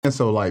And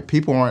so like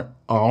people are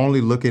only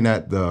looking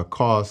at the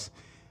cost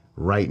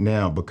right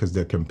now because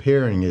they're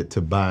comparing it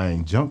to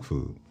buying junk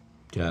food.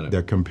 Got it.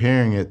 They're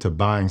comparing it to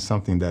buying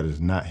something that is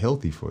not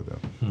healthy for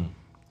them.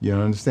 You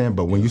understand?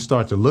 But when you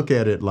start to look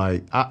at it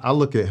like, I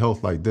look at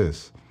health like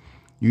this.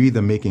 You're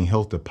either making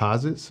health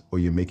deposits or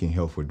you're making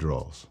health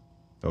withdrawals.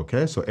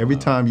 Okay? So every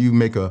time you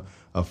make a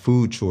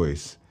food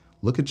choice,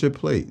 look at your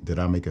plate. Did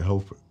I make a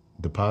health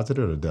deposit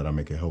or did I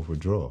make a health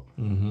withdrawal?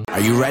 Are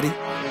you ready?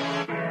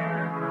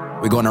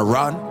 We're gonna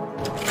run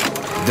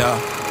the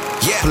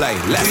play.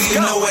 Let's Do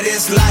you know what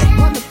it's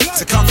like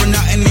to come from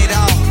nothing at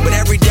all, but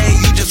every day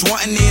you just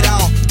wanting it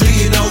all? Do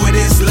you know what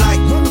it's like?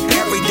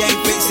 Every day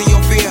facing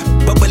your fear,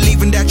 but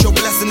believing that your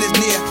blessing is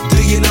near.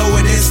 Do you know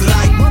what it's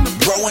like?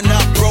 Growing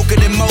up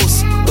broken than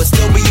most, but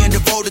still being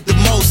devoted the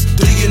most.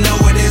 Do you know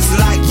what it's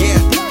like?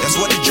 Yeah, that's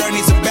what the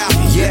journey's about.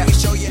 Yeah, let me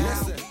show you.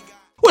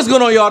 What's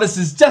going on, y'all? This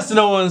is Justin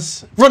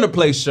Owens, Run the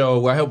Play Show,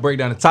 where I help break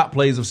down the top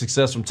plays of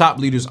success from top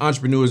leaders,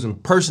 entrepreneurs,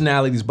 and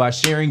personalities by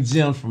sharing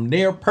gems from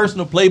their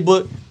personal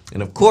playbook.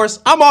 And of course,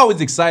 I'm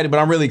always excited, but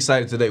I'm really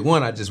excited today.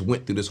 One, I just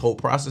went through this whole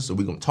process, so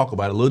we're going to talk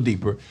about it a little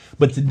deeper.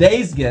 But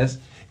today's guest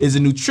is a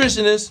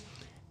nutritionist,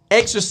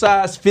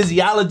 exercise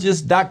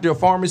physiologist, doctor of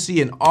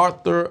pharmacy, and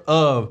author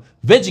of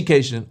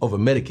Vegecation Over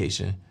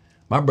Medication.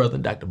 My brother,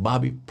 Dr.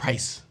 Bobby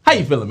Price. How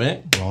you feeling,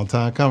 man? Long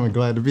time coming.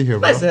 Glad to be here,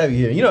 bro. Nice to have you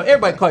here. You know,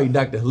 everybody call you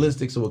Dr.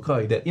 Holistic, so we'll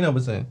call you that. You know what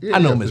I'm saying? Yeah, I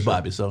know yeah, Miss for sure.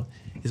 Bobby, so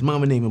his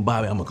mama named him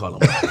Bobby. I'm gonna call him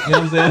Bobby. You know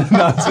what I'm saying?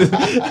 No,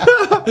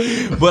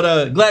 just-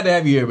 but glad to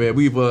have you here, man.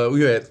 We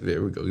had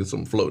there we go. Get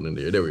something floating in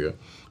there. There we go.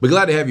 But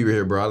glad to have you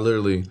here, bro.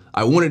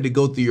 I wanted to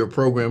go through your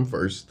program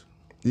first.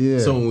 Yeah.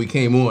 So when we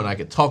came on, I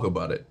could talk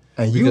about it.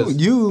 And Because-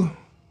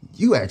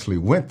 you actually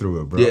went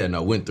through it, bro. Yeah,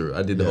 no, went through it.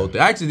 I did the whole thing.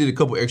 I actually did a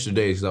couple extra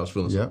days because I was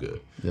feeling so Yep,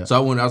 good. yep. So I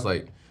was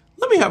like,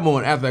 let me have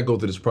more after I go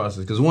through this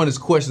process. Because one is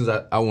questions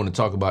I want to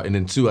talk about. And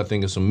then two, I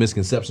think is some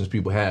misconceptions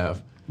people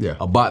have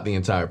about the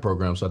entire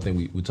program. So I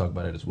think we talk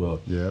about it as well.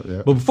 Yeah,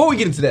 yeah. But before we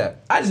get into that,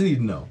 I just need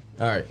to know.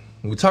 All right,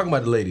 when we're talking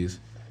about the ladies,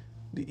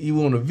 you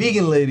want a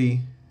vegan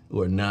lady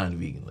or a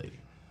non-vegan lady?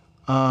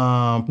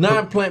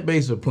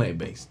 Non-plant-based or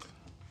plant-based?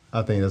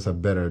 I think that's a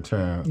better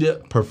term. Yeah.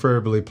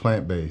 Preferably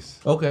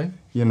plant-based. Okay.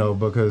 You know,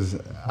 because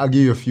I'll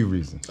give you a few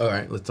reasons. All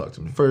right, let's talk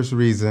to me. First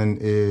reason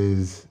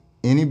is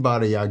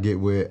anybody I get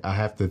with, I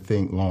have to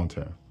think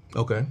long-term.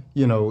 Okay.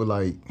 You know,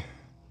 like,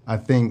 I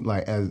think,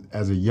 like,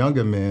 as a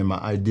younger man, my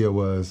idea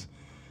was,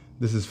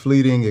 this is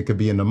fleeting, it could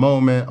be in the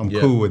moment, I'm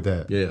cool with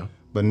that. Yeah.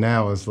 But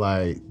now it's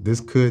like, this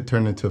could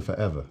turn into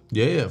forever.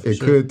 Yeah, for It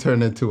sure. could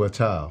turn into a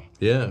child.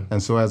 Yeah.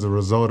 And so as a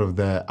result of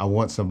that, I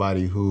want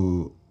somebody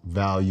who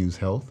values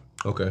health.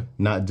 Okay.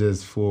 Not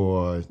just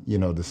for, you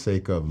know, the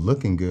sake of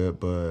looking good,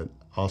 but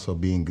also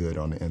being good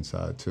on the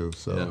inside too.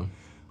 So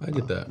Yeah. I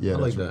get that. yeah, I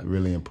like that's that.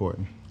 really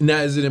important. Now,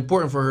 is it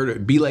important for her to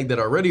be like that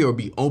already or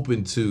be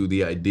open to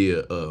the idea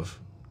of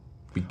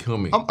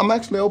becoming? I'm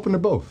actually open to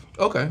both.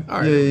 Okay. All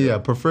right. Yeah.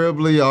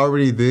 Preferably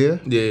already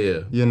there.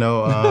 Yeah. You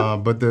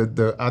know, but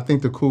I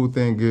think the cool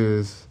thing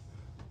is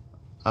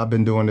I've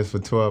been doing this for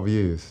 12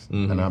 years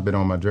and I've been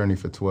on my journey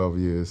for 12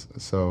 years.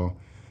 So,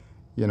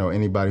 you know,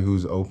 anybody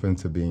who's open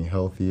to being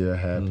healthier,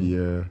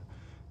 happier,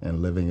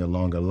 and living a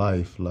longer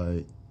life,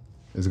 like,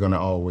 it's gonna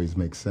always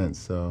make sense.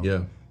 So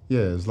yeah,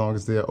 as long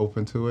as they're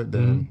open to it,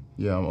 then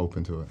yeah, I'm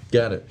open to it.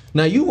 Got it.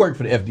 Now, you work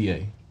for the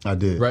FDA, I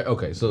did. right?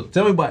 Okay, so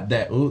tell me about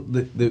that.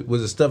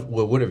 Was it stuff,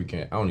 well, whatever you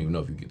can. I don't even know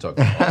if you can talk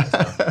about all that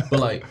stuff. But,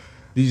 like,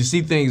 did you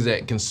see things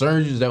that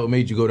concerned you that would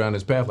made you go down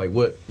this path? Like,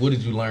 what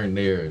did you learn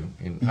there,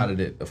 and how did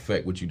it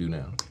affect what you do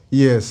now?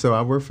 Yeah, so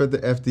I worked for the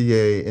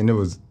FDA, and it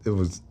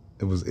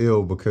was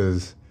ill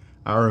because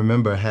I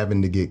remember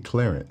having to get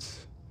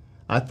clearance.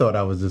 I thought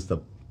I was just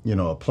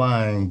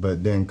applying,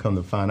 but then come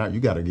to find out you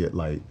got to get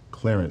like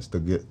clearance to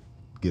get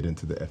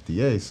into the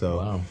FDA.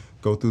 So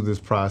go through this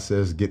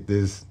process, get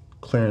this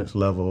clearance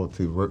level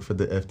to work for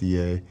the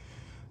FDA,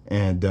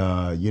 and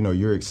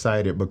you're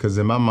excited because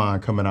in my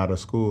mind, coming out of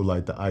school,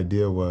 like the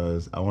idea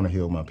was I want to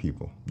heal my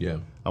people. Yeah,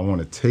 I want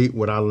to take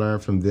what I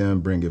learned from them,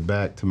 bring it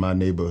back to my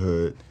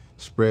neighborhood,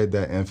 spread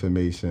that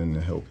information,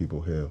 and help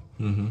people heal.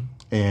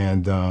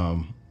 And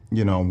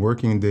I'm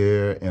working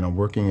there, and I'm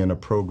working in a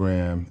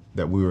program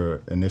that we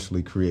were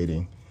initially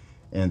creating.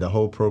 And the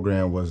whole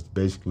program was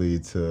basically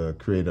to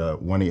create a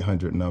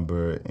 1-800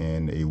 number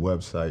and a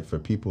website for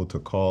people to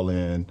call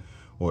in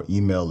or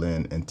email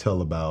in and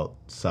tell about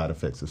side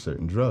effects of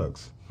certain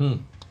drugs.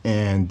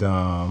 And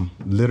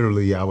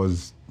literally, I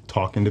was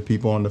talking to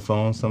people on the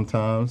phone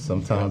sometimes.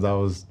 Sometimes I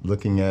was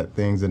looking at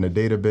things in the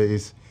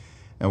database.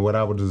 And what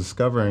I was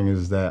discovering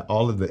is that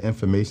all of the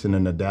information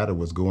and the data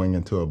was going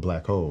into a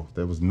black hole.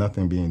 There was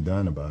nothing being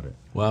done about it.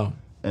 Wow.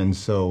 And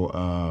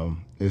so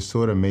it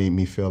sort of made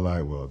me feel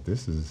like, well,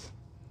 this is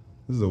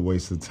a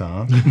waste of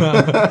time.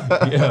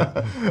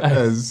 Yeah.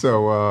 And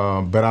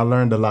so, but I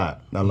learned a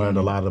lot. I learned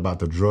a lot about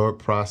the drug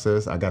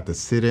process. I got to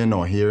sit in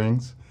on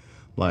hearings,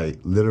 like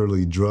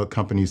literally drug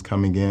companies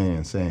coming in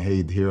and saying,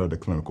 hey, here are the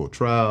clinical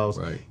trials.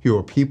 Right. Here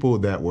are people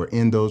that were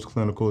in those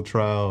clinical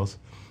trials.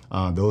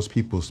 Those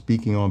people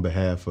speaking on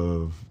behalf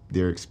of,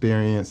 their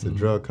experience, the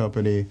drug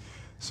company.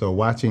 So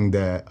watching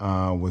that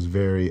was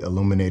very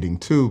illuminating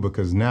too,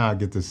 because now I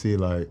get to see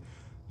like,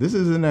 this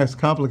isn't as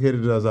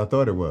complicated as I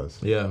thought it was.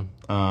 Yeah.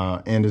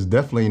 And it's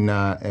definitely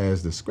not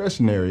as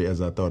discretionary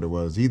as I thought it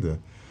was either.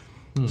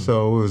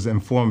 So it was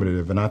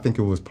informative, and I think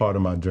it was part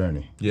of my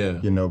journey. Yeah.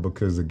 You know,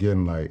 because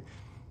again, like,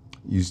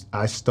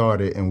 I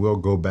started, and we'll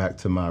go back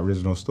to my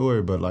original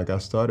story, but like I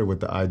started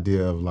with the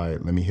idea of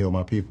like, let me heal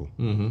my people.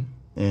 Mm-hmm.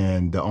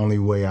 And the only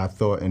way I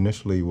thought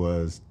initially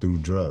was through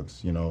drugs,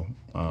 you know,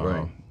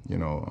 Right.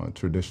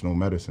 Traditional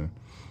medicine.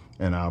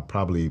 And I'll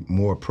probably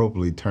more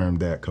appropriately term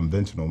that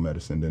conventional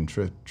medicine than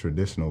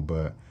traditional.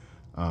 But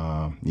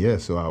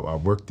so I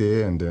worked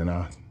there, and then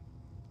I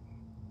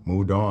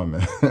moved on,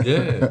 man.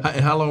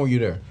 Yeah. How long were you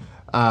there?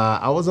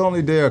 I was only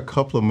there a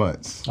couple of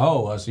months.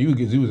 Oh, so you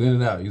was in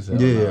and out. You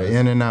said,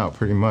 In and out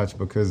pretty much,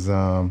 because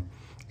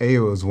it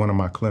was one of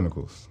my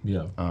clinicals.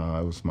 Yeah.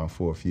 It was my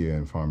 4th year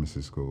in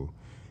pharmacy school.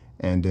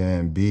 And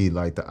then B,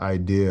 like the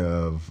idea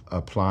of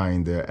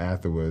applying there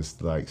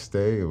afterwards, like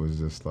stay, it was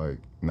just like,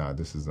 nah,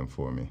 this isn't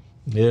for me.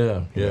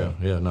 Yeah.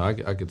 No,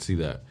 I could see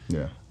that.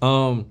 Yeah.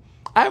 I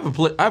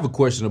have a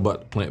question about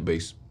the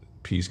plant-based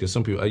piece, because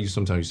sometimes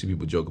you see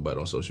people joke about it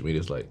on social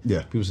media. It's like,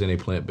 people saying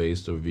they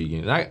plant-based or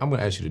vegan. And I'm going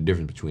to ask you the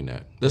difference between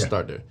that. Let's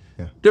start there.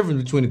 Yeah.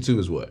 Difference between the two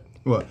is what?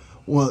 Well,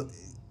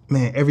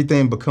 man,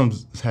 everything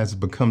has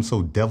become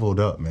so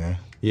deviled up, man.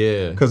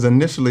 Yeah. Because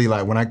initially,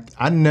 like when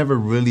I never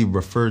really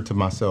referred to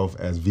myself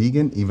as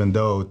vegan, even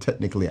though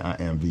technically I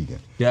am vegan.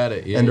 Got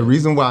it. Yeah. And the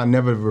reason why I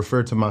never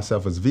referred to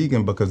myself as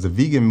vegan, because the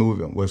vegan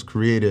movement was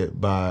created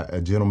by a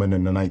gentleman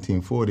in the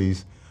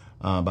 1940s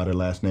by the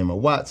last name of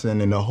Watson,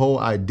 and the whole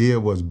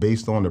idea was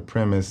based on the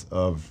premise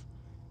of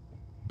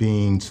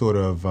being sort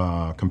of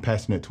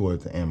compassionate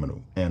towards the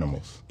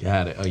animals.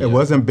 Got it. Oh, yeah. It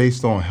wasn't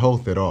based on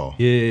health at all.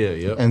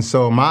 Yeah. And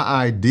so my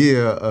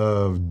idea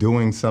of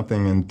doing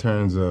something in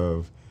terms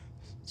of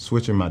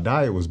switching my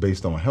diet was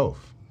based on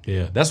health.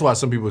 Yeah, that's why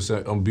some people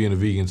say being a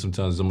vegan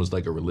sometimes is almost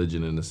like a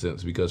religion in a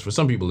sense, because for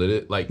some people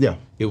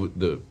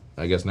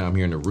I guess now I'm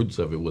hearing the roots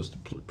of it was to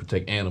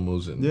protect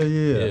animals and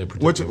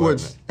Which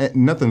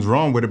nothing's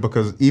wrong with it,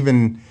 because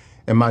even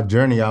in my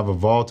journey I've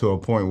evolved to a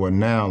point where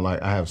now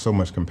like I have so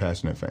much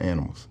compassion for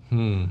animals.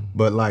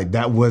 But like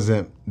that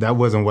wasn't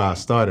where I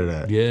started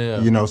at.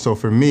 Yeah. You know, so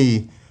for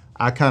me,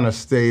 I kind of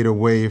stayed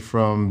away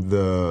from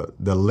the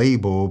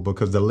label,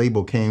 because the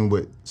label came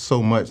with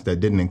so much that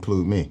didn't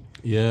include me.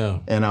 Yeah.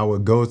 And I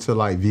would go to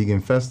like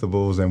vegan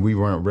festivals and we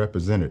weren't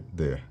represented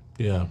there.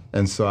 Yeah.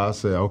 And so I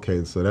said,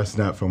 okay, so that's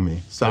not for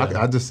me. So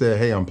I just said,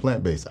 hey, I'm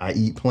plant-based. I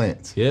eat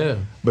plants. Yeah.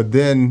 But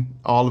then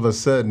all of a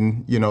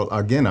sudden, you know,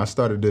 again, I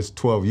started this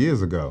 12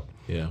 years ago.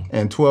 Yeah.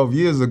 And 12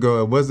 years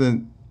ago, it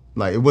wasn't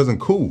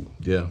cool.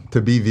 Yeah. To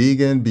be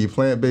vegan, be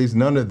plant-based,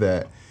 none of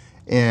that.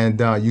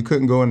 And you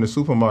couldn't go in the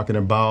supermarket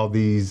and buy all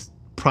these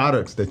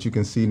products that you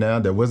can see now.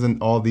 There wasn't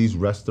all these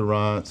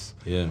restaurants.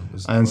 Yeah.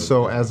 And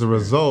so as a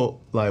result,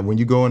 like when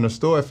you go in the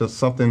store, if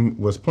something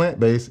was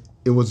plant-based,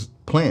 it was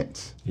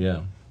plants.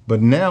 Yeah.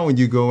 But now when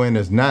you go in,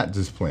 it's not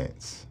just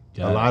plants.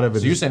 A lot of it.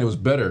 So you're saying it was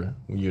better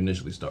when you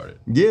initially started?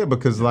 Yeah,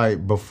 because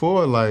like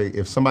before, like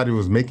if somebody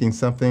was making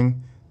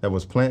something that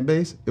was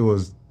plant-based, it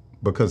was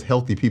because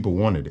healthy people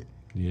wanted it.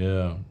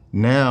 Yeah.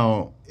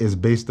 Now it's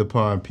based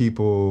upon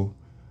people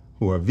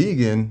who are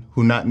vegan,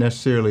 who not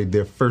necessarily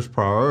their first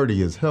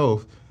priority is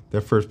health,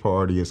 their first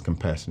priority is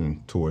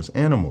compassion towards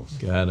animals.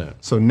 Got it.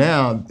 So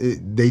now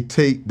you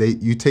take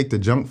the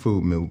junk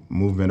food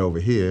movement over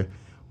here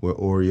with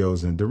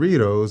Oreos and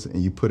Doritos,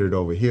 and you put it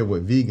over here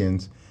with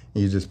vegans,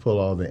 and you just pull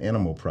all the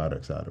animal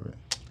products out of it.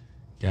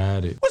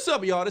 Got it. What's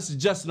up, y'all? This is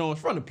Justin Owens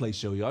from The Play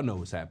Show. Y'all know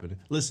what's happening.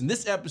 Listen,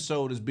 this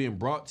episode is being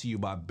brought to you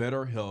by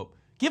BetterHelp.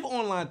 Give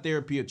online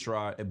therapy a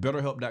try at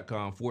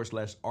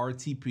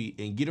betterhelp.com/RTP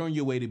and get on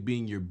your way to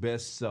being your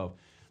best self.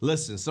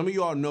 Listen, some of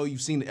y'all know you've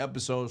seen the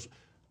episodes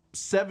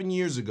 7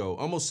 years ago,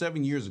 almost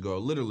 7 years ago,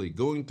 literally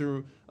going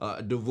through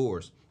a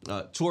divorce,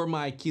 tore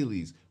my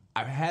Achilles.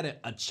 I had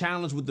a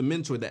challenge with the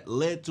mentor that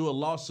led to a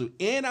lawsuit,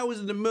 and I was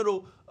in the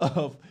middle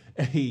of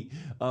a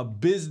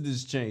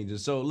business change. And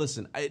so,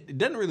 listen, it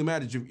doesn't really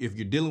matter if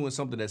you're dealing with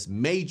something that's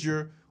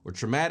major or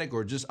traumatic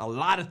or just a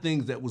lot of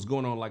things that was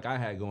going on like I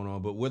had going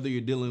on, but whether you're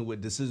dealing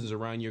with decisions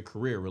around your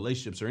career,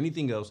 relationships, or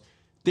anything else,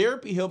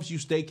 therapy helps you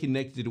stay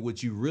connected to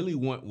what you really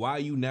want while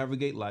you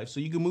navigate life so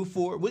you can move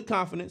forward with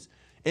confidence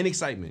and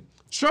excitement.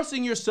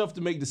 Trusting yourself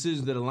to make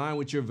decisions that align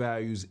with your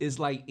values is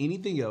like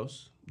anything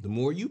else. The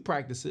more you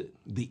practice it,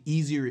 the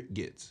easier it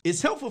gets.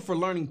 It's helpful for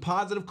learning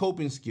positive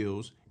coping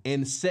skills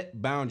and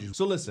set boundaries.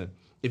 So listen,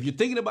 if you're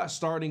thinking about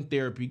starting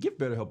therapy, give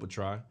BetterHelp a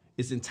try.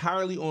 It's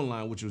entirely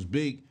online, which was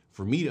big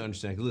for me to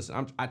understand. Because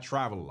listen, I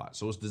travel a lot,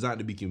 so it's designed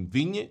to be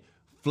convenient,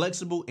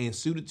 flexible, and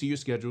suited to your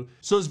schedule.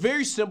 So it's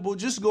very simple.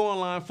 Just go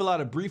online, fill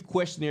out a brief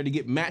questionnaire to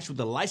get matched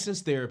with a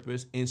licensed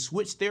therapist, and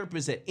switch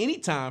therapists at any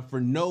time for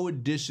no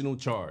additional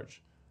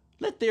charge.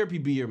 Let therapy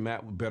be your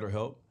map with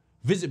BetterHelp.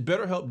 Visit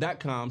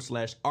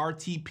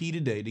betterhelp.com/RTP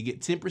today to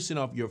get 10%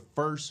 off your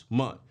first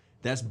month.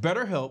 That's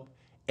BetterHelp,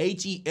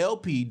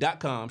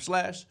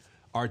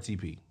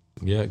 HELP.com/RTP.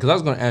 Yeah, because I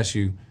was going to ask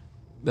you,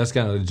 that's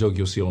kind of the joke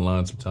you'll see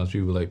online sometimes.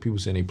 People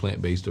saying they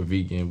plant-based or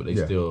vegan, but they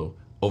still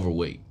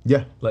overweight.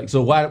 Yeah. Like,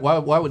 so why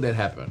would that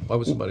happen? Why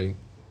would somebody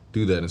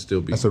do that and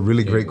still be? That's a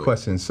really great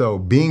question. So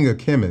being a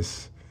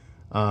chemist,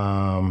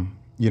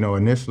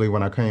 initially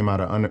when I came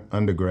out of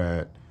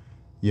undergrad,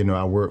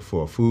 I worked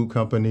for a food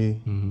company,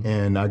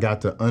 and I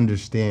got to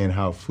understand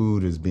how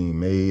food is being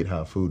made,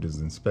 how food is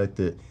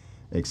inspected,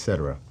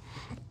 etc.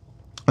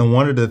 And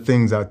one of the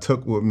things I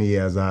took with me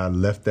as I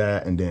left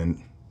that and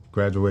then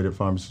graduated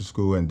pharmacy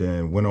school and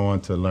then went on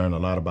to learn a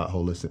lot about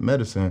holistic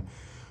medicine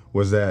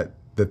was that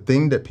the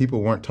thing that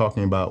people weren't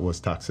talking about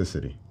was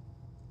toxicity.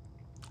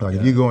 Like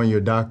if you go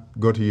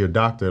to your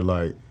doctor,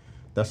 like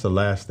that's the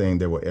last thing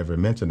they will ever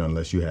mention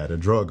unless you had a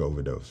drug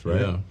overdose,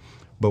 right? Yeah.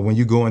 But when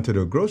you go into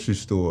the grocery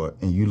store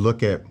and you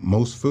look at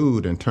most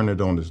food and turn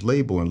it on this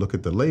label and look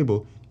at the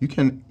label, you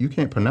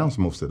can't pronounce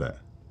most of that.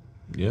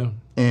 Yeah.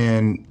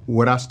 And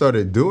what I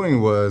started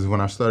doing was, when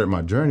I started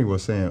my journey,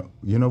 was saying,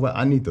 you know what,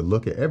 I need to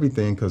look at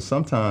everything, because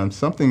sometimes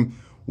something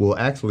will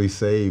actually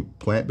say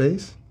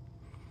plant-based,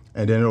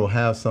 and then it'll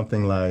have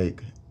something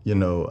like,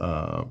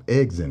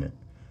 eggs in it.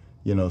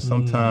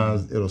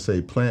 Sometimes it'll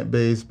say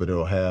plant-based, but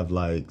it'll have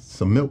like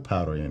some milk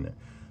powder in it.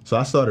 So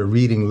I started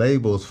reading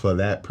labels for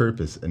that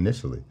purpose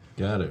initially.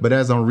 Got it. But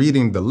as I'm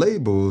reading the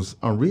labels,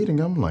 I'm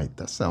like,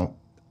 this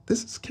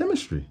is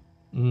chemistry.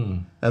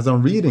 As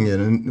I'm reading it,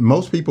 and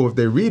most people, if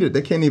they read it,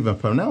 they can't even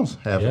pronounce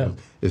half of it.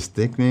 It's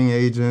thickening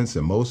agents,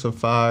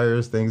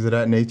 emulsifiers, things of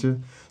that nature.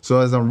 So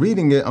as I'm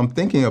reading it, I'm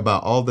thinking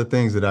about all the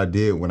things that I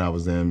did when I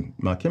was in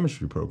my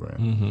chemistry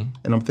program.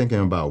 And I'm thinking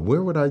about,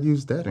 where would I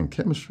use that in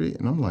chemistry?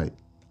 And I'm like,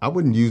 I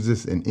wouldn't use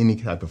this in any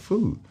type of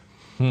food.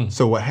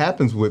 So what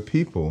happens with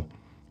people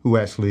who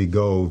actually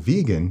go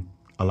vegan,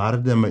 a lot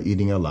of them are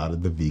eating a lot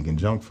of the vegan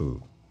junk food.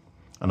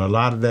 And a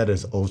lot of that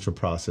is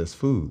ultra-processed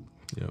food.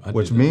 Yeah,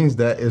 which means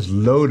that it's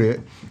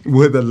loaded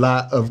with a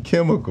lot of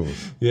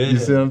chemicals. You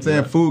see what I'm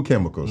saying? Food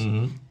chemicals,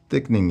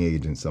 thickening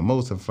agents,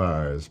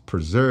 emulsifiers,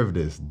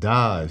 preservatives,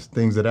 dyes,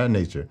 things of that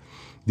nature.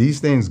 These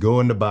things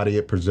go in the body,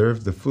 it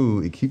preserves the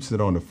food, it keeps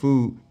it on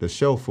the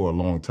shelf for a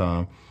long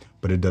time,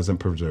 but it doesn't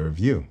preserve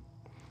you.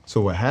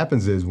 So what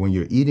happens is, when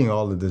you're eating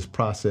all of this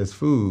processed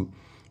food,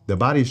 the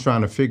body's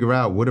trying to figure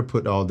out where to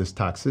put all this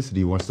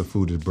toxicity once the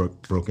food is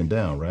broken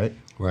down, right?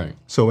 Right.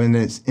 So in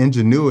its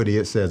ingenuity,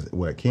 it says,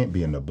 well, it can't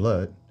be in the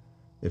blood.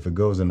 If it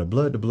goes in the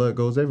blood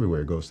goes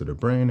everywhere. It goes to the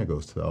brain, it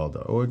goes to all the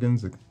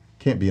organs. It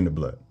can't be in the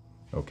blood,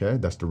 okay?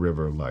 That's the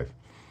river of life.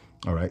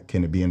 All right,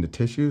 can it be in the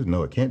tissues?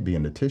 No, it can't be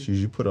in the tissues.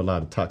 You put a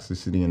lot of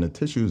toxicity in the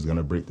tissues, it's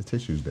gonna break the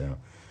tissues down.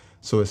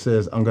 So it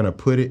says, I'm gonna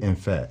put it in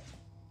fat.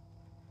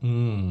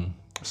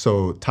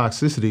 So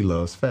toxicity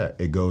loves fat.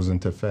 It goes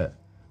into fat,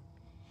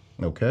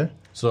 okay?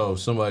 So if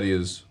somebody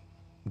has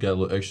got a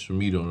little extra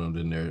meat on them,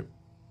 then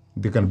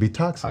they're going to be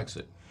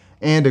toxic.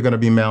 And they're going to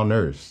be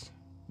malnourished,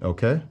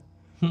 okay?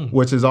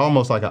 Which is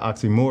almost like an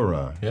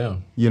oxymoron. Yeah.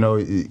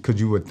 Because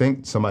you would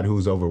think somebody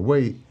who's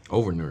overweight...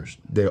 Overnourished.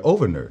 They're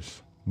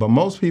overnourished. But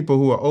most people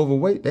who are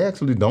overweight, they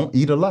actually don't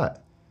eat a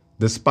lot,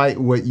 despite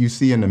what you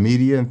see in the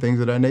media and things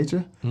of that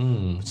nature.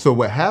 So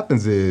what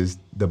happens is,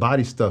 the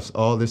body stuffs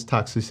all this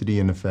toxicity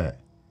in the fat.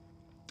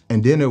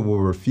 And then it will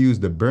refuse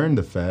to burn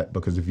the fat,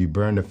 because if you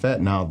burn the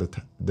fat, now the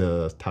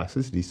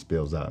toxicity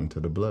spills out into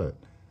the blood.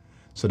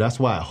 So that's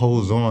why it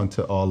holds on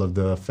to all of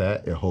the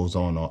fat. It holds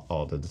on to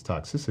all of the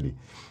toxicity,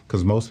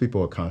 because most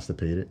people are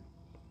constipated.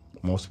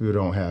 Most people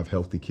don't have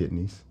healthy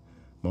kidneys.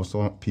 Most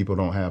people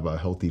don't have a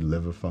healthy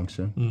liver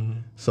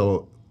function.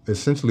 So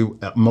essentially,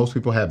 most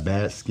people have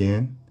bad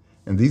skin,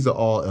 and these are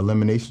all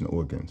elimination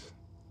organs.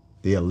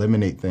 They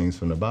eliminate things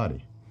from the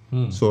body.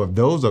 So if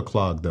those are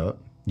clogged up,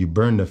 you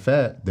burn the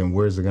fat, then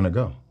where's it gonna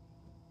go?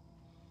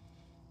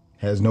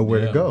 Has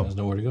nowhere to go. Has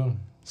nowhere to go.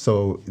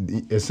 So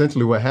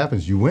essentially what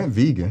happens, you went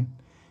vegan,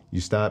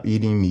 you stop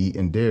eating meat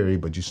and dairy,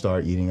 but you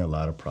start eating a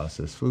lot of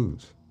processed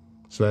foods.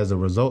 So as a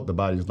result, the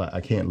body's like,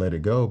 I can't let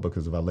it go,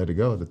 because if I let it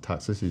go, the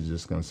toxicity is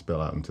just gonna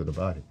spill out into the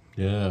body.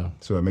 Yeah.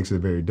 So it makes it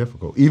very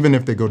difficult. Even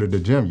if they go to the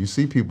gym, I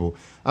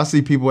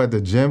see people at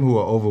the gym who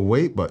are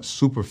overweight, but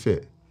super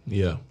fit.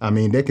 Yeah. I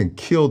mean, they can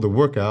kill the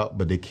workout,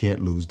 but they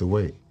can't lose the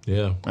weight.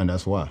 Yeah. And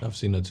that's why. I've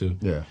seen that too.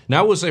 Yeah.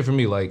 Now I would say for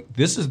me, like,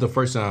 this is the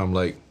first time,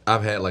 like,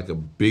 I've had like a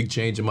big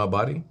change in my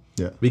body.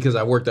 Yeah. Because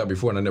I worked out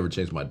before and I never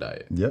changed my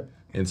diet. Yep.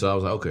 And so I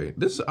was like, okay,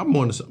 I'm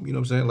on to something, you know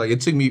what I'm saying? Like,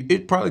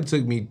 it probably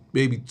took me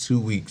maybe 2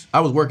 weeks. I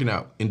was working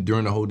out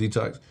during the whole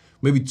detox.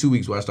 Maybe 2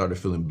 weeks where I started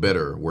feeling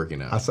better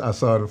working out. I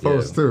saw the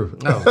post too.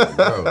 I was like,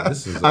 bro,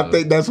 this is. I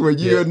think that's when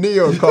you and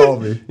Neo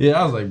called me. Yeah,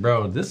 I was like,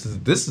 bro,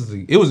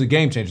 it was a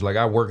game changer. Like,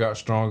 I work out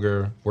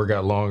stronger, work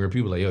out longer.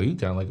 People were like, yo, you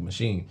kind of like a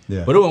machine.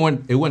 Yeah. But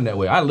it wasn't that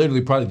way. I literally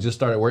probably just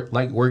started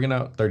working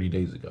out 30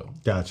 days ago.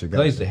 Gotcha.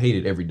 I used to hate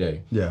it every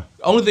day. Yeah.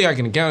 The only thing I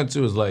can account it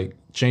to is like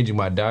changing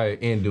my diet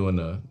and doing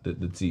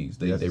the teas.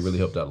 They really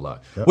helped out a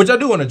lot. Yep. Which I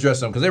do want to address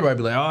them, because everybody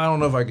be like, oh, I don't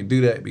know if I can do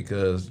that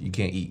because you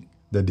can't eat.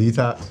 The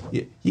detox?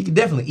 Yeah, you can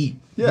definitely eat.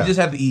 Yeah. You just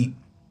have to eat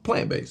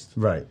plant-based.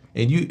 Right.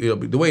 And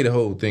the way the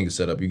whole thing is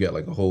set up, you got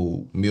like a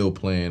whole meal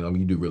plan. I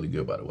mean, you do really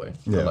good, by the way.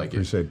 Yeah, I like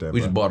appreciate that, We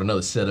bro. just bought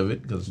another set of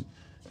it because,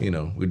 we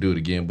do it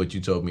again. But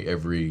you told me a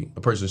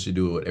person should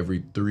do it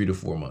every 3 to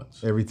 4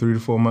 months. Every 3 to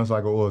 4 months,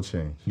 like an oil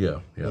change.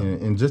 Yeah.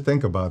 And just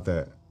think about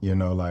that.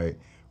 Like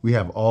we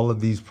have all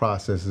of these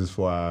processes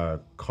for our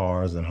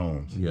cars and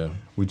homes. Yeah.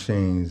 We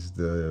change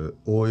the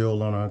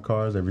oil on our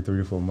cars every 3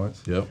 to 4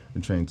 months. Yep.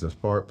 We change the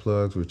spark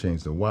plugs. We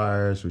change the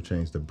wires. We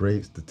change the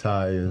brakes, the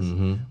tires.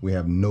 Mm-hmm. We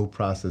have no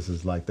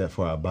processes like that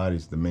for our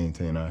bodies to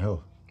maintain our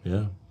health.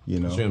 Yeah.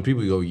 So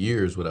people go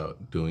years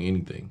without doing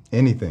anything.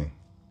 Anything.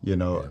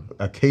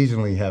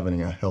 Occasionally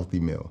having a healthy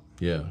meal.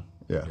 Yeah.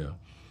 Yeah.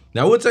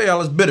 Now, I will tell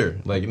y'all it's bitter.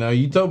 Like,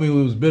 you told me it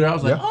was bitter. I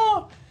was like,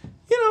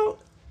 Yeah.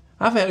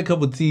 I've had a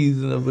couple of teas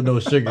with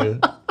no sugar.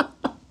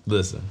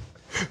 Listen,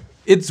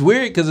 it's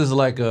weird because it's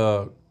like,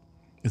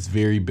 it's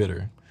very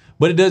bitter.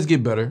 But it does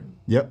get better.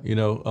 Yep.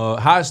 How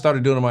I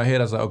started doing it in my head,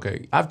 I was like,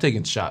 okay, I've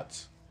taken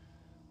shots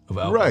of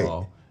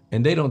alcohol.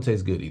 And they don't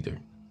taste good either.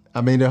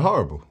 I mean, they're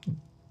horrible.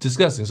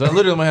 Disgusting. So I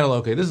literally in my head, like,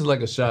 okay, this is like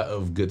a shot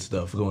of good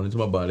stuff going into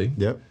my body.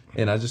 Yep.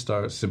 And I just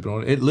started sipping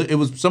on it. It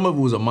was some of it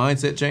was a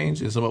mindset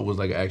change, and some of it was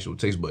like an actual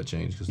taste bud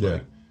change. Cause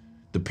like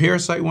the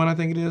Parasite one, I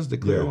think it is the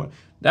clear one.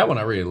 That one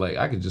I really like.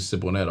 I could just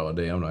sip on that all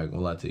day. I'm not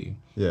gonna lie to you.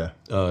 Yeah.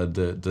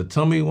 The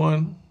tummy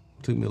one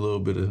took me a little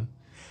bit of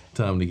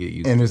time to get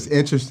used to. And it's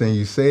interesting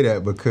you say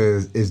that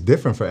because it's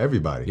different for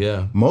everybody.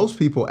 Yeah. Most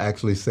people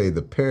actually say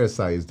the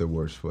Parasite is the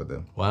worst for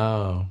them.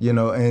 Wow.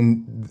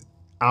 And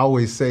I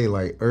always say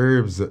like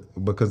herbs,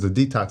 because the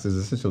detox is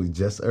essentially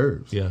just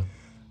herbs. Yeah.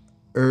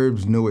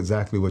 Herbs know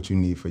exactly what you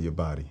need for your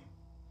body.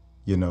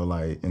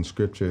 Like in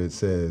scripture it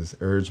says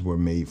herbs were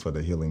made for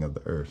the healing of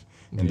the earth.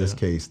 In this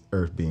case,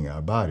 earth being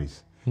our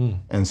bodies.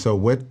 And so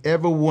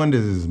whatever one that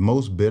is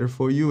most bitter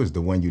for you is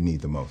the one you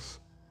need the most.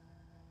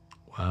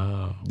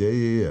 Wow.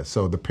 Yeah.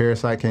 So the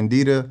Parasite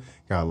Candida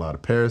got a lot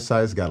of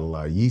parasites, got a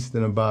lot of yeast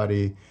in the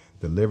body,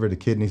 the liver, the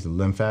kidneys, the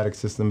lymphatic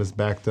system is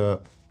backed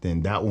up,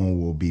 then that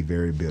one will be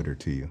very bitter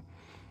to you.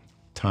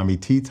 Tommy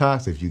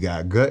T-Tox, if you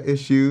got gut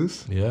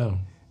issues,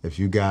 if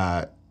you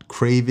got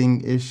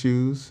craving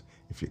issues,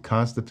 if you're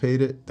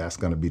constipated, that's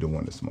going to be the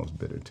one that's most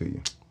bitter to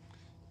you.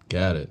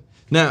 Got it.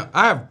 Now,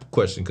 I have a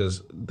question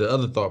because the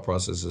other thought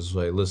process is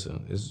like,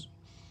 listen,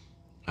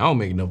 I don't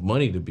make enough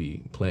money to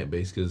be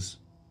plant-based because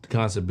the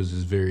concept is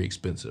very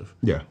expensive.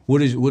 Yeah.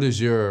 What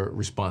is your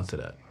response to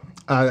that?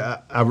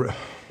 I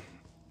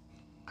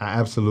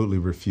absolutely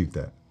refute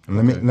that. And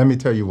let me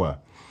tell you why.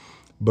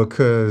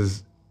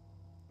 Because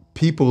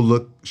people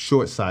look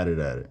short-sighted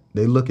at it.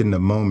 They look in the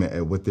moment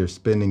at what they're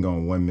spending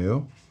on one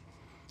meal,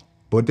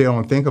 but they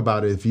don't think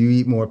about it. If you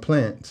eat more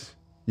plants,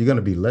 you're going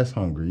to be less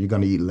hungry. You're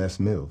going to eat less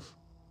meals.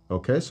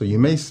 Okay, so you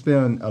may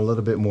spend a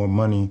little bit more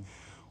money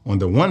on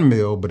the one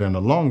meal, but in the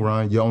long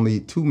run, you only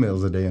eat 2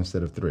 meals a day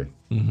instead of 3.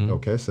 Mm-hmm.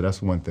 Okay, so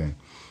that's one thing.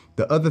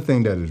 The other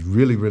thing that is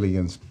really, really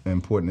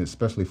important,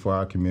 especially for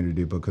our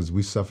community, because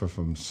we suffer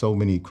from so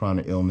many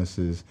chronic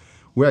illnesses,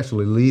 we're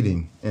actually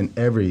leading in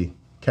every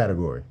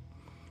category.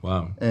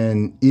 Wow.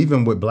 And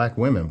even with black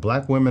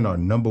women are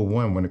number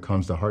 1 when it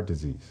comes to heart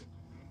disease.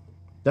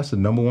 That's the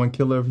number 1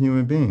 killer of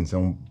human beings.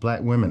 And black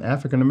women,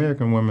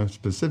 African-American women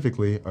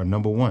specifically, are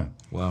number 1.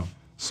 Wow.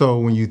 So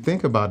when you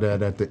think about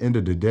that at the end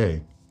of the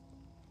day,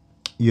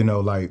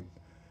 like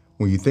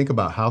when you think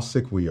about how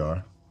sick we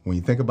are, when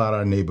you think about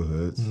our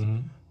neighborhoods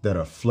that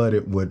are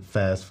flooded with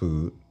fast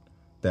food,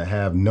 that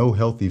have no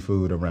healthy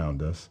food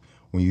around us,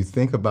 when you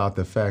think about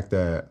the fact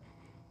that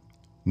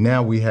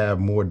now we have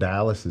more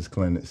dialysis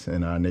clinics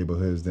in our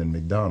neighborhoods than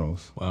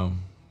McDonald's. Wow.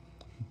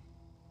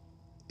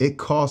 It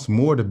costs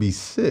more to be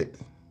sick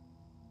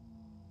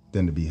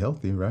than to be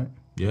healthy, right?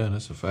 Yeah,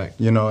 that's a fact.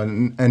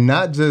 And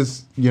not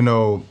just,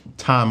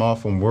 time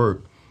off from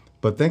work,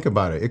 but think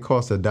about it. It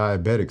costs a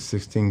diabetic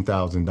 $16,000,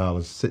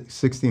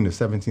 $16,000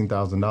 to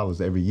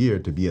 $17,000 every year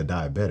to be a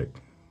diabetic.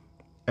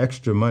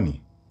 Extra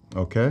money,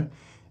 okay?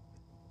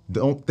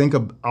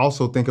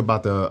 Also think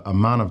about the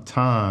amount of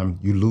time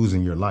you lose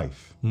in your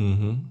life.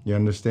 Mm-hmm. You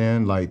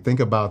understand? Like, think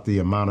about the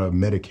amount of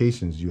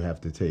medications you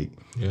have to take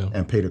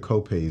and pay the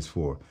co-pays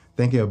for.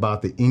 Thinking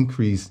about the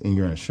increase in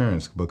your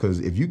insurance, because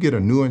if you get a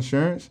new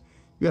insurance,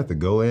 you have to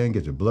go in,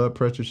 get your blood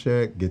pressure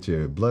checked, get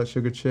your blood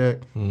sugar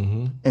checked,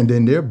 and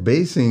then they're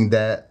basing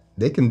that.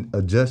 They can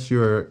adjust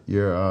your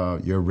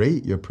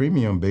rate, your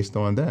premium based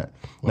on that.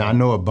 Wow. Now I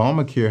know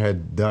Obamacare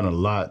had done a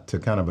lot to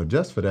kind of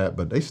adjust for that,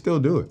 but they still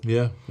do it.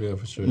 Yeah,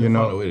 for sure. They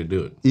found a way to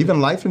do it. Even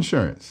life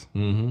insurance.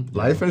 Mm-hmm.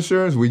 Life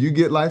insurance. When you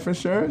get life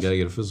insurance, you gotta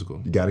get a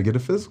physical. You gotta get a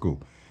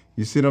physical.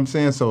 You see what I'm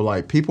saying? So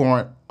like people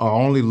are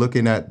only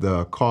looking at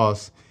the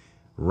cost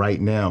right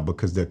now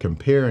because they're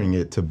comparing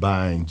it to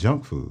buying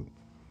junk food.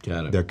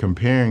 Got it. They're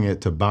comparing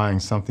it to buying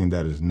something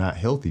that is not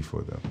healthy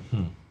for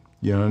them.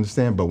 You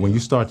understand? But when you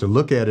start to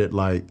look at it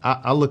like,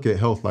 I look at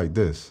health like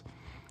this.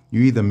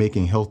 You're either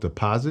making health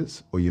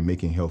deposits or you're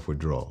making health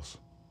withdrawals.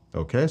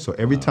 Okay? So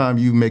every time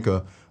you make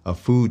a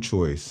food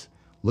choice,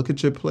 look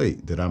at your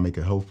plate. Did I make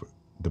a health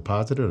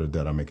deposit or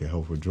did I make a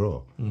health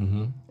withdrawal?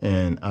 Mm-hmm.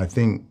 And I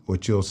think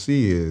what you'll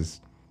see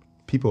is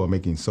people are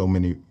making so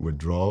many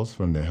withdrawals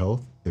from their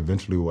health,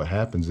 eventually what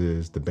happens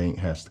is the bank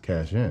has to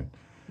cash in.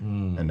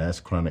 And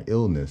that's chronic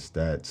illness.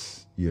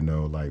 That's,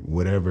 like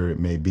whatever it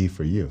may be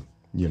for you,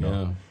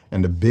 Yeah.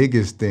 And the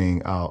biggest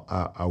thing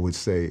I would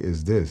say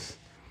is this.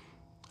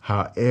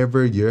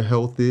 However your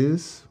health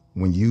is,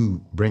 when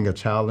you bring a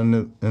child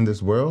in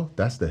this world,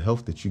 that's the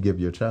health that you give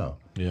your child.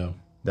 Yeah.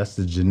 That's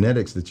the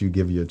genetics that you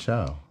give your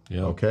child.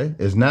 Yeah. Okay?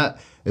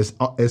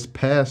 It's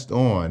passed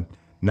on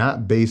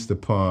not based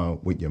upon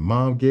what your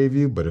mom gave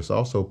you, but it's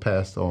also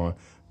passed on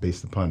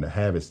based upon the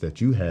habits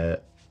that you had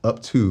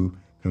up to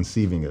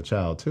conceiving a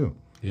child too.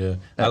 Yeah.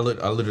 I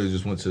literally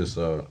just went to this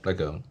like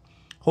a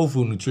whole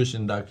food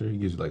nutrition doctor. He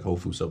gives you like whole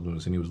food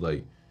supplements, and he was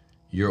like,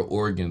 your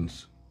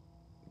organs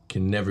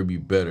can never be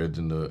better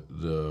than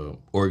the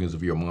organs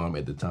of your mom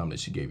at the time that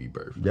she gave you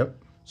birth. Yep.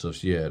 So if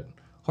she had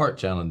heart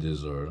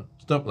challenges or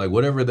stuff like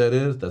whatever that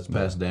is, that's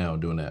passed down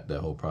during that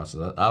whole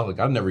process.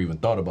 I've never even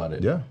thought about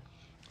it. Yeah.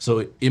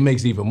 So it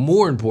makes it even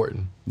more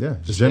important. Yeah.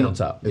 To stay on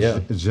top.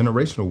 It's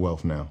generational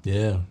wealth now.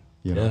 Yeah.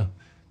 You know? Yeah.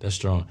 That's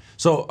strong.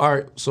 So all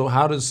right. So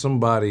how does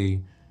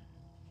somebody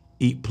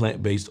eat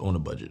plant-based on a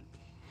budget?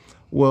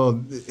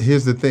 Well,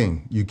 here's the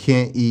thing. You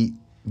can't eat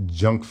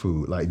junk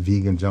food, like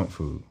vegan junk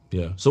food.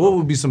 Yeah. So what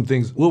would be some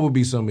things? What would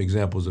be some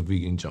examples of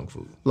vegan junk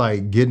food?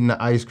 Like getting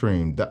the ice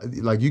cream.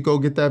 Like you go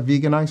get that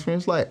vegan ice cream,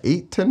 it's like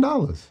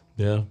 $8-10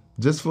 Yeah.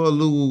 just for a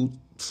little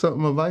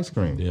something of ice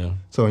cream. Yeah.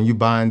 So when you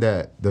buying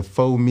that, the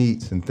faux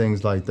meats and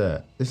things like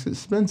that, it's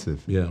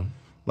expensive. Yeah.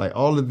 Like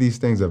all of these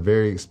things are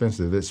very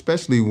expensive,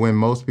 especially when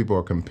most people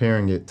are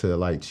comparing it to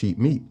like cheap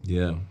meat.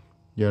 Yeah.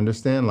 You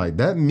understand? Like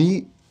that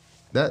meat,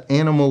 that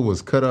animal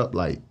was cut up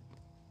like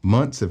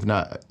months, if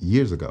not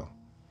years ago,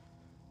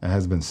 and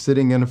has been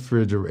sitting in a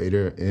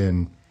refrigerator.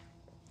 And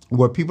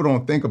what people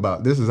don't think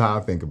about, this is how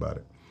I think about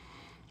it.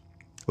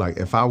 Like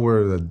if I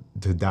were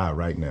to die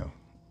right now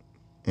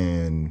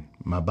and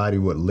my body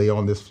would lay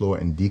on this floor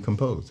and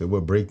decompose, it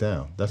would break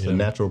down. That's the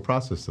natural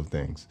process of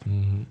things.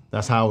 Mm-hmm.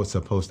 That's how it's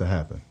supposed to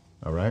happen,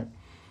 all right?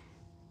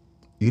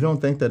 You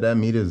don't think that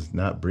meat is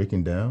not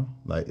breaking down?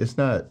 Like it's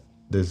not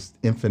this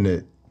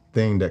infinite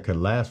thing that could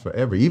last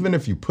forever. Even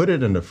if you put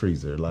it in the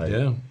freezer, like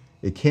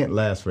it can't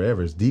last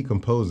forever. It's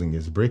decomposing,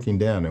 it's breaking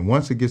down. And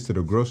once it gets to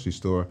the grocery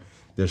store,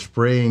 they're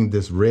spraying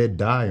this red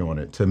dye on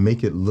it to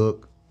make it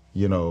look,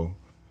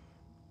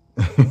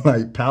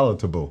 like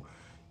palatable.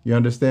 You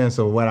understand?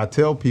 So what I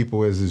tell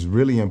people is it's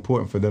really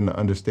important for them to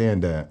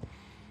understand that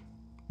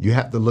you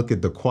have to look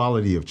at the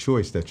quality of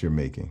choice that you're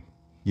making.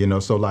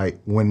 So like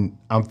when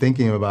you're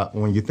thinking about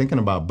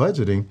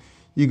budgeting,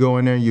 you go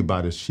in there and you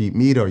buy this cheap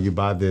meat or you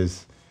buy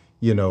this,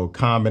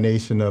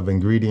 combination of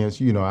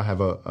ingredients. I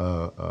have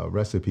a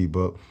recipe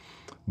book,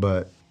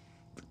 but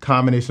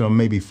combination of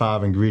maybe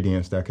 5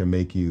 ingredients that can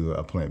make you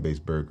a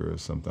plant-based burger or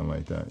something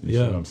like that. You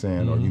see what I'm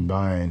saying? Mm-hmm. Or you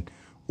buying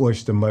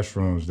oyster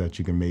mushrooms that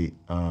you can make,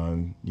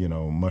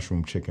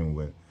 mushroom chicken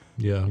with.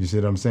 Yeah. You see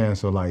what I'm saying?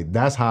 So like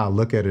that's how I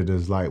look at it,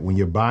 is like when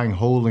you're buying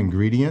whole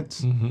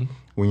ingredients,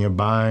 when you're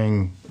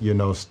buying,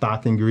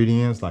 stock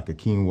ingredients like a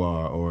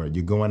quinoa, or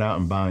you're going out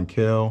and buying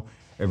kale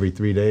every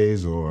 3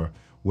 days, or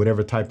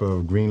whatever type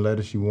of green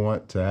lettuce you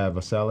want to have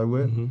a salad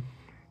with. Mm-hmm.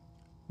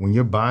 When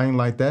you're buying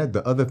like that,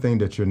 the other thing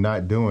that you're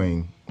not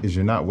doing is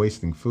you're not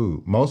wasting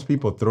food. Most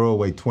people throw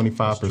away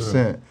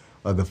 25%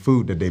 of the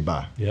food that they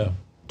buy. Yeah.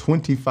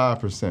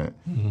 25%.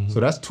 Mm-hmm. So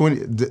that's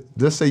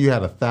let's say you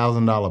had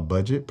 $1,000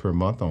 budget per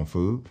month on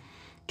food.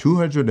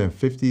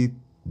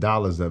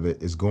 $250 of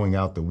it is going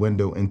out the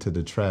window into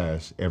the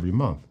trash every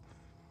month.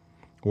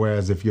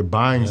 Whereas if you're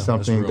buying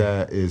something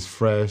that is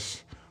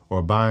fresh,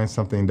 or buying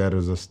something that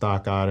is a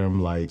stock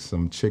item like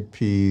some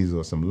chickpeas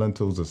or some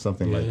lentils or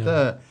something like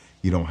that,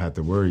 you don't have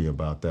to worry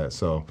about that.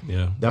 So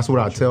that's what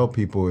I tell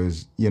people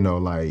is,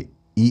 like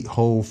eat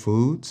whole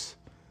foods.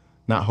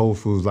 Not whole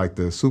foods like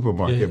the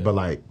supermarket, but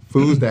like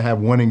foods that have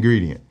one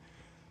ingredient.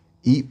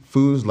 Eat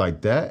foods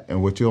like that,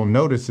 and what you'll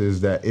notice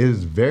is that it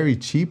is very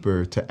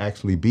cheaper to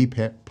actually be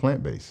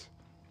plant-based.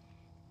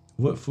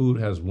 What food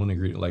has one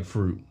ingredient, like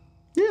fruit?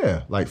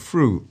 Yeah, like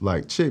fruit,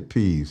 like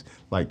chickpeas,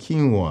 like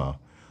quinoa,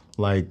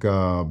 like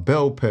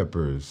bell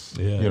peppers,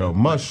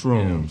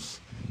 mushrooms.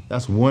 Yeah.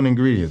 That's one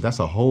ingredient. That's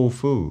a whole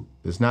food.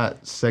 It's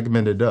not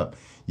segmented up.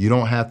 You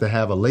don't have to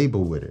have a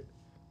label with it.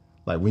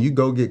 Like when you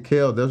go get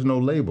kale, there's no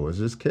label. It's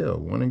just kale,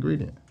 one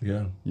ingredient.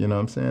 Yeah. You know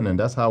what I'm saying? And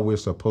that's how we're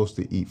supposed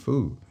to eat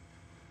food.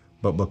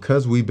 But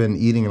because we've been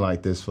eating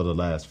like this for the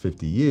last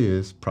 50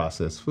 years,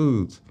 processed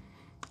foods,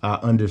 our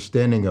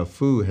understanding of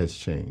food has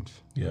changed.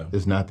 Yeah.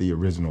 It's not the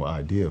original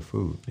idea of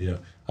food. Yeah.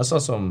 I saw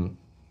some,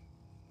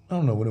 I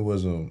don't know what it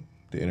was on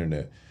the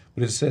internet,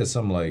 but it said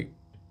something like,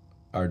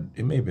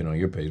 it may have been on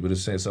your page, but it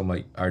said something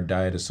like, our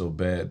diet is so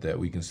bad that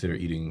we consider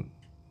eating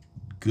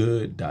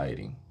good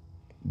dieting.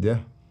 Yeah.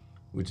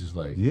 Which is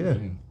like, yeah.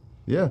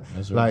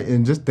 That's right. Like,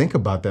 and just think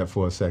about that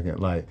for a second.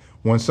 Like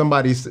when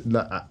somebody,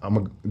 I'm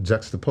going to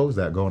juxtapose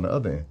that, go on the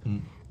other end.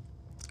 Mm.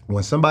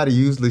 When somebody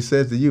usually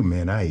says to you,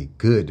 man, I ate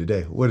good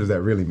today, what does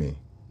that really mean?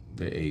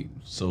 They ate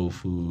soul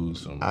food.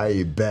 I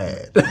ate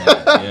bad.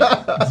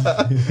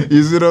 Yeah.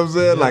 You see what I'm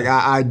saying? Like,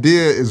 our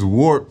idea is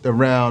warped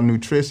around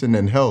nutrition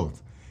and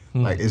health.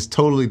 Like, it's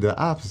totally the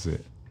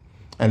opposite.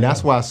 And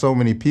that's why so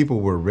many people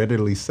will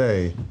readily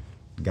say,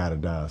 gotta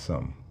die of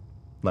something.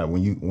 Like,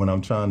 when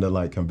I'm trying to,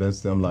 like,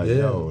 convince them, like,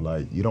 yo,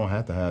 like, you don't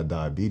have to have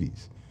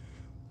diabetes.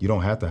 You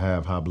don't have to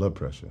have high blood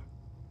pressure.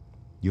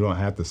 You don't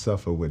have to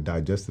suffer with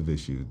digestive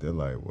issues. They're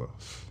like, well,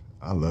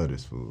 I love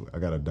this food. I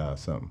gotta die of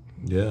something.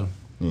 Yeah.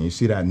 And you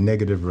see that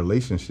negative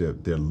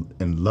relationship, they're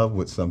in love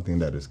with something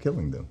that is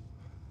killing them.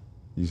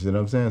 You see what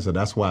I'm saying? So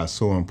that's why it's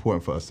so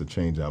important for us to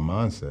change our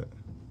mindset.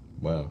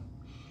 Wow.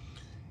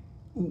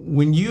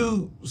 When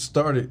you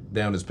started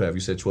down this path, you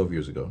said 12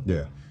 years ago.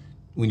 Yeah.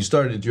 When you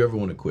started, did you ever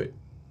want to quit?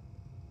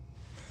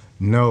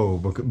 No,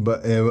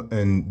 but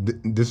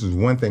this is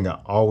one thing I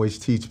always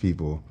teach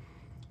people.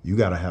 You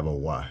got to have a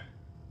why.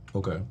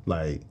 Okay.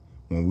 Like,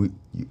 when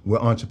we're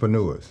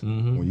entrepreneurs.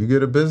 When you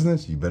get a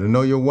business, you better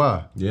know your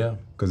why. Yeah.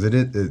 Because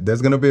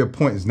there's going to be a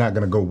point it's not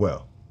going to go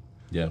well.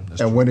 Yeah,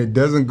 that's And true. when it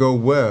doesn't go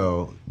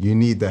well, you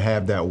need to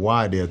have that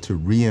why there to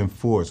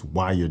reinforce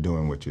why you're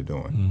doing what you're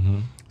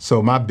doing.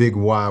 So my big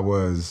why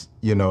was,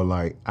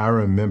 like, I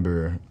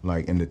remember,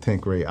 like, in the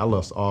 10th grade, I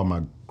lost all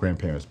my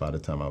grandparents by the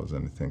time I was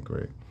in the 10th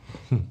grade.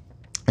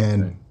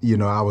 And,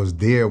 I was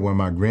there when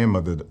my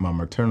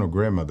maternal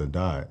grandmother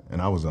died,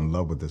 and I was in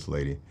love with this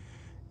lady.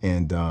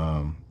 And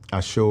I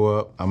show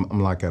up, I'm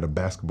like at a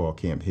basketball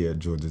camp here at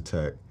Georgia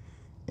Tech,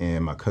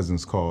 and my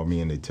cousins call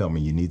me and they tell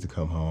me, you need to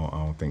come home. I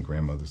don't think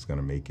grandmother's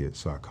gonna make it.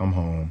 So I come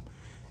home,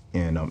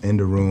 and I'm in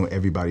the room,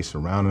 everybody's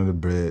surrounding the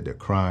bed, they're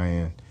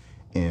crying.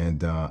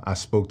 And I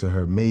spoke to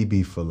her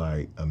maybe for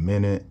like a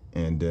minute,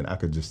 and then I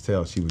could just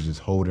tell she was just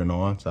holding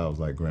on. So I was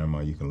like, Grandma,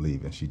 you can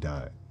leave. And she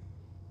died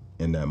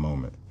in that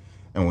moment.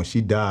 And when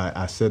she died,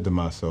 I said to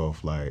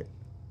myself, like,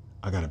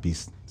 I gotta be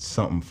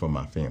something for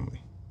my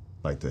family,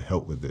 like, to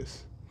help with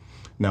this.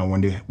 Now,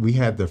 when we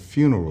had the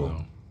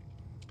funeral,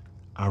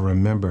 I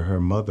remember her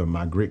mother,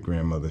 my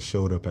great-grandmother,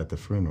 showed up at the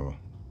funeral.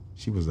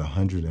 She was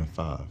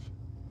 105.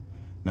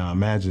 Now,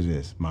 imagine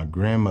this. My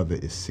grandmother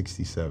is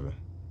 67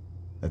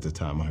 at the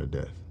time of her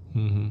death.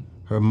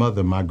 Her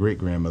mother, my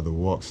great-grandmother,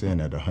 walks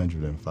in at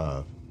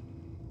 105.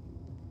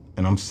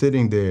 And I'm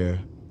sitting there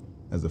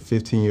as a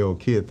 15-year-old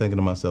kid thinking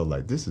to myself,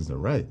 like, this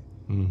isn't right.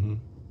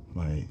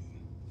 Like,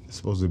 it's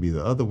supposed to be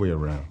the other way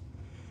around.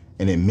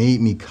 And it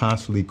made me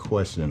constantly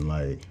question,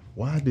 like,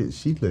 why did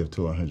she live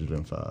to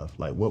 105?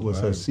 Like, what was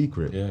her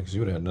secret? Yeah, because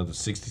you would have had another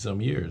 60-some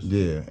years.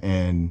 Yeah,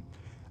 and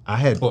I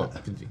had...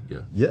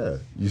 Yeah,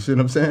 you see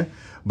what I'm saying?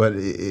 But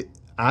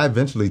I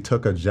eventually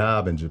took a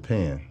job in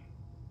Japan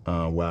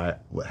where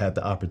I had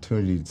the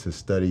opportunity to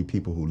study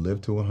people who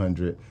live to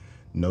 100,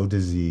 no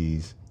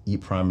disease, eat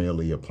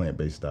primarily a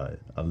plant-based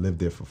diet. I lived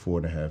there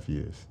for 4.5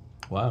 years.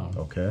 Wow.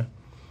 Okay?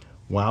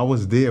 While I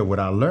was there, what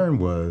I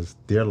learned was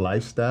their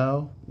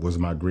lifestyle was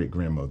my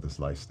great-grandmother's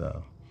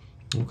lifestyle.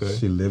 Okay.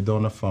 She lived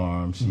on a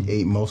farm. She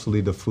ate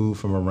mostly the food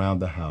from around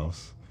the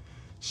house.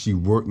 She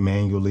worked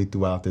manually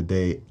throughout the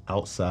day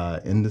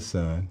outside in the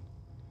sun.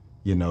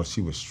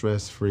 She was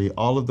stress-free.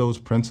 All of those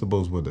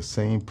principles were the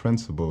same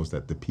principles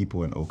that the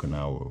people in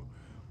Okinawa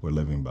were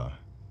living by.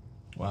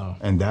 Wow.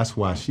 And that's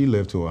why she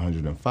lived to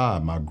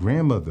 105. My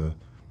grandmother,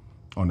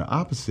 on the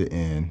opposite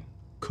end,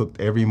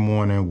 cooked every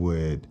morning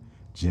with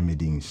Jimmy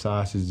Dean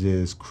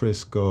sausages,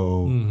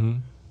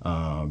 Crisco,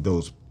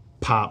 those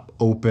pop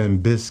open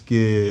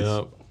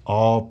biscuits,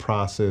 all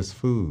processed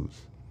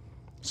foods.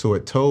 So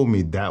it told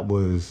me that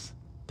was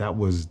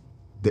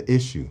the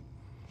issue.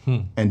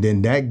 And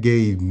then that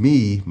gave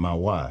me my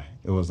why.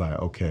 It was like,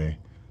 okay,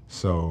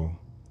 so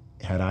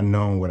had I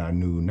known what I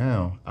knew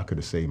now, I could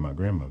have saved my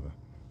grandmother.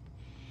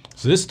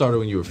 So this started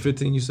when you were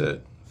 15, you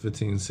said?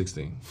 15,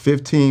 16.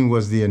 15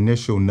 was the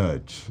initial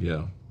nudge.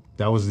 Yeah.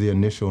 That was the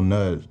initial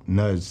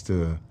nudge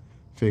to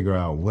figure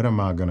out, what am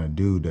I gonna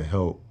do to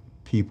help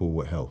people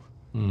with health?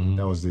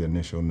 That was the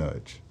initial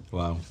nudge.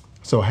 Wow.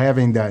 So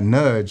having that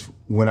nudge,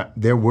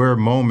 there were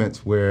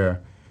moments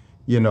where,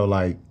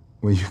 like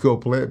when you go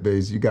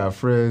plant-based, you got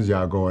friends,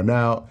 y'all going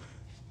out.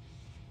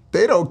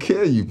 They don't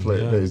care you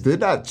plant-based. They're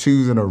not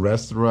choosing a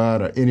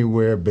restaurant or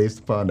anywhere based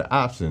upon the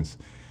options.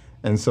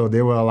 And so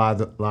there were a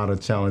lot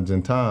of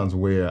challenging times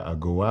where I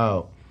go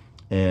out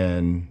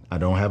and I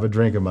don't have a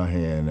drink in my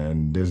hand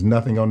and there's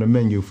nothing on the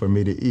menu for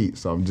me to eat.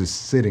 So I'm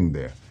just sitting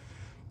there.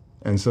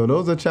 And so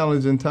those are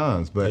challenging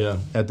times. But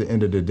at the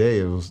end of the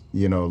day, it was,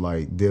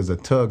 like there's a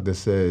tug that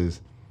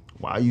says,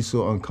 why are you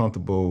so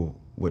uncomfortable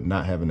with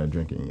not having a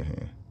drink in your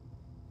hand?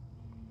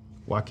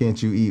 Why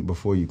can't you eat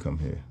before you come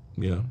here?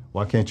 Yeah.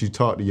 Why can't you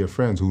talk to your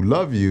friends who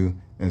love you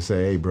and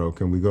say, hey, bro,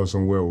 can we go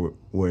somewhere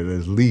where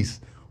there's at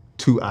least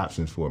 2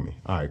 options for me?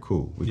 All right,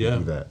 cool. We can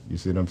do that. You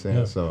see what I'm saying?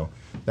 Yeah. So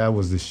that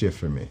was the shift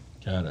for me.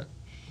 Got it.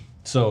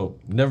 So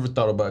never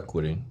thought about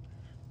quitting.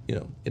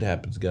 It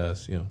happens,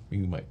 guys. You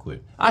might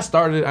quit. I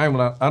started.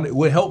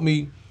 What helped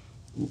me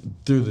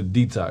through the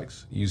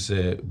detox, you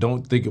said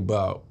don't think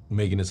about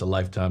making this a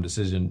lifetime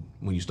decision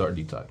when you start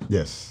detox.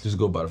 Yes. Just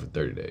go about it for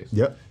 30 days.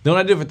 Yep. Then when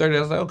I did it for 30 days,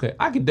 I was like, okay,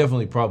 I could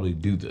definitely probably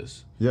do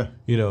this. Yeah.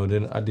 You know,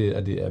 then I did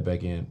add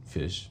back in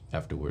fish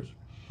afterwards.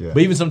 Yeah.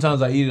 But even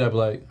sometimes I eat it, I'd be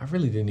like, I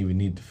really didn't even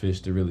need the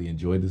fish to really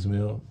enjoy this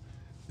meal.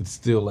 It's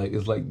still like,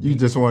 it's like You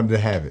just wanted to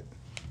have it.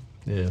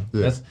 yeah.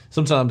 Yeah. That's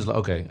sometimes it's like,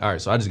 okay, all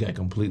right, so I just gotta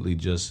completely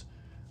just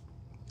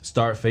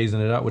start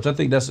phasing it out, which I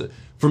think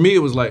for me, it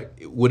was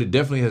like, what it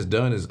definitely has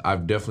done is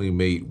I've definitely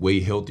made way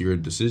healthier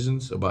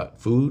decisions about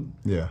food.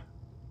 Yeah.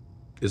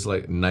 It's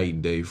like night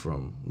and day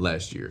from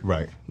last year.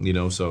 Right. You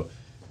know, so,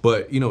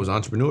 but, you know, as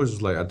entrepreneurs,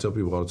 it's like I tell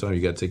people all the time,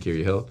 you gotta take care of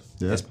your health.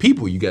 Yeah. As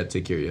people, you gotta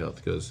take care of your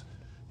health because,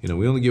 you know,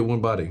 we only get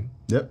one body.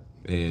 Yep.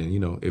 And, you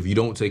know, if you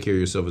don't take care of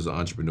yourself as an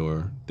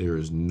entrepreneur, there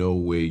is no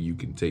way you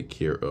can take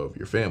care of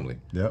your family.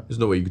 Yep. There's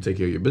no way you can take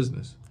care of your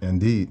business.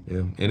 Indeed. Yeah.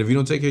 And if you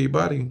don't take care of your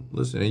body,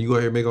 listen, and you go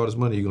ahead and make all this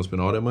money, you're going to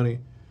spend all that money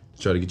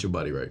to try to get your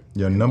body right.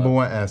 Your number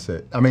one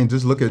asset. I mean,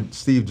 just look at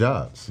Steve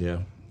Jobs. Yeah.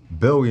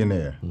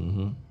 Billionaire.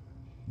 Mm-hmm.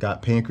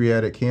 Got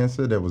pancreatic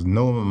cancer. There was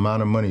no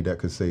amount of money that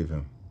could save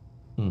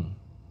him.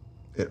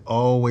 It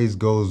always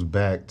goes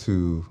back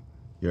to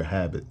your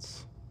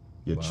habits,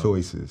 your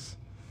choices.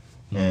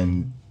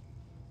 And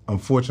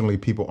unfortunately,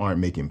 people aren't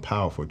making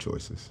powerful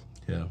choices.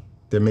 Yeah.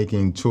 They're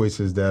making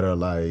choices that are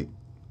like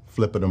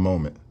flip of the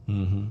moment.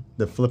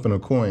 They're flipping a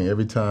coin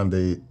every time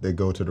they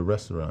go to the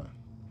restaurant.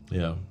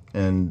 Yeah.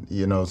 And,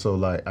 you know, so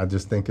like, I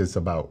just think it's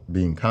about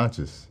being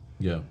conscious.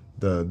 Yeah.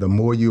 The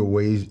more you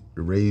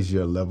raise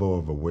your level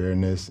of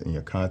awareness and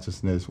your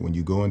consciousness, when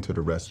you go into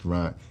the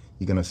restaurant,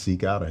 you're going to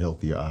seek out a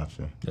healthier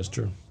option. That's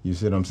true. You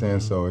see what I'm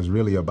saying? So it's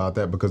really about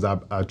that because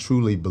I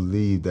truly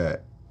believe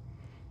that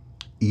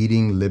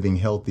eating, living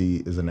healthy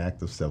is an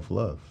act of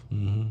self-love.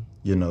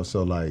 You know,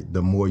 so like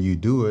the more you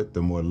do it,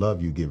 the more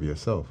love you give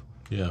yourself.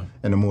 Yeah.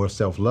 And the more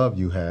self-love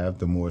you have,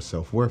 the more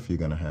self-worth you're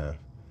going to have.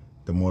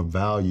 The more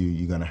value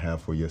you're going to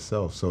have for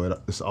yourself. So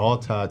it's all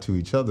tied to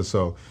each other.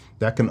 So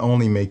that can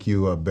only make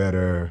you a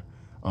better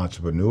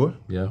entrepreneur.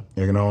 Yeah.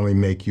 It can only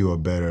make you a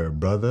better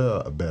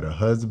brother, a better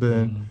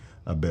husband,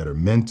 a better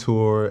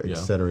mentor, et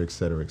cetera, et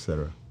cetera, et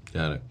cetera.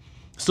 Got it.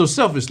 So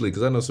selfishly,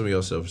 because I know some of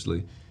y'all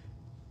selfishly,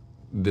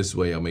 this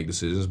way I make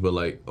decisions, but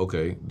like,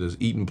 okay, does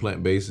eating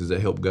plant-based, does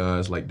that help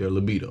guys like their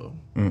libido?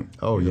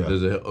 Oh, yeah.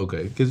 Does it,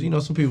 okay, because, you know,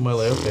 some people might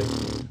like, okay.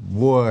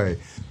 Boy,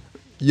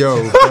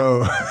 yo,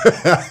 bro.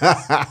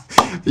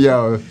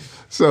 Yo,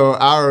 so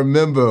I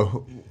remember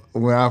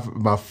when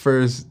my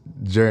first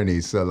journey,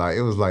 so like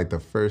it was like the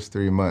first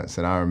 3 months,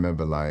 and I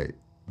remember like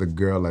the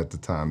girl at the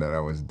time that I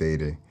was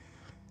dating,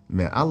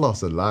 man, I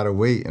lost a lot of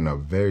weight in a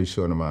very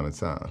short amount of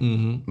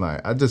time.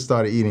 Like I just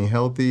started eating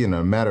healthy in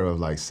a matter of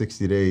like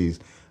 60 days.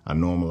 I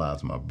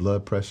normalized my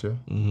blood pressure.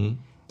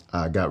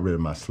 I got rid of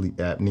my sleep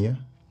apnea.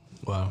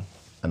 Wow.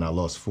 And I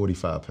lost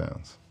 45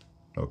 pounds.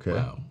 Okay.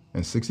 Wow.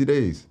 In 60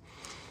 days.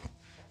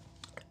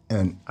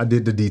 And I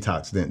did the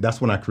detox then.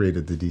 That's when I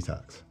created the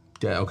detox.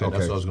 Yeah, okay,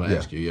 that's what I was going to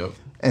ask you, yep.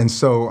 And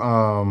so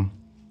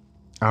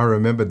I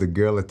remember the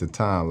girl at the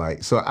time,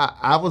 like, so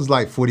I was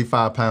like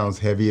 45 pounds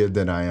heavier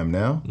than I am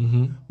now,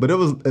 but it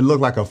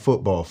looked like a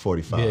football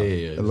 45. Yeah.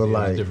 It looked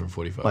like a different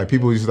 45. Like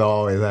people used to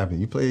always ask me,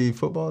 you play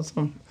football or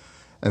something?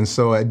 And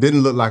so it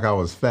didn't look like I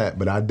was fat,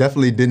 but I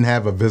definitely didn't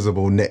have a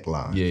visible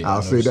neckline. Yeah,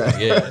 I'll say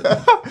that.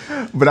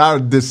 Yeah. But I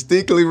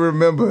distinctly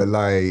remember,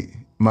 like,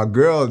 my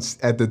girl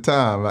at the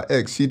time, my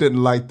ex, she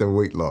didn't like the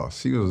weight loss.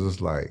 She was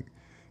just like,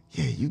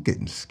 yeah, you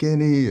getting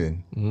skinny,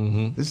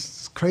 and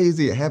this is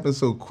crazy. It happened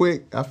so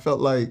quick. I felt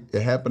like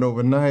it happened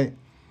overnight.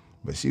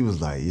 But she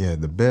was like, yeah,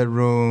 the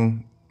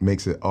bedroom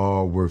makes it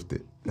all worth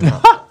it.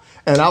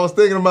 And I was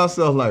thinking to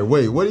myself, like,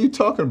 wait, what are you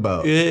talking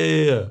about?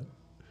 Yeah.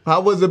 How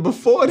was it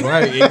before that?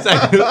 Right,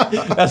 exactly.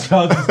 That's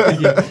what I was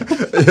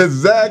thinking.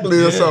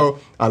 Exactly. Yeah. So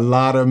a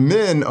lot of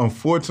men,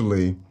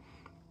 unfortunately,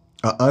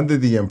 are under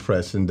the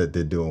impression that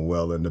they're doing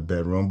well in the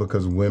bedroom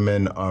because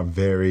women are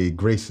very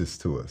gracious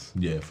to us.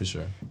 Yeah, for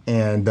sure.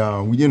 And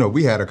you know,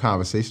 we had a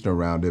conversation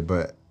around it,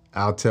 but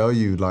I'll tell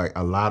you, like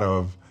a lot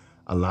of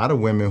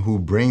women who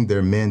bring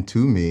their men to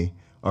me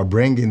are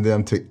bringing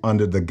them to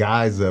under the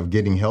guise of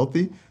getting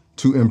healthy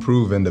to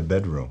improve in the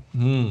bedroom.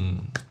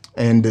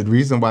 And the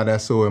reason why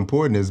that's so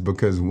important is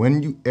because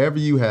whenever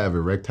you have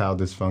erectile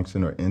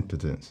dysfunction or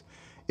impotence,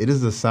 it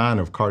is a sign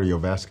of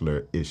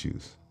cardiovascular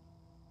issues.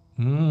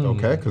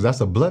 Okay? Because that's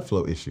a blood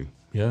flow issue.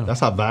 Yeah. That's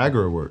how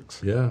Viagra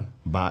works. Yeah.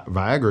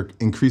 Viagra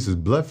increases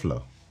blood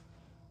flow.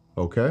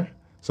 Okay?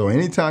 So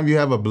anytime you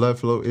have a blood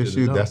flow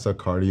issue, that's a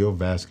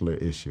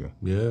cardiovascular issue.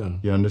 Yeah.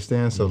 You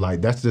understand? So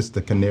like that's just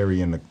the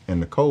canary in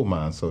the coal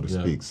mine, so to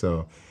speak.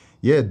 So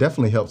yeah, it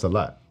definitely helps a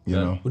lot. You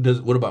know.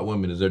 What about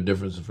women? Is there a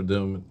difference for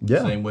them?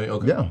 Yeah. Same way.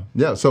 Okay.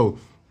 Yeah. So,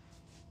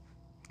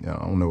 I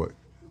don't know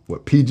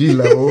what PG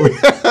level,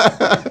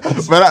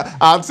 but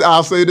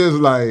I'll say this: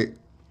 like,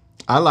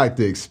 I like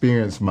to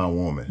experience my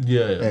woman,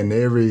 in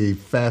every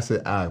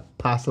facet I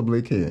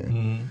possibly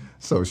can.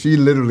 So she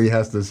literally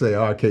has to say,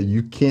 "Okay,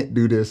 you can't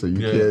do this or you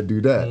can't do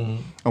that."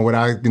 And what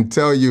I can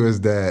tell you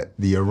is that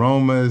the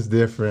aroma is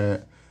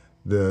different,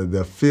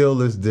 the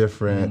feel is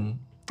different.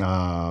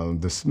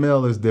 The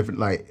smell is different.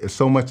 Like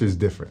so much is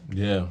different.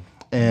 Yeah.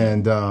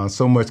 And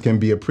so much can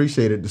be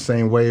appreciated the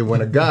same way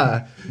when a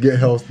guy get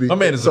healthy. My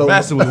man is a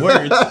master with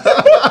words.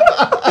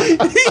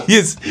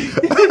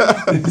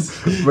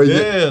 But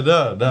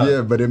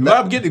Yeah, but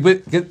I'm getting,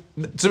 but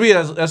to me,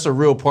 that's a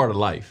real part of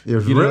life.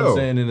 It's you know real. what I'm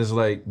saying? And it's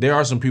like there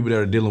are some people that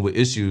are dealing with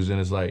issues, and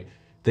it's like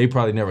they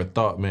probably never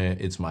thought, man,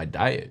 it's my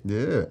diet.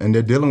 Yeah, and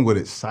they're dealing with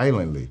it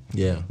silently.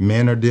 Yeah.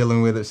 Men are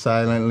dealing with it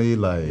silently.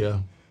 Like, Yeah.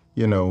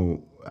 you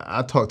know,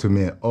 I talk to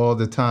men all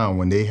the time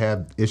when they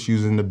have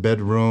issues in the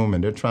bedroom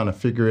and they're trying to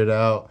figure it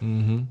out,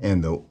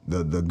 and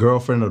the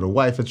girlfriend or the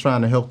wife is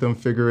trying to help them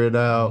figure it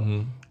out,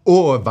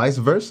 or vice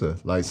versa.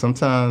 Like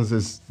sometimes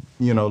it's,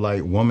 you know,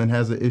 like woman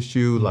has an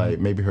issue, like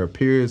maybe her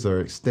periods are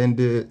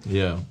extended,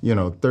 Yeah. you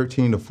know,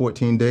 13 to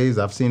 14 days.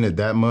 I've seen it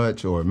that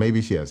much. Or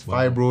maybe she has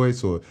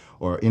fibroids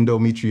or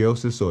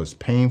endometriosis, or it's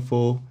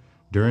painful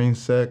during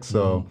sex.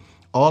 So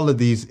all of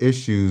these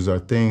issues are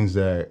things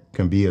that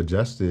can be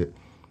adjusted,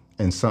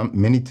 and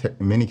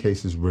many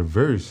cases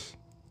reverse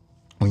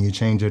when you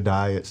change your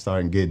diet,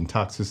 starting getting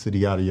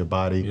toxicity out of your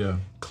body,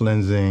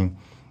 cleansing.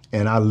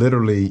 And I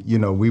literally, you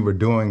know, we were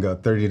doing a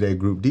 30-day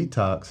group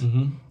detox.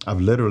 I've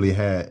literally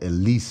had at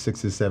least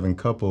 6 or 7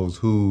 couples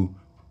who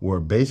were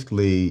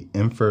basically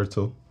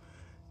infertile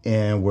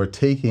and were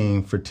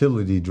taking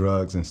fertility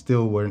drugs and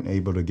still weren't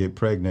able to get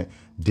pregnant,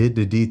 did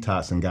the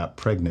detox and got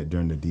pregnant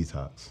during the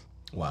detox.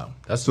 Wow.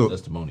 That's So- a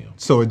testimonial.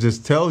 So it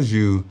just tells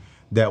you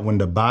that when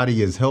the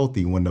body is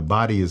healthy, when the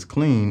body is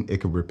clean,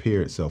 it can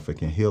repair itself, it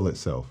can heal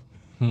itself.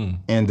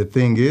 And the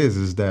thing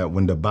is that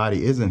when the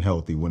body isn't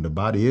healthy, when the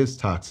body is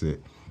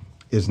toxic,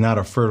 it's not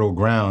a fertile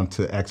ground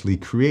to actually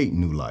create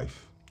new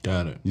life.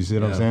 Got it. You see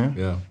what I'm saying?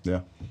 Yeah.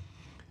 Yeah.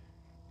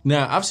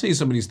 Now, I've seen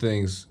some of these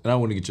things, and I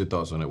want to get your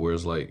thoughts on it, where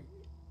it's like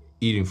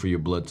eating for your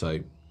blood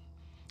type.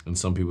 And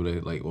some people, they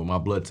like, well, my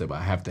blood type,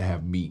 I have to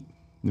have meat.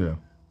 Yeah.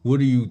 What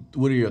are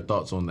your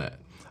thoughts on that?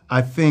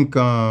 I think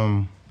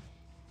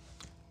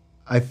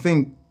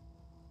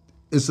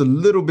it's a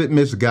little bit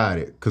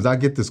misguided, because I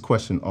get this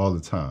question all the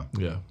time.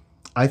 Yeah.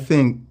 I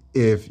think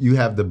if you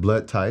have the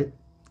blood type,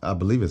 I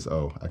believe it's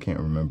O, I can't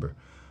remember.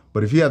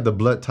 But if you have the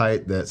blood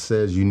type that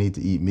says you need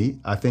to eat meat,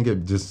 I think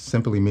it just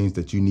simply means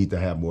that you need to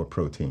have more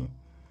protein.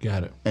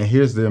 Got it. And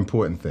here's the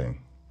important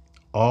thing.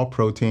 All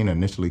protein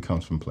initially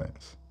comes from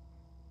plants.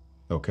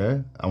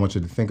 Okay? I want you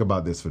to think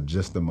about this for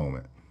just a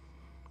moment.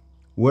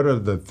 What are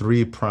the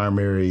 3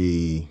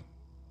 primary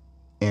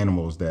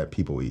animals that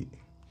people eat?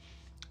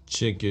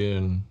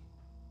 Chicken,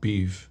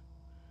 beef,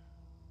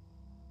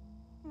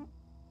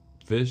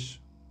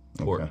 fish,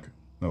 pork.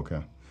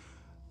 Okay.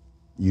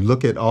 You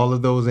look at all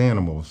of those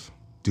animals,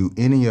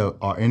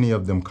 are any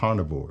of them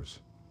carnivores?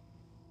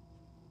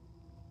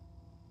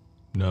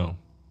 No.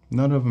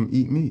 None of them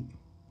eat meat.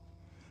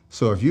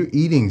 So if you're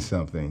eating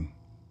something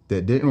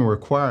that didn't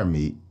require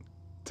meat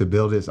to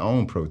build its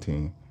own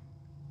protein,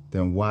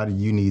 then why do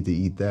you need to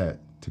eat that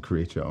to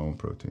create your own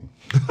protein?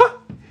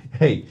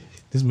 Hey,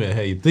 this man,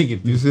 hey, thinking.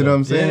 You see what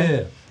I'm saying?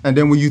 Yeah. And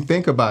then when you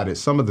think about it,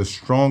 some of the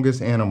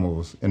strongest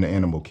animals in the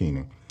animal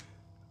kingdom,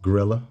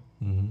 gorilla,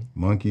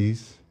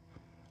 monkeys,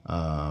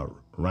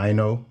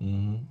 rhino,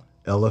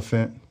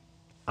 elephant,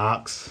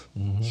 ox,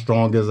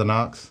 strong as an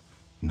ox,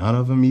 none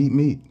of them eat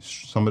meat.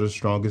 Some of the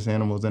strongest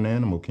animals in the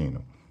animal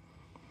kingdom.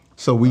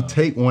 So we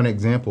take one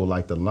example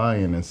like the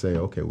lion and say,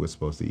 okay, we're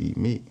supposed to eat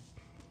meat.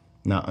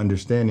 Not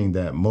understanding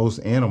that most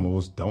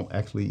animals don't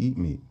actually eat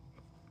meat.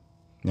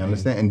 You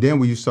understand? And then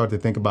when you start to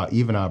think about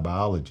even our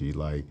biology,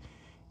 like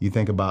you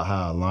think about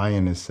how a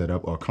lion is set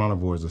up or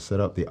carnivores are set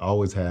up, they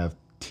always have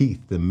teeth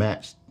that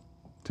match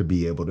to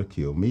be able to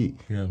kill meat.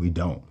 Yeah. We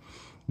don't.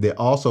 They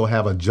also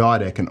have a jaw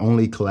that can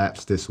only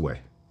collapse this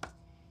way.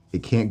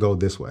 It can't go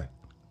this way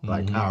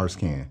like ours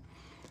can.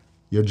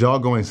 Your jaw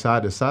going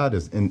side to side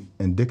is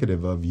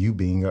indicative of you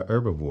being an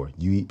herbivore.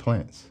 You eat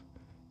plants.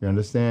 You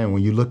understand?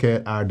 When you look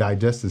at our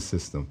digestive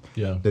system,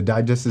 the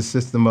digestive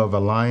system of a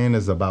lion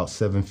is about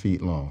 7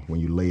 feet long when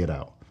you lay it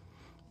out.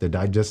 The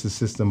digestive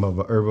system of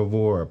a herbivore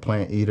or a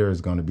plant eater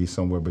is going to be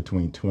somewhere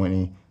between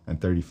 20 and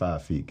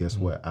 35 feet. Guess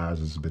what? Ours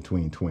is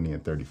between 20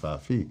 and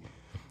 35 feet.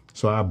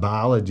 So our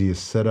biology is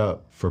set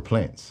up for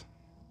plants.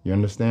 You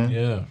understand?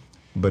 Yeah.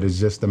 But it's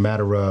just a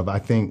matter of, I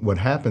think what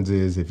happens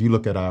is, if you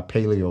look at our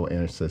paleo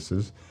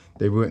ancestors,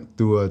 they went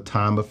through a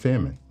time of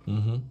famine.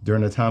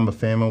 During a time of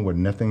famine where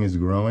nothing is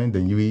growing,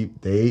 then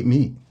they ate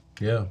meat.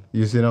 Yeah.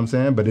 You see what I'm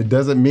saying? But it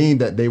doesn't mean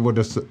that they were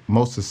the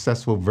most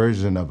successful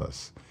version of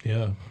us.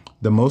 Yeah.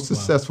 The most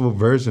successful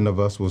version of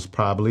us was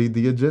probably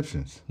the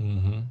Egyptians.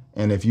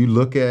 And if you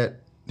look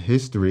at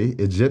history,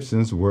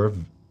 Egyptians were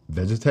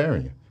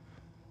vegetarian.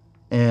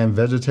 And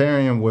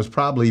vegetarian was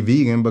probably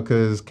vegan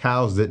because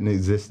cows didn't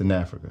exist in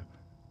Africa.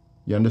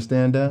 You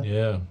understand that?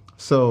 Yeah.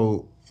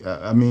 So,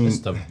 I mean, This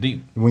stuff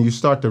deep. when you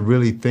start to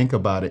really think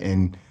about it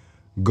and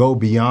go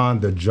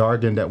beyond the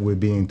jargon that we're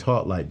being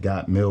taught, like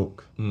got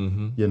milk,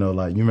 you know,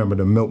 like you remember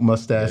the milk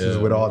mustaches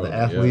Yeah, with all the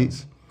yeah.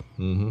 athletes?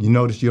 You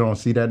notice you don't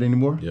see that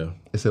anymore? Yeah.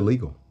 It's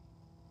illegal.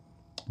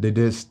 They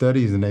did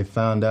studies and they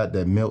found out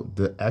that milk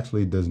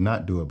actually does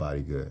not do a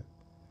body good.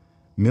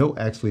 Milk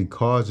actually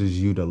causes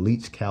you to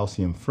leach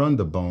calcium from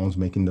the bones,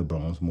 making the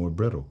bones more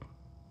brittle.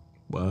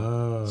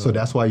 Wow. So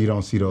that's why you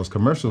don't see those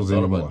commercials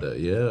anymore. About that.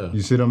 Yeah.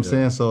 You see what I'm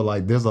saying? So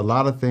like there's a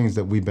lot of things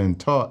that we've been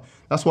taught.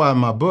 That's why in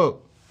my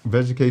book,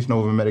 Vegetation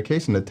Over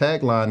Medication, the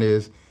tagline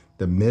is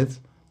the myths,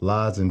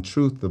 lies, and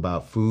truth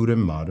about food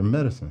and modern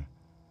medicine.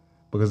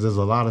 Because there's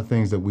a lot of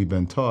things that we've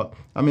been taught.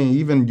 I mean,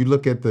 even you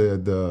look at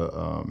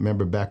the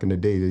remember back in the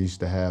day, they used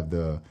to have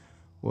the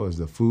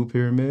food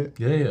pyramid?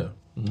 Yeah.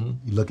 Mm-hmm.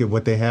 You look at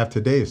what they have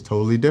today, it's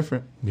totally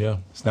different. Yeah.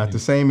 It's not the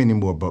same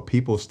anymore, but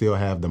people still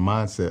have the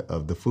mindset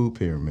of the food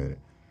pyramid.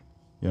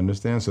 You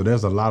understand? So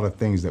there's a lot of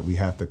things that we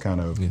have to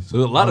kind of... So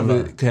a lot of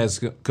it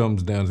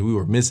comes down to we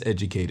were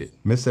miseducated.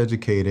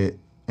 Miseducated,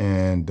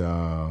 and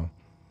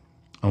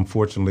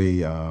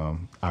unfortunately,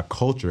 our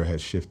culture has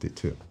shifted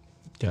too.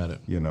 Got it.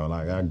 You know,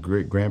 like our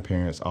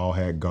great-grandparents all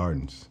had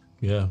gardens.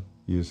 Yeah.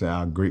 You say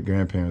our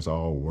great-grandparents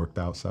all worked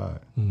outside.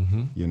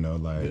 Mm-hmm. You know,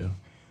 like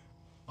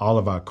all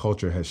of our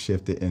culture has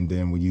shifted. And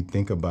then when you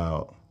think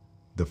about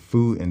the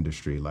food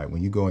industry, like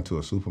when you go into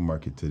a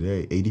supermarket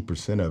today,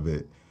 80% of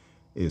it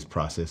is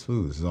processed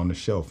foods. It's on the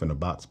shelf in a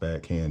box,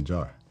 bag, can,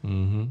 jar.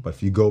 Mm-hmm. But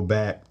if you go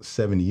back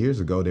 70 years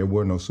ago, there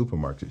were no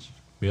supermarkets.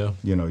 Yeah.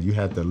 You know, you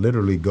had to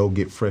literally go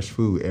get fresh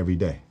food every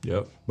day.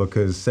 Yep.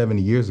 Because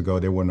 70 years ago,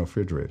 there were no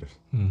refrigerators.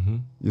 Mm-hmm.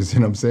 You see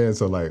what I'm saying?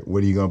 So, like,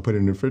 what are you going to put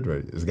in the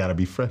refrigerator? It's got to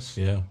be fresh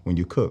when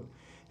you cook.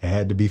 It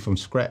had to be from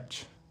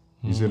scratch.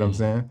 You see what I'm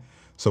saying?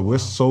 So we're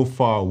so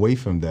far away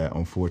from that,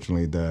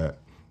 unfortunately, that,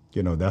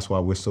 you know, that's why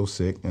we're so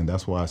sick, and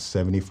that's why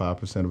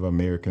 75% of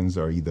Americans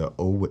are either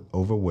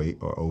overweight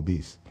or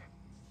obese.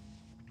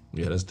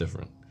 Yeah, that's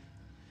different.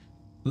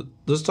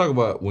 Let's talk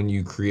about when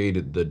you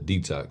created the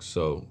detox.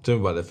 So tell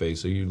me about that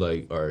phase. So you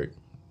like, all right,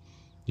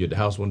 you're at the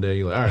house one day,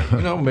 you're like, all right,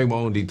 you know, I'm gonna make my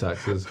own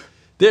detox. Because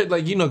they're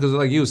like, you know, because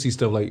like you'll see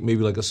stuff like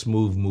maybe like a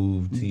smooth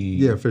move tea.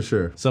 Yeah, for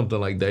sure. Something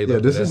like that. Yeah,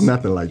 like, this is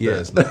nothing like that.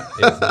 It's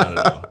not at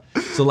all.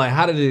 So like,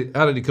 how did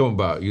it come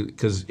about?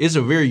 Because it's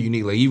a very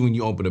unique, like even when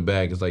you open the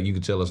bag, it's like you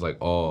can tell it's like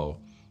all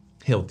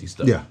healthy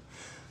stuff. Yeah.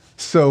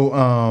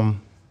 So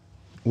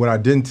what I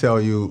didn't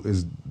tell you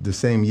is the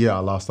same year I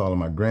lost all of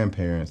my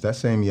grandparents, that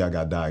same year I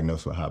got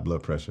diagnosed with high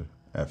blood pressure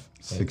at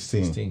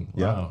 16. 16.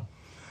 Yeah. Wow.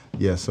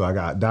 Yeah, so I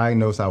got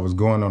diagnosed. I was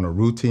going on a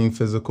routine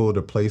physical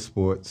to play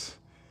sports,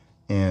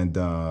 and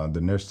the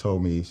nurse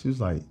told me, she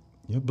was like,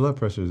 your blood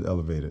pressure is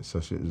elevated.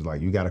 So she was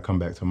like, you got to come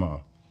back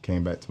tomorrow.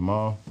 Came back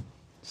tomorrow,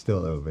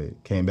 still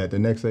elevated. Came back the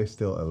next day,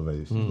 still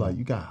elevated. She was like,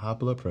 you got high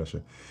blood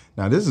pressure.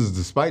 Now, this is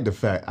despite the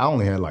fact I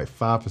only had like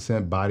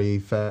 5% body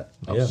fat.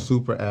 I was a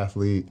super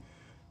athlete.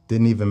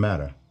 Didn't even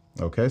matter.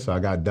 Okay, so I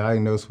got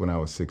diagnosed when I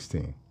was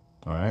 16.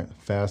 All right,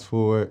 fast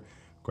forward,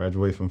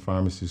 graduate from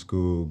pharmacy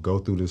school, go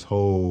through this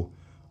whole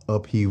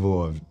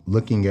upheaval of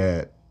looking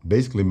at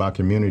basically my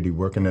community,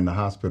 working in the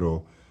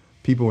hospital,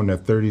 people in their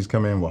 30s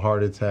come in with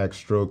heart attacks,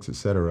 strokes,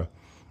 etc.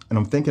 And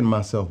I'm thinking to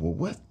myself, well,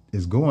 what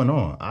is going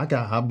on? I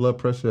got high blood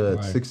pressure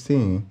at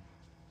 16.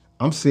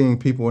 I'm seeing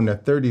people in their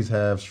 30s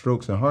have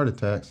strokes and heart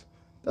attacks.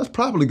 That's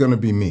probably going to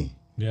be me.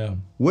 Yeah.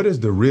 What is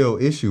the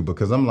real issue?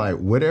 Because I'm like,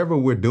 whatever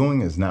we're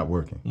doing is not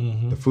working.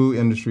 Mm-hmm. The food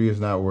industry is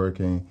not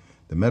working.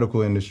 The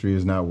medical industry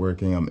is not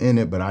working. I'm in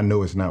it, but I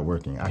know it's not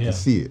working. I can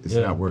see it. It's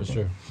not working. For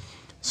sure.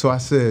 So I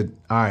said,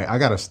 all right, I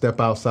got to step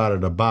outside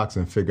of the box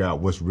and figure out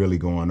what's really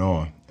going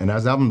on. And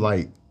as I'm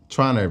like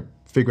trying to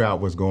figure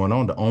out what's going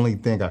on, the only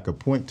thing I could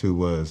point to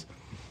was,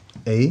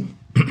 A,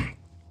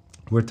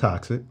 we're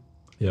toxic.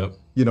 Yep.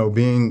 You know,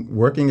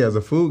 working as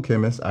a food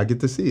chemist, I get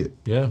to see it.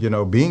 Yeah. You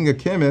know, being a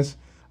chemist,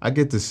 I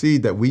get to see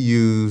that we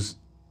use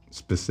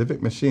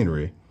specific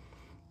machinery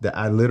that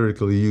I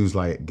literally use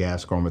like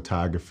gas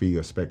chromatography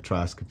or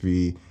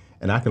spectroscopy,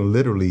 and I can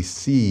literally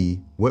see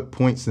what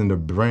points in the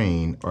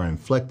brain are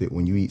inflected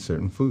when you eat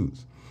certain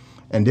foods.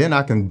 And then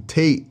I can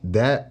take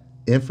that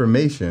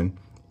information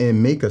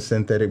and make a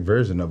synthetic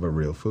version of a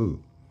real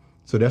food.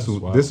 So this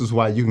is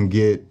why you can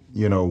get,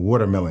 you know,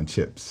 watermelon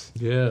chips.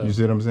 Yeah. You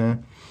see what I'm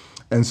saying?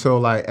 And so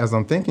like, as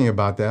I'm thinking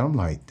about that, I'm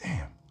like,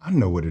 damn, I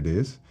know what it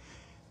is.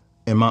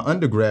 In my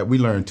undergrad, we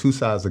learned two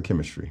sides of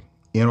chemistry.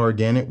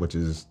 Inorganic, which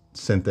is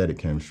synthetic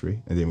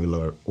chemistry, and then we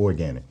learn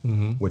organic,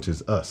 which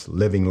is us,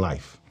 living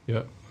life.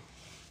 Yep.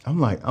 I'm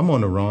like, I'm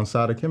on the wrong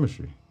side of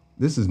chemistry.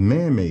 This is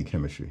man-made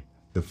chemistry.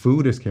 The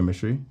food is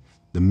chemistry.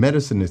 The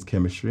medicine is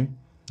chemistry.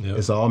 Yep.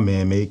 It's all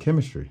man-made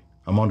chemistry.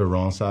 I'm on the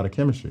wrong side of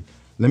chemistry.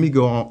 Let me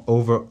go on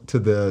over to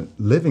the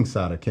living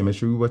side of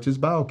chemistry, which is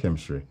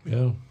biochemistry.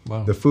 Yeah,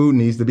 wow. The food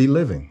needs to be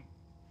living.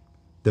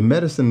 The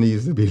medicine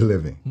needs to be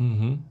living.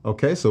 Mm-hmm.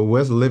 Okay, so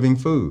what's living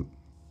food?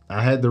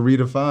 I had to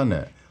redefine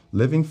that.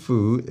 Living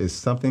food is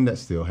something that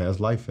still has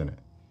life in it.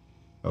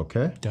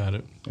 Okay? Got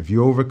it. If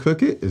you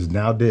overcook it, it's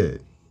now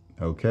dead.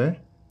 Okay?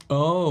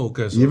 Oh,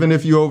 okay. So even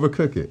if you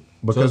overcook it.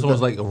 Because it's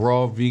almost like a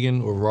raw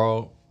vegan or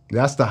raw?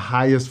 That's the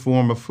highest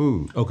form of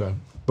food. Okay.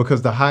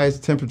 Because the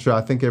highest temperature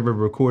I think ever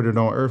recorded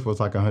on Earth was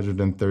like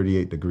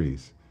 138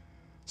 degrees.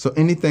 So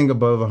anything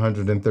above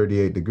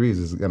 138 degrees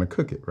is going to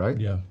cook it, right?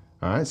 Yeah.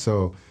 All right,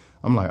 so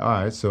I'm like,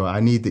 all right, so I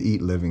need to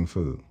eat living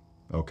food.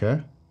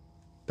 Okay?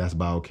 That's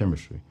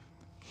biochemistry.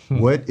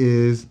 What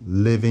is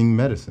living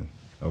medicine?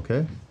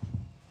 Okay?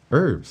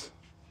 Herbs.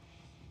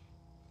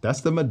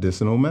 That's the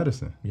medicinal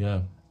medicine.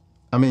 Yeah.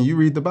 I mean, you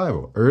read the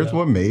Bible. Herbs Yeah.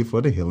 were made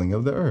for the healing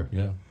of the earth.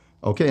 Yeah.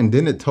 Okay, and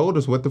then it told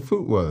us what the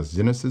fruit was.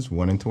 Genesis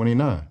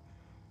 1:29.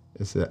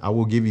 It said, I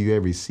will give you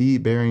every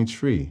seed-bearing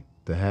tree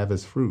to have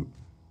its fruit.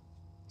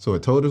 So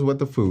it told us what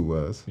the food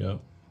was. Yeah.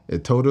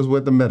 It told us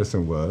what the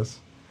medicine was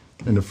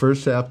in the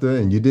first chapter,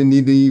 and you didn't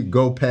need to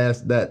go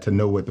past that to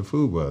know what the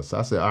food was. So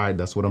I said, all right,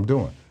 that's what I'm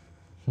doing.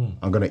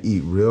 I'm going to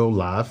eat real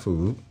live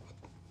food.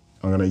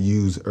 I'm going to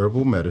use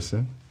herbal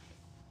medicine.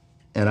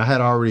 And I had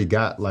already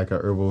got like a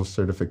herbal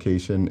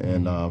certification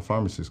in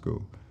pharmacy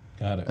school.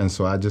 Got it. And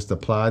so I just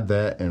applied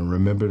that and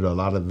remembered a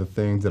lot of the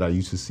things that I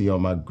used to see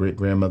on my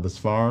great-grandmother's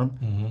farm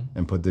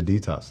and put the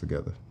detox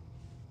together.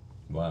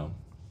 Wow.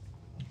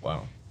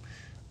 Wow.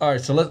 All right,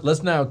 so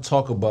let's now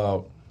talk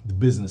about the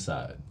business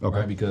side, Okay.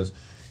 right? Because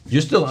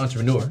you're still an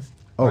entrepreneur.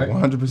 Oh, right?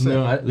 100%. You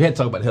know, we had to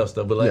talk about health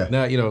stuff, but like Yeah.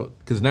 now, you know,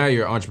 because now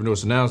you're an entrepreneur,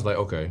 so now it's like,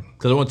 okay,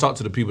 because I want to talk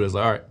to the people that's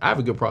like, all right, I have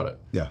a good product.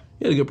 Yeah.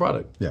 You had a good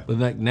product. Yeah. But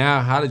like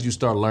now, how did you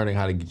start learning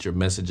how to get your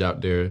message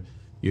out there?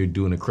 You're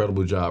doing an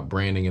incredible job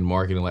branding and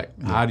marketing. Like,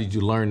 how did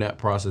you learn that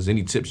process?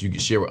 Any tips you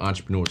could share with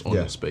entrepreneurs on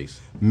Yeah. that space?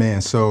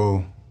 Man,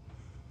 so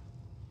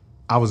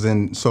I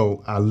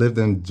lived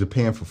in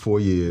Japan for 4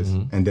 years,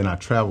 and then I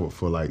traveled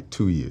for like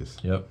 2 years.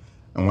 Yep.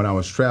 And when I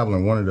was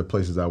traveling, one of the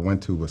places I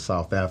went to was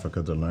South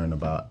Africa to learn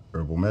about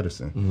herbal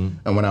medicine.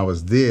 And when I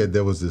was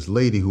there was this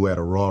lady who had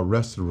a raw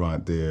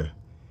restaurant there,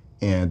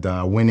 and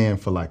I went in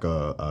for like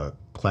a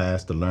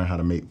class to learn how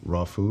to make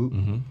raw food.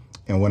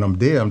 And when I'm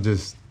there,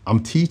 I'm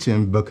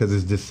teaching because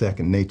it's just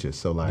second nature.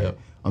 So like, Yep.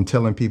 I'm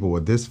telling people,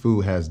 well, this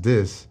food has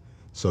this,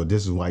 so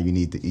this is why you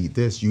need to eat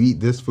this. You eat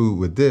this food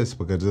with this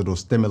because it'll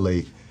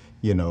stimulate,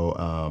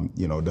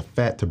 the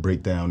fat to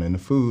break down in the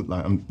food.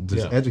 Like, I'm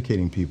just Yeah.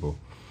 educating people.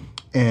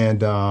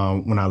 And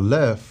when I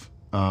left,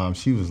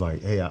 she was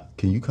like, hey,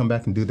 can you come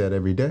back and do that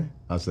every day?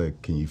 I said,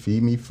 can you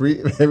feed me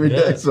free every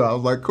day? Yeah. So I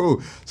was like,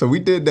 cool. So we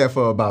did that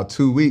for about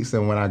 2 weeks.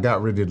 And when I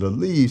got ready to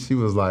leave, she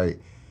was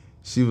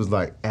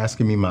like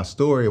asking me my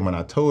story. And when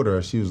I told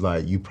her, she was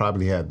like, you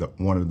probably had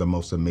one of the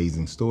most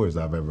amazing stories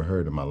I've ever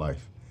heard in my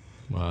life.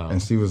 Wow.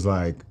 And she was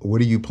like, what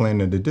are you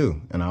planning to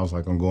do? And I was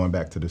like, I'm going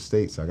back to the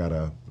States. I got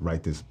to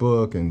write this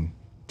book and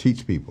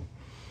teach people.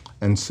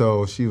 And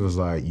so she was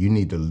like, you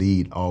need to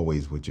lead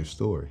always with your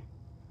story.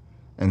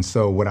 And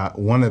so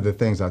one of the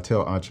things I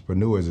tell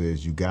entrepreneurs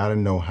is you got to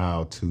know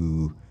how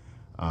to,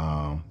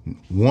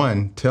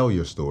 one, tell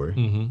your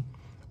story,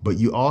 but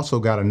you also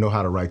got to know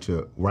how to write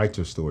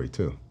your story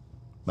too.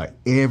 Like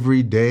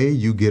every day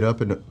you get up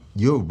and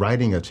you're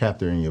writing a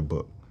chapter in your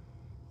book.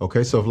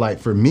 Okay, so like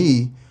for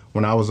me,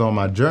 when I was on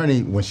my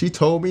journey, when she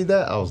told me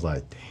that, I was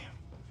like, damn,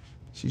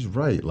 she's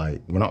right.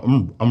 Like when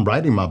I'm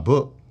writing my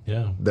book,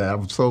 Yeah. that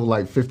I've sold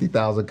like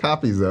 50,000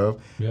 copies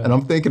of. Yeah. And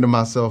I'm thinking to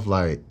myself,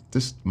 like,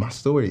 my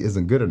story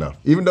isn't good enough.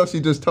 Even though she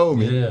just told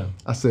me. Yeah.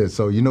 I said,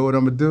 so you know what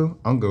I'm going to do?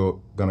 I'm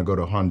going to go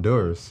to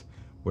Honduras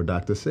where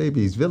Dr.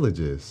 Sebi's village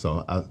is.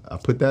 So I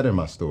put that in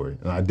my story,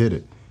 and I did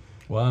it.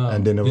 Wow.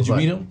 And then it was Did you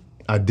like, meet him?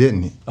 I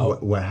didn't. Oh.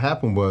 What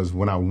happened was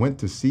when I went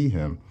to see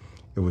him,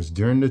 it was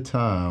during the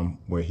time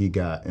where he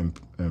got in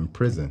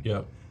prison.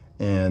 Yep.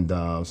 And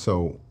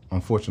so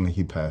unfortunately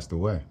he passed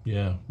away.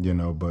 Yeah.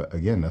 But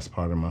again, that's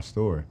part of my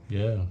story.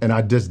 Yeah. And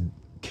I just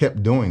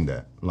kept doing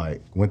that.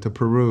 Like went to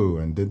Peru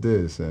and did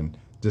this and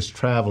just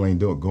traveling,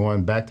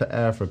 going back to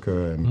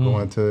Africa and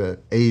going to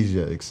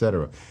Asia,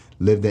 etc.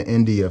 Lived in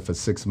India for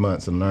 6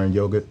 months and learned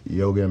yoga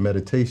and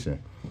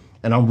meditation.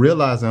 And I'm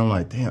realizing, I'm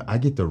like, damn, I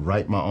get to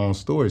write my own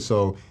story.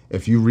 So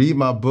if you read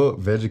my book,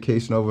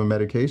 Vegetation Over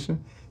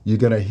Medication, you're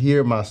going to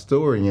hear my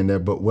story in there.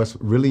 But what's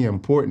really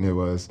important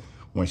was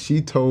when she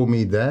told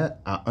me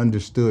that, I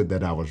understood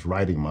that I was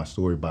writing my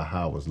story by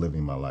how I was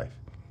living my life.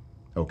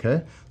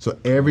 Okay? So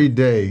every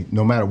day,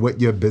 no matter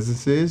what your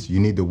business is, you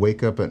need to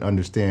wake up and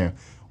understand,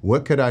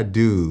 what could I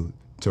do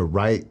to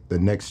write the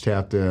next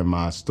chapter in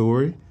my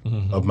story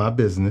of my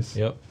business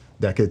Yep.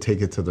 that could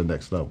take it to the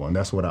next level? And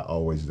that's what I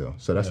always do.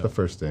 So that's the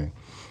first thing.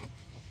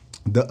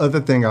 The other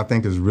thing I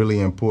think is really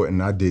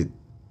important,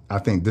 I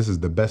think this is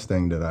the best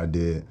thing that I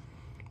did.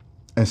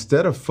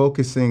 Instead of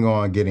focusing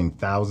on getting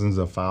thousands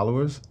of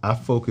followers, I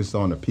focused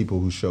on the people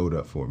who showed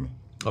up for me.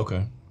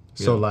 Okay.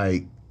 So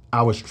like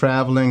I was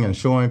traveling and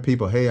showing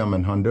people, hey, I'm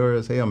in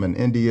Honduras, hey, I'm in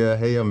India,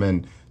 hey, I'm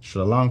in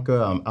Sri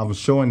Lanka. I was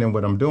showing them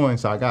what I'm doing.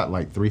 So I got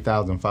like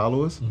 3,000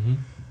 followers.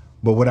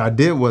 But what I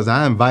did was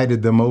I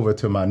invited them over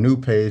to my new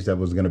page that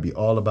was going to be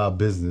all about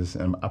business.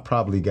 And I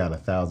probably got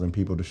 1,000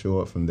 people to show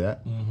up from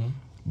that.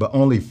 But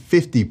only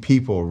 50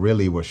 people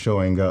really were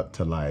showing up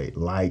to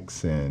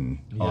likes and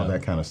all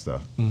that kind of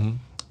stuff.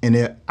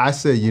 And I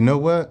said, you know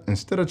what?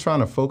 Instead of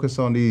trying to focus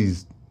on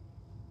these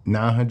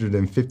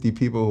 950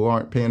 people who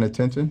aren't paying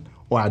attention,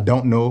 or I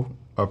don't know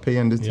are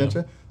paying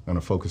attention, I'm going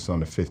to focus on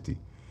the 50.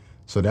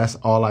 So that's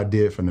all I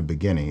did from the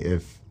beginning.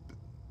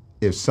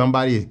 If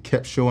somebody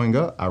kept showing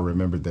up, I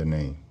remembered their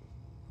name.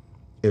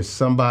 if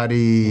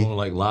somebody, On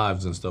like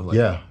lives and stuff like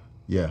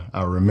yeah,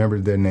 I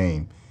remembered their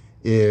name.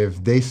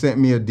 If they sent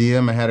me a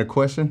DM and had a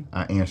question,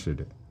 I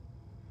answered it.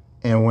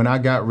 And when I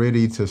got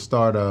ready to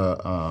start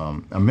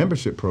a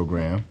membership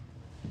program,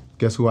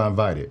 guess who I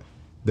invited?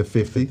 The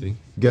 50.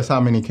 Guess how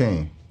many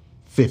came?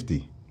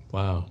 50.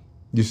 Wow.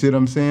 You see what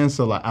I'm saying?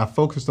 So like I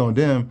focused on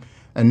them,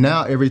 and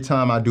now every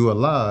time I do a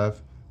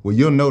live, well,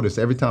 you'll notice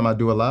every time I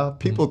do a live,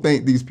 people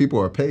think these people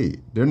are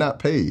paid. They're not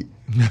paid.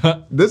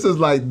 This is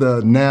like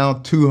the now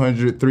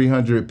 200,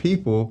 300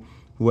 people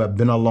who have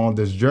been along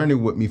this journey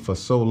with me for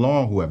so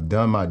long, who have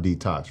done my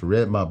detox,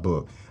 read my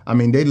book. I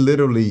mean, they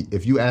literally,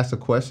 if you ask a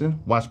question,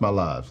 watch my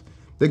lives.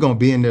 They're going to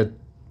be in there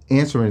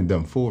answering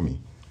them for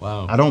me.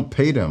 Wow. I don't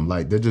pay them.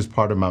 Like, they're just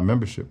part of my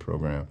membership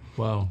program.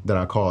 Wow. That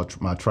I call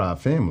my tribe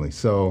family.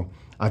 So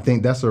I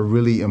think that's a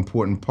really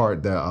important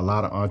part that a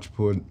lot of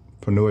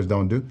entrepreneurs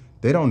don't do.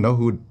 They don't know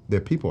who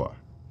their people are.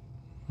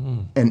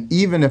 And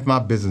even if my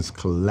business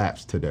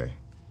collapsed today,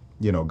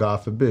 you know, God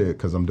forbid,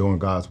 because I'm doing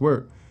God's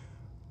work,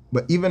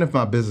 but even if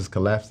my business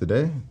collapsed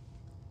today,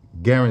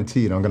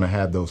 guaranteed I'm going to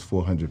have those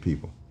 400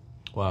 people.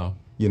 Wow.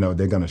 You know,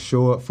 they're going to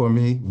show up for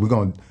me.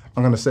 I'm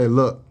going to say,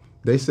 look,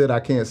 they said I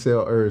can't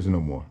sell herbs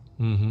no more.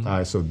 All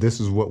right, so this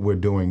is what we're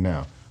doing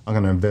now. I'm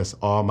going to invest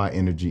all my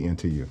energy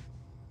into you.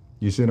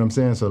 You see what I'm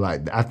saying? So,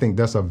 like, I think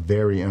that's a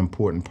very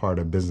important part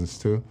of business,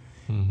 too.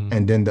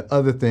 And then the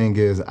other thing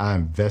is I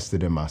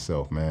invested in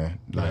myself, man.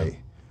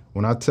 Like,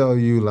 when I tell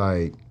you,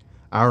 like,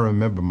 I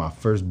remember my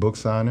first book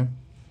signing,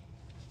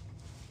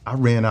 I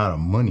ran out of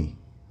money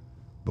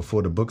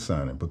before the book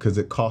signing because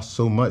it cost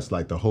so much,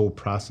 like, the whole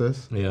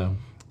process. Yeah.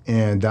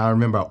 And I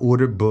remember I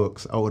ordered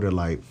books. I ordered,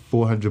 like,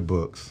 400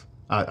 books.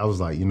 I was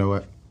like, you know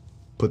what?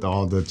 Put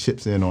all the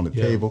chips in on the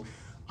table.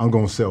 I'm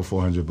going to sell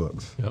 400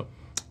 books. Yep.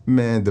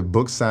 Man, the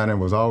book signing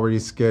was already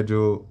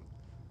scheduled.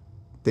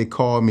 They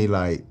called me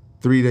like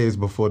 3 days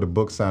before the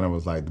book signing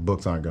was like, the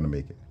books aren't going to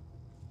make it.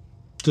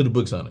 To the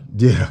book signing.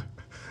 Yeah.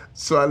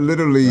 So I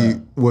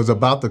literally was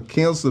about to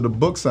cancel the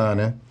book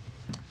signing.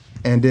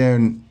 And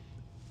then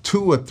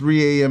 2 or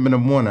 3 a.m. in the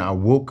morning, I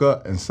woke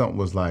up and something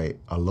was like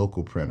a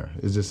local printer.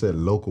 It just said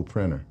local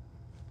printer.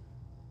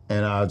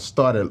 And I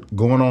started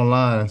going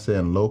online and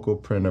saying local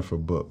printer for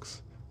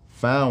books.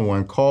 Found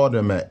one, called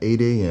them at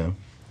 8 a.m.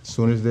 As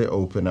soon as they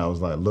opened, I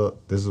was like,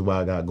 look, this is what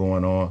I got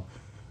going on.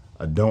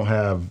 I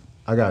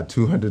got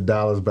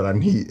 $200, but I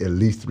need at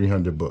least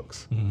 300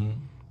 books.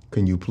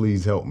 Can you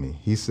please help me?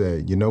 He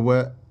said, you know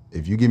what?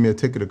 If you give me a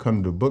ticket to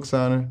come to the book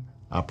signing,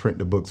 I'll print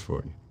the books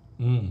for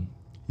you.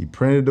 He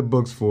printed the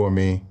books for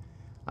me.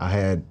 I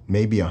had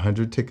maybe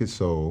 100 tickets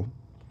sold.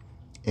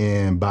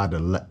 And by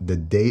the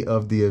day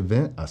of the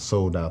event, I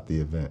sold out the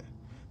event.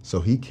 So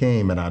he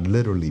came and I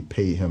literally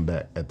paid him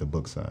back at the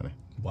book signing.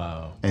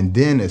 Wow. And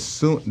then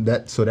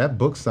that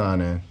book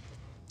signing,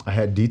 I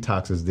had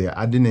detoxes there.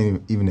 I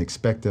didn't even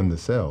expect them to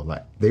sell.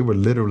 Like, they were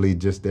literally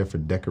just there for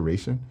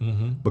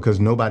decoration because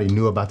nobody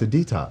knew about the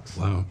detox.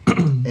 Wow.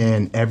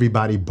 And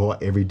everybody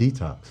bought every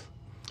detox.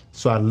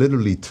 So I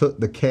literally took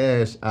the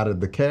cash out of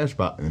the cash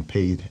box and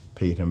paid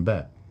him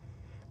back.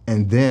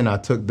 And then I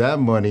took that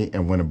money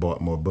and went and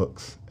bought more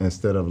books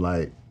instead of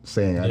like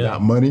saying I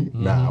got money.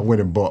 Nah, I went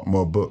and bought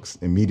more books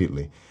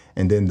immediately.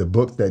 And then the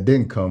books that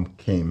didn't come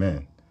came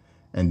in.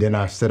 And then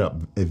I set up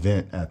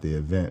event at the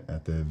event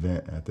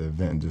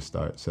and just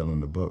start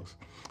selling the books.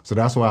 So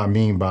that's what I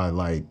mean by,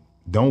 like,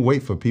 don't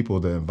wait for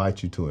people to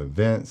invite you to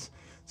events,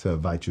 to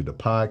invite you to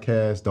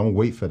podcasts. Don't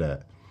wait for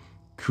that.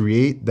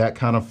 Create that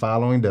kind of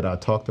following that I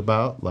talked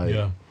about, like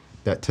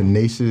that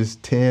tenacious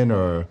 10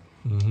 or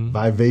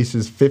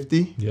vivacious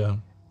 50. Yeah.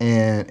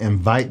 And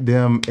invite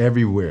them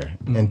everywhere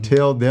and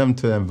tell them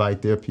to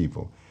invite their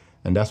people.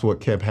 And that's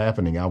what kept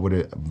happening. I would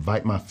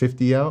invite my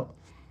 50 out.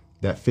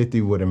 That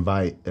 50 would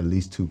invite at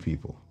least 2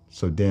 people.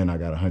 So then I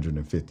got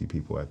 150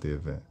 people at the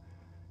event.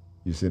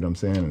 You see what I'm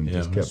saying? And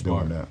just kept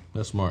doing that.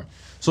 That's smart.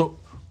 So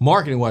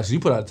marketing-wise, you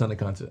put out a ton of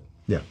content.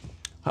 Yeah.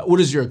 What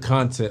is your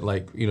content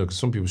like? You know, 'cause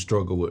some people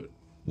struggle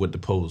with the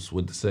post,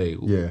 what to say.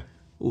 Yeah.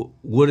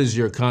 What is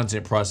your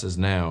content process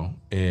now,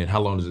 and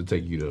how long does it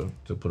take you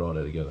to put all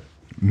that together?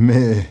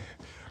 Man,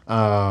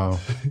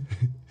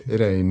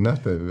 it ain't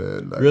nothing,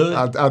 man. Like, Really?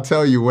 I'll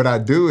tell you what I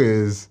do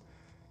is,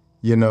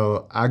 you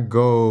know,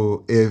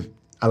 if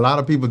a lot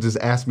of people just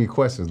ask me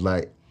questions,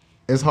 like,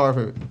 it's hard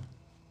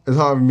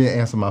for me to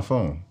answer my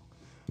phone.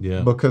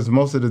 Yeah. Because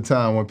most of the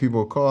time when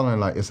people are calling,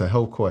 like, it's a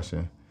health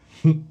question.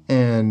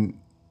 And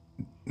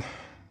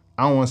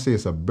I don't want to say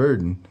it's a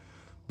burden,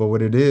 but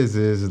what it is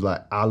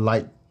like,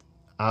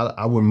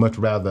 I would much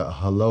rather a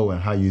hello and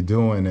how you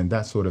doing and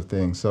that sort of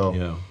thing.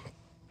 So,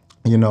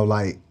 you know,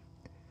 like,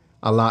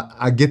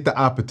 I get the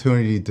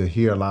opportunity to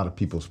hear a lot of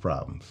people's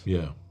problems.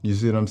 Yeah. You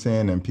see what I'm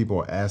saying? And people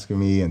are asking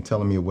me and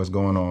telling me what's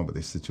going on with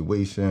their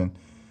situation.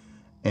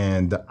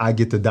 And I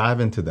get to dive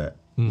into that,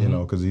 you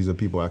know, because these are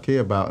people I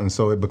care about. And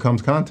so it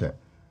becomes content.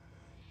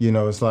 You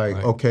know, it's like,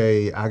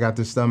 okay, I got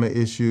this stomach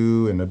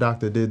issue and the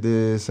doctor did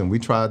this and we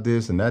tried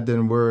this and that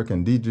didn't work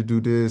and did you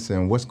do this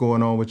and what's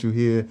going on with you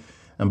here?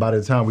 And by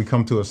the time we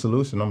come to a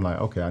solution, I'm like,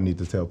 okay, I need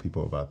to tell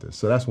people about this.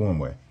 So that's one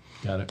way.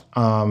 Got it.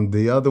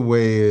 The other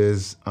way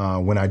is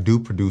when I do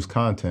produce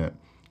content,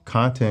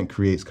 content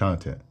creates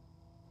content.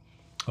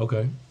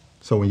 Okay.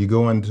 So when you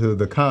go into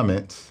the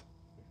comments,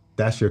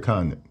 that's your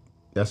content.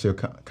 That's your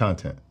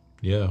content.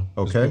 Yeah.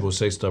 'Cause Okay. people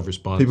say stuff,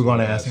 respond. People to going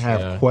to that.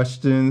 have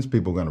questions.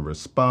 People going to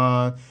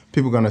respond.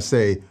 People going to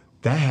say,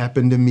 that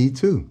happened to me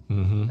too.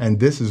 And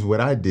this is what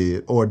I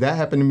did. Or that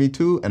happened to me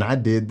too, and I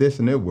did this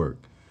and it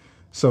worked.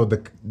 So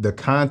the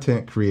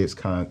content creates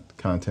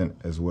content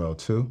as well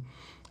too.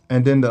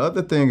 And then the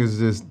other thing is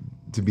just,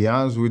 to be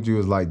honest with you,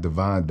 is like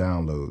divine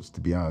downloads, to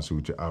be honest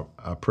with you.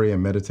 I pray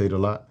and meditate a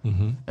lot.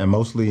 And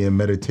mostly in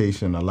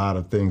meditation, a lot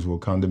of things will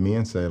come to me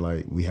and say,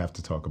 like, we have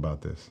to talk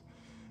about this.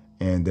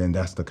 And then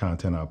that's the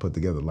content I put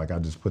together. Like I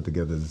just put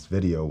together this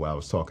video where I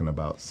was talking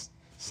about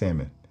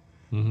salmon.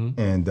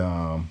 And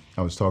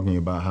I was talking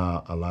about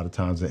how a lot of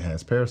times it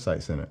has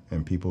parasites in it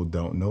and people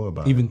don't know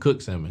about Even it.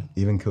 cooked salmon.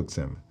 Even cooked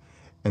salmon.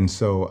 And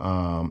so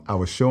I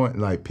was showing,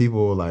 like,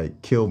 people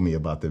like killed me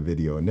about the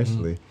video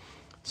initially.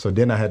 So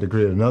then I had to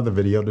create another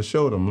video to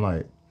show them,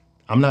 like,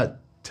 I'm not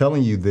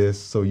telling you this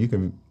so you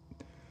can,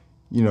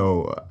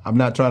 I'm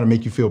not trying to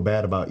make you feel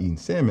bad about eating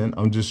salmon.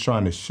 I'm just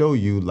trying to show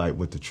you, like,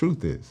 what the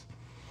truth is.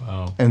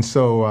 Wow. And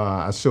so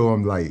I show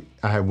them, like,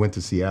 I had went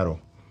to Seattle.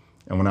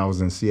 And when I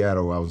was in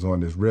Seattle, I was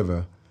on this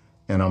river.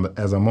 And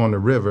as I'm on the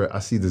river, I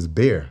see this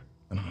bear.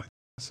 And I'm like,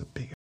 that's a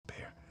big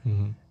bear.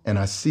 And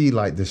I see,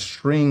 like, this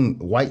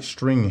white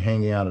string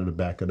hanging out of the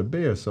back of the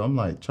bear. So I'm,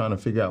 like, trying to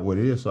figure out what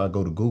it is. So I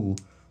go to Google,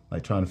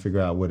 like, trying to figure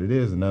out what it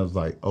is. And I was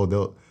like, oh,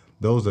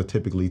 those are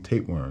typically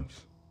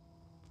tapeworms.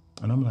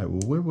 And I'm like,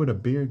 well, where would a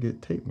bear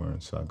get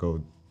tapeworms? So I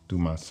go do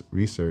my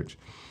research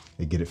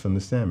and get it from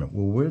the salmon.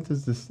 Well, where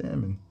does the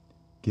salmon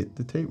get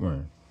the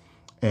tapeworm?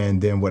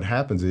 And then what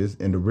happens is,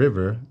 in the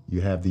river,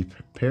 you have the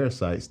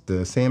parasites.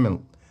 The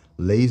salmon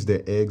lays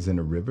their eggs in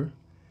the river,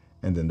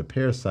 and then the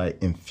parasite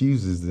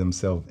infuses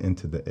themselves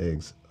into the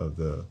eggs of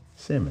the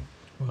salmon.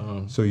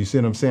 Wow. So you see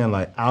what I'm saying?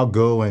 Like, I'll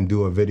go and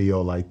do a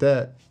video like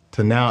that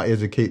to now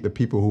educate the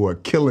people who are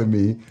killing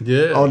me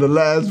on the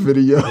last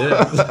video.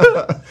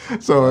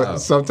 So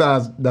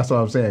sometimes, that's what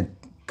I'm saying,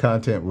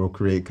 content will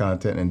create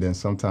content, and then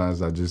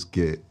sometimes I just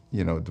get,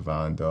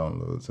 divine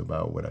downloads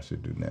about what I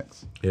should do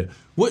next. Yeah.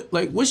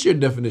 What's your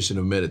definition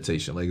of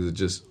meditation? Like, is it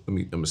just,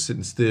 I'm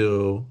sitting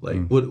still?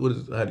 Like,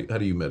 how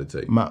do you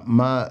meditate?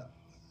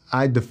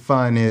 I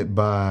define it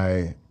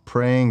by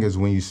praying is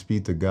when you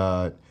speak to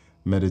God.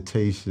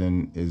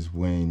 Meditation is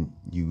when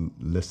you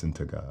listen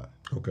to God.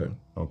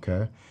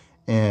 Okay.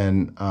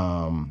 And,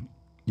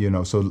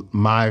 so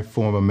my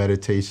form of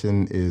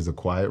meditation is a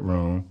quiet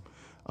room,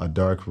 a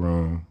dark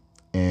room,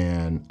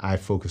 and I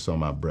focus on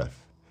my breath.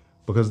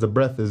 Because the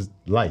breath is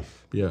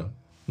life. Yeah.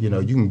 You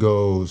can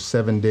go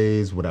 7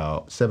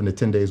 to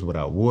 10 days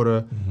without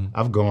water.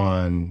 I've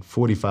gone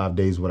 45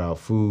 days without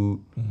food.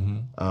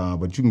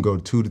 But you can go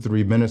 2 to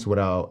 3 minutes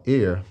without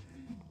air.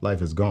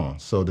 Life is gone.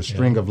 So the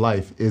string of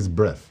life is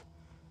breath.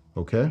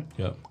 Okay?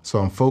 Yeah. So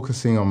I'm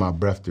focusing on my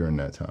breath during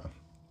that time.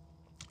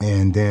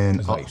 And then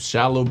It's like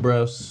shallow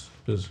breaths.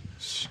 Just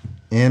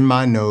in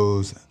my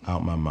nose,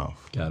 out my mouth.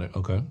 got it.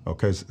 Okay.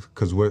 Okay?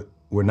 Because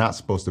we're not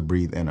supposed to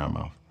breathe in our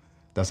mouth.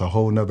 That's a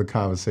whole nother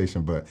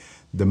conversation. But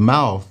the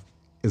mouth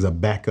is a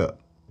backup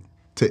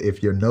to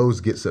if your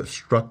nose gets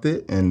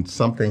obstructed and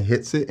something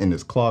hits it and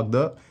it's clogged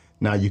up,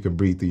 now you can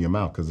breathe through your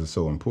mouth because it's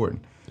so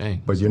important.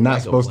 Dang, but you're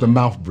not supposed to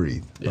mouth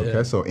breathe.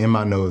 Okay, so in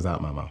my nose,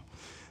 out my mouth.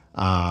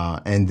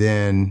 And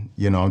then,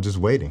 I'm just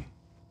waiting.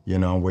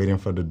 I'm waiting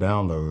for the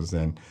downloads.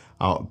 And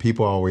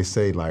people always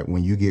say, like,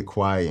 when you get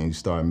quiet and you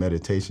start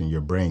meditation,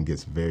 your brain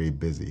gets very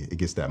busy. It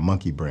gets that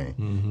monkey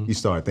brain. You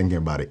start thinking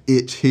about an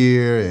itch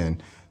here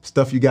and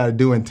stuff you got to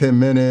do in 10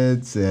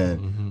 minutes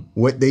and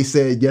what they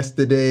said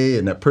yesterday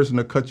and that person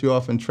will cut you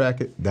off and track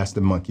it. That's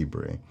the monkey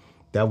brain.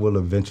 That will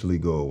eventually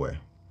go away.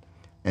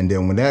 And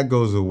then when that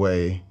goes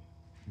away,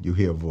 you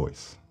hear a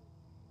voice.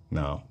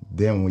 Now,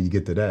 then when you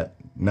get to that,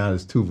 now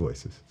there's two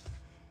voices.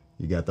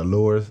 You got the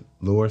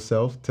lower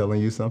self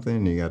telling you something,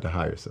 and you got the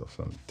higher self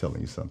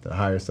telling you something. The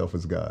higher self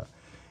is God.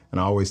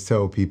 And I always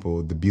tell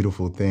people the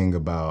beautiful thing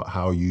about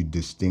how you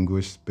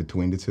distinguish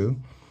between the two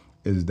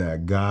is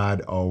that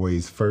God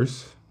always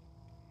first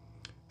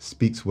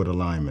speaks with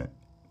alignment.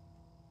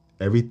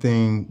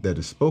 Everything that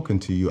is spoken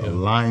to you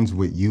aligns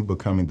with you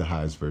becoming the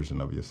highest version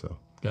of yourself.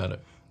 Got it.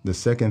 The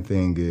second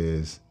thing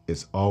is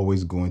it's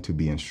always going to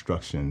be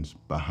instructions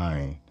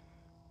behind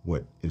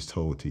what is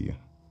told to you.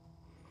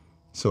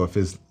 So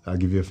I'll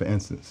give you for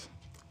instance,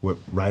 with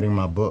writing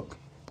my book,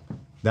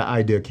 that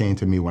idea came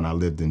to me when I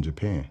lived in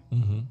Japan.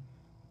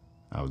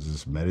 I was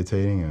just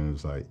meditating and it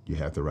was like, you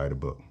have to write a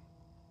book.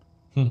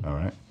 All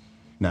right.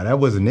 Now that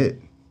wasn't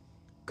it,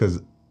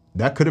 because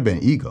that could have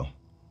been ego.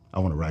 I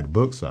want to write a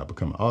book, so I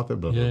become an author,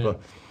 blah, blah, blah.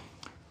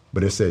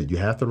 But it said, you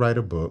have to write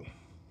a book.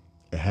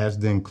 It has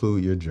to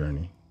include your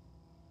journey.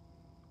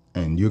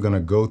 And you're going to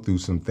go through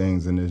some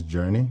things in this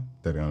journey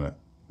that are going to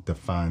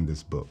define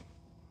this book.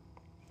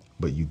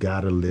 But you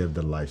got to live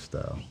the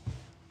lifestyle.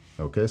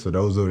 Okay, so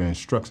those are the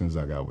instructions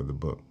I got with the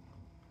book.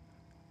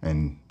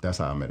 And that's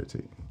how I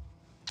meditate.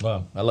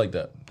 Wow, I like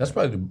that. That's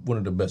probably one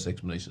of the best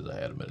explanations I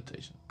had of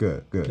meditation.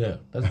 Good. Yeah,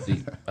 that's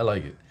deep. I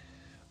like it.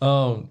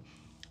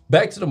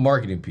 Back to the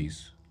marketing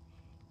piece.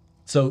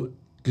 So,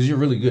 because you're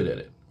really good at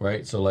it,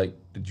 right? So, like,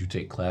 did you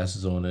take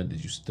classes on it?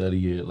 Did you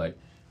study it? Like,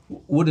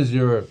 what is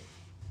your...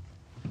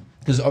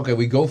 Because, okay,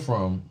 we go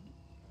from,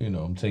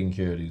 I'm taking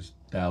care of these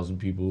 1,000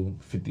 people,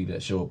 50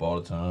 that show up all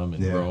the time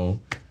and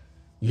grown.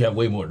 You have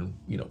way more than,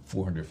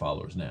 400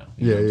 followers now.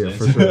 You know what I'm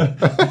saying?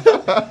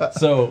 For sure.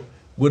 So,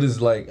 what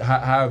is, like,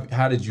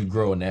 how did you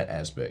grow in that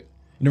aspect?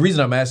 And the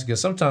reason I'm asking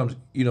is sometimes,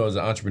 as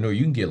an entrepreneur,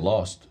 you can get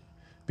lost.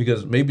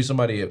 Because maybe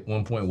somebody at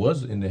one point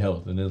was in the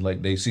health, and then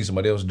like they see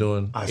somebody else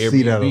doing Airbnb,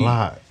 see that a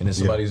lot, and then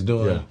somebody's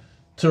doing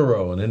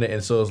Turo,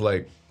 and so it's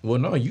like, well,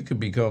 no, you could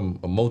become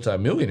a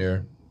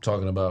multimillionaire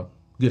talking about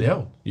good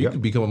health. You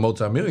could become a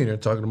multimillionaire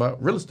talking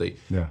about real estate.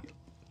 Yeah,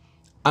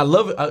 I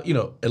love it.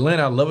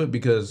 Atlanta, I love it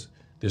because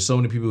there's so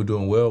many people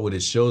doing well. What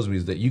it shows me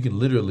is that you can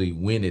literally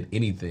win at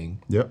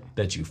anything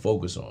that you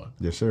focus on.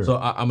 Yes, sir. So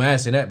I'm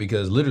asking that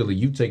because literally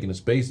you've taken a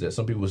space that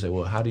some people would say,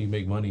 well, how do you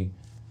make money?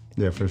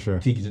 Yeah, for sure.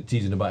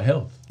 Teaching about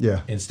health. Yeah.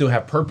 And still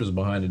have purpose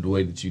behind it the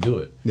way that you do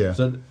it. Yeah.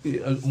 So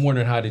I'm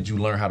wondering, how did you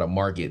learn how to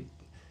market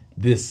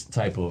this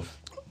type of...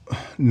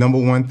 Number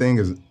one thing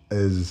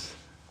is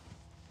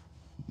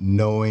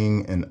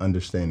knowing and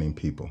understanding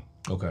people.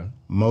 Okay.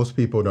 Most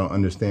people don't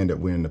understand that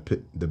we're in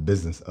the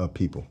business of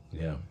people.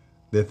 Yeah.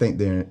 They think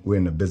we're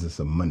in the business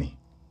of money.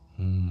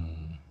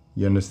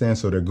 You understand?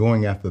 So they're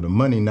going after the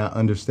money, not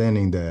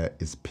understanding that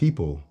it's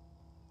people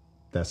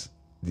that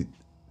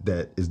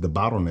is the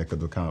bottleneck of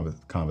the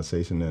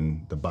conversation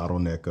and the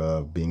bottleneck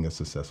of being a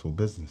successful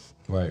business.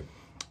 Right.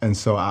 And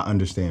so I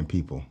understand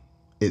people,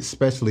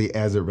 especially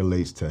as it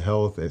relates to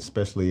health,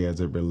 especially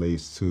as it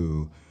relates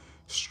to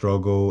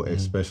struggle,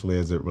 especially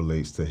as it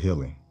relates to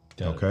healing.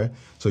 Okay?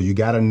 So you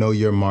got to know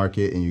your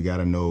market and you got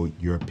to know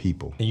your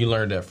people. And you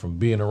learned that from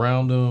being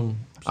around them?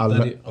 I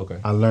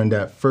learned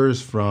that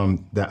first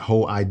from that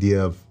whole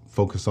idea of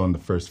focus on the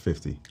first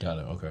 50. Got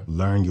it, okay.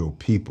 Learn your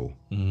people.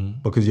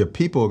 Because your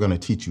people are going to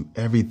teach you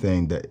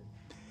everything that...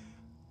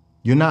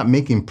 You're not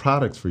making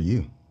products for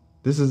you.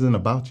 This isn't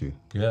about you.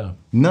 Yeah.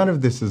 None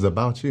of this is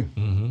about you.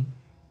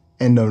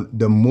 And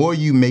the more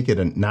you make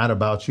it not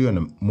about you and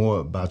the more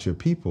about your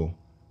people,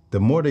 the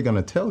more they're going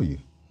to tell you.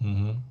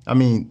 I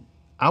mean,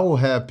 I will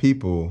have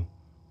people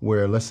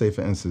where, let's say,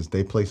 for instance,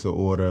 they place an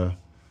order,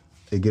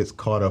 it gets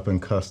caught up in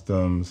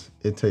customs,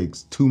 it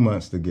takes 2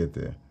 months to get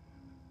there.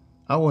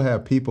 I will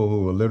have people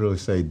who will literally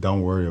say,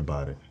 don't worry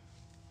about it.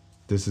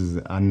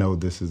 I know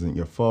this isn't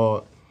your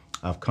fault.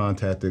 I've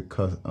contacted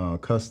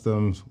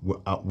customs.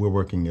 We're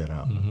working it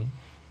out.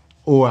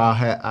 Or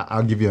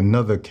I'll give you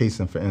another case.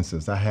 For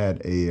instance, I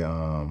had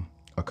a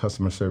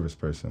customer service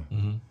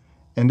person,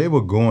 and they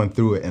were going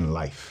through it in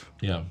life.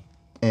 Yeah.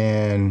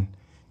 And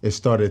it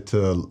started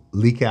to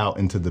leak out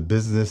into the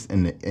business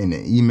and the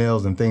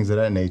emails and things of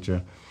that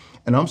nature.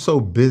 And I'm so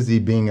busy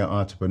being an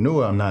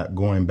entrepreneur, I'm not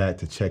going back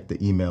to check the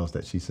emails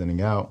that she's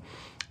sending out.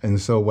 And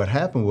so what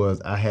happened was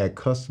I had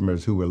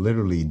customers who were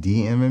literally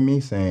DMing me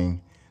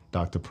saying,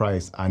 Dr.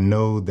 Price, I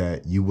know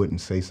that you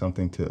wouldn't say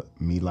something to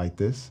me like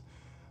this,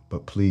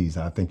 but please,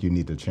 I think you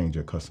need to change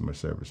your customer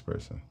service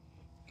person.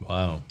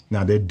 Wow.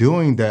 Now, they're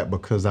doing that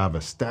because I've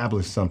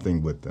established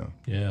something with them.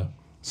 Yeah.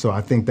 So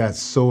I think that's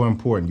so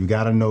important. You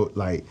got to know,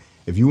 like,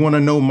 if you want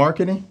to know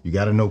marketing, you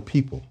got to know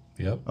people.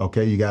 Yep.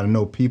 Okay, you got to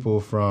know people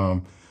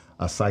from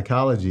a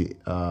psychology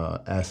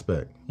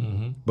aspect,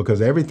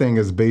 because everything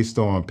is based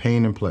on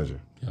pain and pleasure.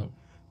 Yep.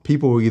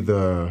 People are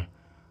either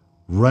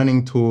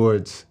running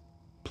towards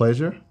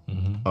pleasure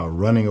or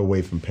running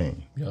away from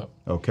pain. Yep.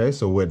 Okay,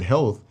 so with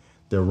health,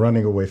 they're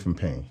running away from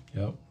pain.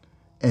 Yep.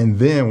 And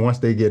then once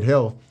they get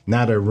health,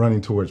 now they're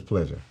running towards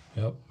pleasure.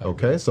 Yep.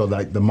 Okay, so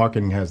like the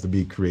marketing has to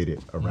be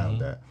created around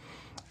that.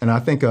 And I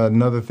think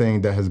another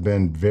thing that has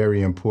been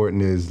very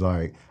important is,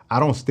 like, I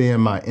don't stay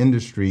in my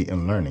industry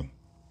and learning.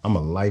 I'm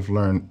a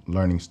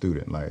learning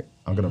student. Like,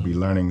 I'm gonna be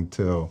learning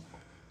until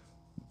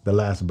the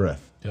last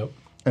breath. Yep.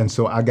 And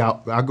so I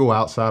go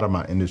outside of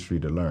my industry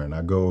to learn.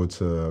 I go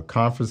to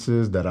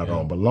conferences that I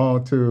don't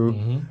belong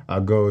to. I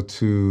go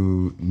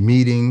to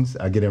meetings.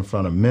 I get in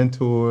front of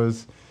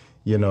mentors.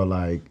 You know,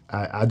 like,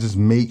 I just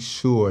make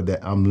sure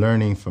that I'm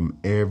learning from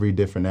every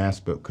different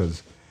aspect,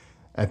 because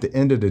at the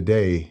end of the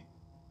day,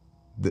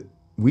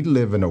 we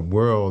live in a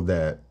world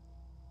that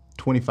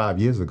 25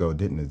 years ago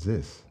didn't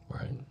exist.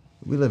 Right.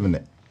 We live in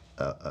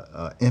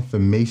an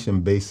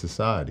information-based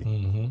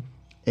society.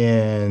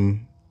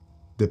 And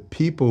the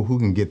people who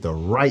can get the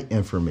right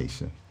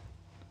information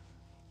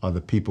are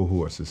the people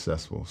who are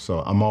successful. So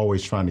I'm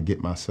always trying to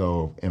get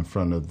myself in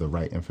front of the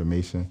right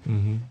information.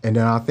 And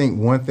then I think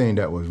one thing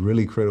that was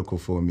really critical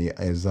for me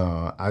is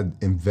I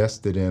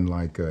invested in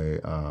like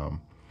a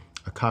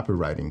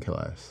copywriting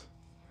class.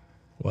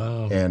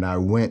 Wow. And I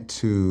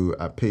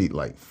paid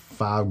like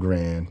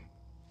 $5,000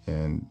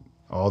 and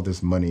all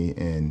this money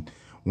and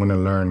went to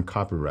learn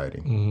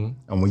copywriting.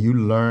 And when you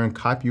learn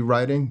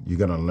copywriting, you're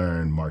gonna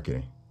learn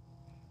marketing.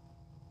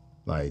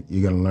 Like,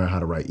 you're gonna learn how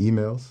to write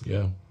emails.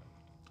 Yeah.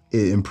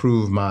 it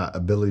improved my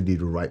ability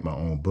to write my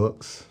own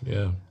books.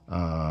 Yeah.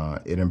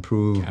 It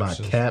improved my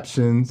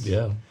captions.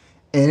 Yeah.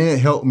 And it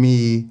helped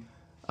me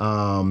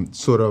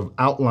sort of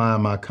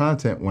outline my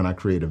content when I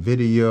create a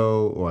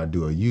video or I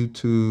do a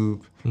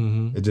YouTube.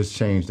 It just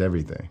changed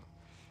everything.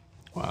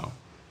 Wow.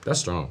 That's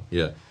strong.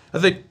 Yeah. I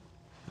think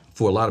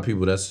for a lot of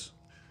people,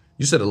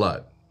 you said a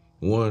lot.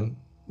 One,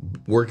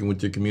 working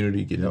with your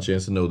community, getting a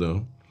chance to know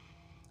them.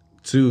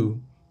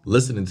 Two,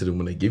 listening to them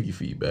when they give you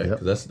feedback. Yep.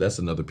 'Cause that's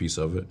another piece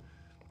of it.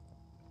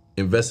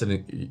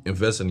 Investing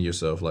in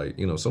yourself. Like,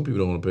 some people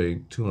don't want to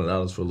pay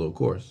 $200 for a little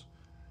course.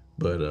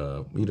 But,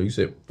 you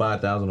said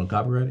 $5,000 on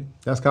copywriting?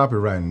 That's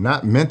copywriting,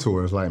 not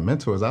mentors. Like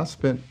mentors, I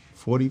spent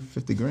 40,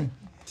 50 grand.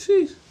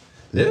 Jeez.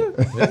 Yeah.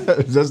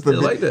 Just to be,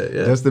 like that,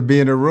 yeah. Just to be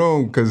in the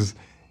room, because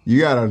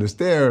you got to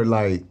understand,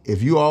 like,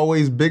 if you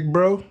always big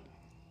bro,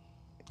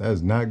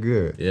 that's not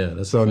good. Yeah,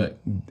 that's so a fact.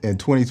 In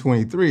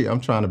 2023, I'm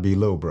trying to be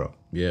little bro.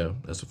 Yeah,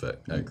 that's a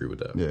fact. I agree with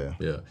that. Yeah.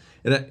 Yeah.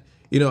 And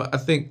I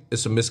think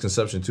it's a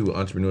misconception too with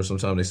entrepreneurs.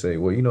 Sometimes they say,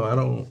 well, I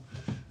don't,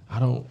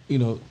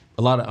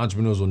 a lot of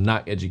entrepreneurs will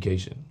knock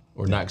education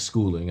or knock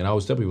schooling. And I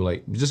always tell people,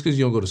 like, just because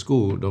you don't go to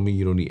school don't mean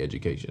you don't need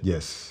education.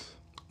 Yes.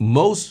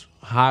 Most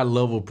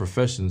high-level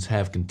professions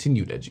have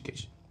continued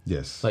education.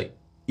 Yes. Like,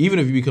 even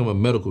if you become a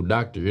medical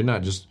doctor, you're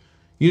not just,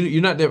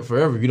 you're not there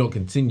forever if you don't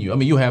continue. I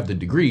mean, you have the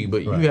degree,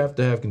 but you have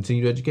to have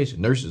continued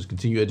education. Nurses,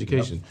 continue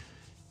education. Yep.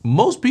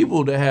 Most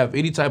people that have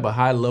any type of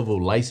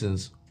high-level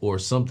license or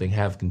something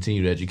have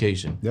continued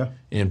education. Yeah.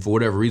 And for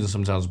whatever reason,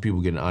 sometimes when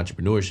people get into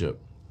entrepreneurship,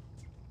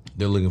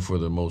 they're looking for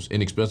the most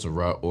inexpensive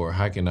route, or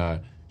how can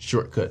I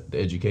shortcut the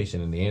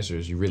education? And the answer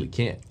is you really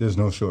can't. There's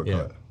no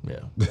shortcut.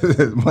 Yeah.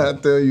 When I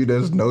tell you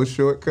there's no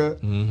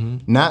shortcut,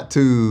 not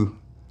to,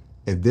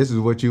 if this is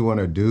what you want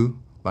to do,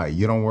 like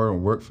you don't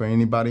work for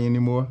anybody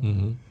anymore,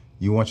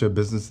 you want your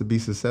business to be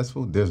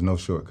successful, there's no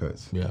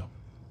shortcuts. Yeah.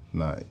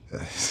 Like,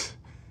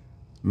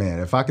 man,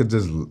 if I could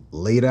just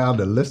lay down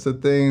the list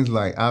of things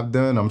like I've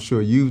done, I'm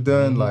sure you've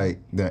done, like,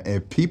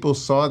 if people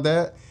saw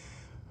that,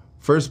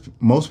 first,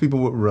 most people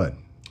would run.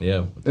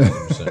 Yeah,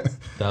 1,000%.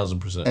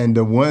 1,000%. And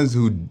the ones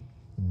who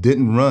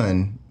didn't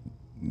run,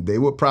 they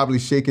were probably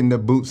shaking their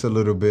boots a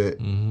little bit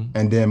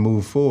and then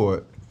move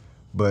forward.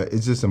 But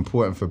it's just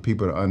important for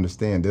people to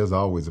understand there's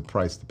always a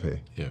price to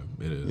pay. Yeah,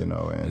 it is. And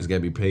it's got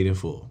to be paid in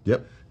full.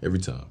 Yep. Every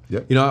time.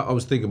 Yep. I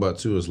was thinking about,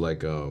 too, is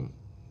like a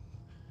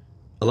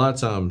lot of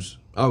times,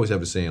 I always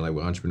have a saying, like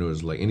with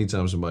entrepreneurs, like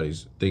anytime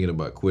somebody's thinking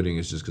about quitting,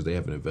 it's just because they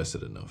haven't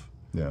invested enough.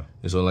 Yeah.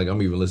 And so, like,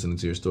 I'm even listening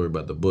to your story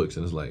about the books,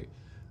 and it's like,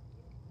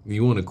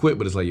 you want to quit,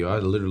 but it's like, I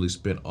literally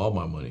spent all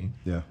my money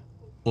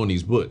on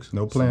these books.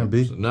 No plan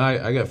B. So now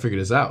I got to figure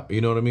this out.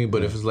 You know what I mean?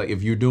 But if it's like,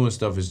 if you're doing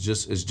stuff, it's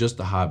just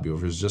a hobby, or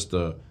if it's just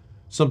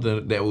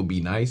something that would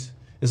be nice,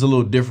 it's a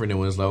little different than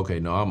when it's like, okay,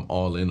 no, I'm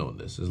all in on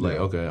this. It's like,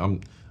 okay,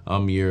 I'm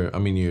in year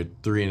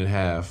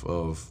 3.5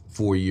 of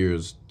 4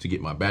 years to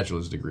get my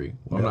bachelor's degree.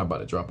 Well, I'm not about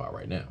to drop out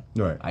right now.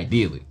 Right.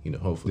 Ideally,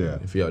 hopefully. Yeah.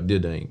 If y'all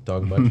did, I ain't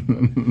talking about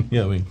you. You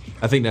know what I mean?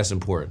 I think that's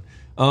important.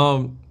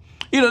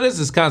 There's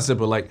this concept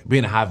of like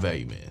being a high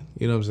value man.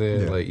 You know what I'm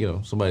saying? Yeah.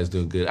 Like, somebody's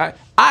doing good. I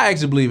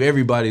actually believe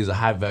everybody is a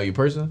high value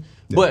person,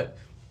 but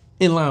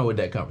in line with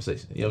that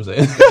conversation. You know what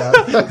I'm saying?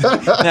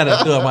 Now that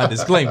I threw out my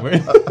disclaimer.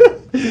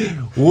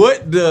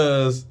 What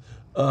does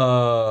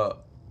the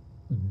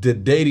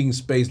dating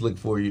space look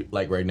for you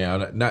like right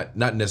now? Not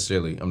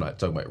necessarily, I'm not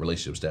talking about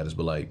relationship status,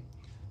 but like,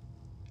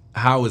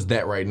 how is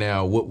that right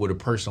now? What would a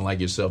person like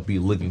yourself be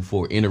looking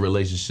for in a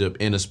relationship,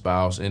 in a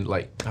spouse, and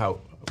like,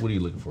 what are you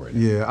looking for right now?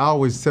 Yeah, I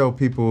always tell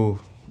people,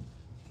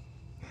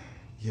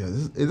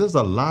 there's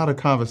a lot of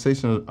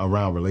conversation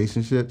around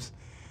relationships,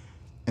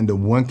 and the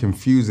one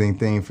confusing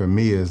thing for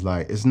me is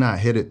like, it's not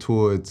headed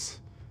towards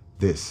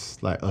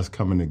this, like us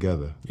coming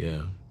together.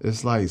 Yeah.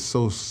 It's like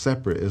so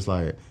separate. It's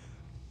like,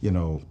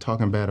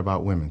 talking bad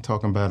about women,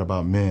 talking bad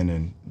about men,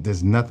 and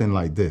there's nothing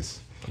like this.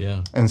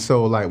 Yeah. And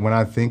so, like, when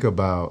I think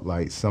about,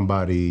 like,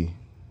 somebody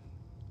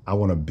I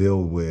want to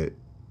build with,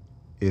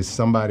 is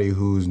somebody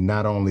who's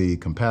not only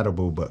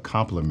compatible, but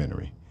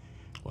complementary.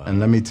 Wow.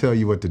 And let me tell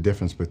you what the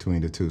difference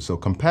between the two. So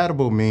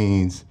compatible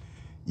means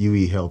you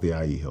eat healthy,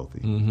 I eat healthy.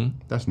 Mm-hmm.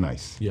 That's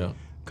nice. Yeah.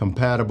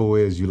 Compatible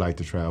is you like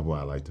to travel,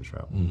 I like to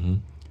travel. Mm-hmm.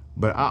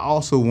 But I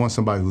also want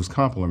somebody who's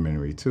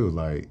complementary, too.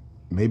 Like,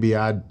 maybe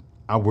I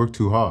work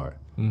too hard,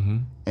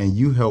 and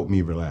you help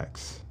me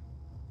relax,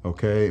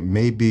 okay?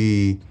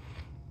 Maybe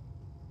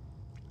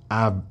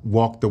I've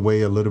walked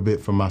away a little bit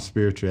from my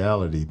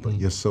spirituality, but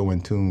you're so in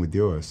tune with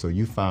yours, so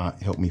you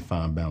help me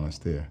find balance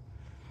there.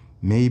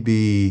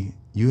 Maybe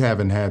you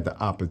haven't had the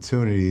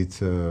opportunity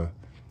to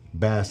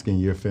bask in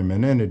your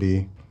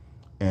femininity,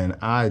 and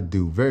I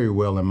do very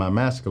well in my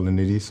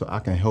masculinity, so I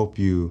can help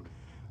you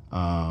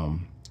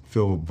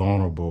feel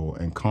vulnerable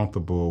and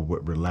comfortable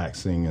with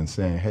relaxing and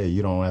saying, hey,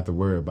 you don't have to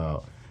worry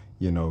about,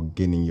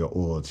 getting your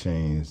oil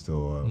changed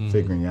or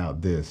figuring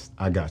out this.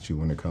 I got you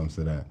when it comes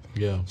to that.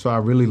 Yeah. So I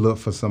really look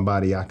for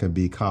somebody I can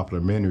be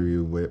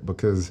complimentary with,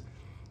 because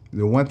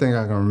the one thing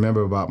I can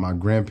remember about my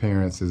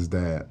grandparents is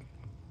that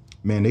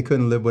man, they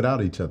couldn't live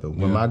without each other.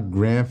 When my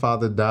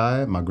grandfather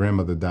died, my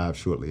grandmother died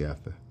shortly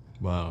after.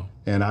 Wow.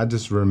 And I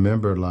just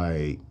remember,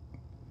 like,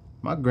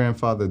 my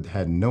grandfather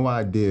had no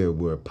idea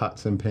where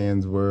pots and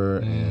pans were,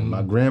 and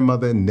my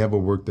grandmother never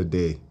worked a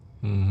day.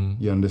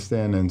 You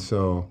understand? And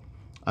so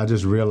I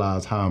just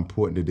realized how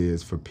important it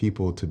is for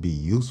people to be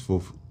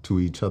useful to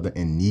each other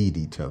and need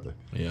each other.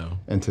 Yeah.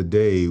 And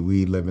today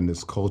we live in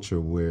this culture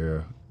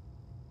where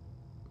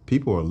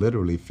people are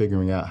literally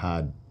figuring out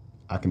how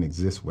I can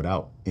exist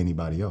without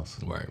anybody else.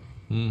 Right.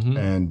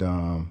 And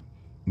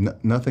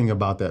nothing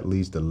about that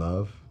leads to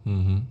love.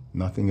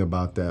 Nothing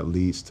about that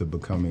leads to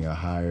becoming a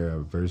higher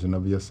version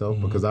of yourself,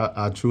 because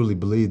I truly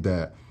believe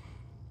that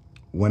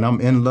when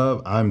I'm in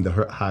love, I'm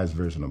the highest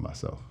version of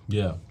myself.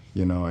 Yeah.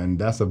 You know, and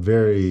that's a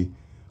very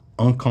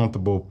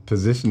uncomfortable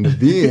position to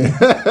be in.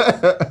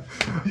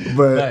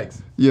 But,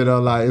 Thanks. you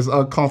know, like, it's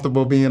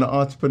uncomfortable being an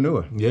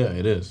entrepreneur. Yeah,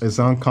 it is. It's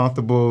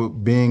uncomfortable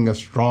being a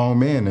strong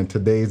man in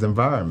today's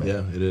environment.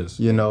 Yeah, it is.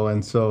 You know,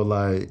 and so,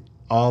 like,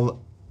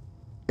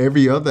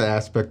 every other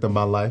aspect of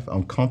my life,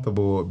 I'm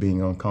comfortable with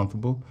being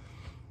uncomfortable.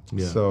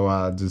 Yeah. So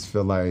I just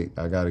feel like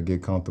I got to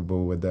get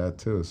comfortable with that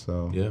too.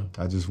 So yeah.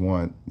 I just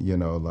want, you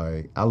know,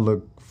 like, I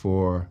look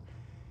for,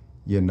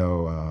 you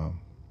know,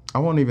 I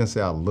won't even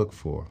say I look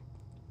for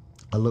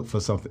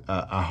something,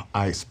 I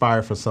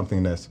aspire for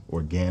something that's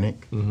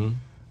organic,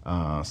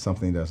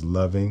 something that's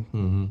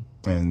loving,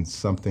 and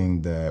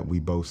something that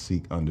we both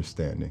seek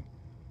understanding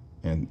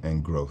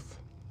and growth.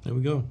 There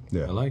we go.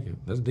 Yeah. I like it.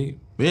 That's deep.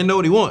 We didn't know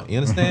what he want. You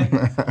understand?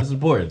 That's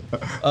important.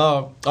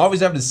 I always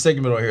have this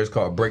segment on here. It's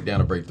called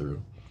Breakdown or Breakthrough.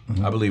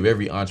 I believe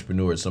every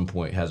entrepreneur at some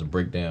point has a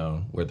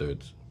breakdown, whether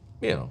it's,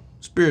 you know,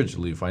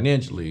 spiritually,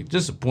 financially,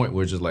 just a point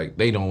where it's just like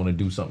they don't want to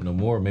do something no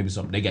more. Maybe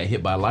something they got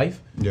hit by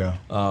life. Yeah.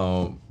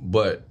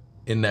 But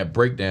in that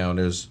breakdown,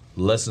 there's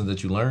lessons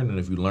that you learn, and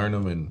if you learn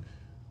them and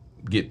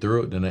get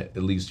through it, then at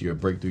least you'll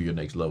break through your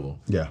next level.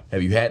 Yeah.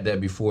 Have you had that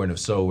before, and if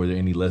so, were there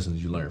any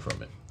lessons you learned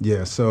from it?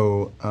 Yeah.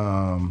 So,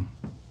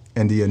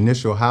 in the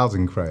initial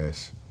housing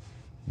crash,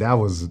 that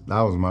was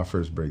my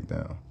first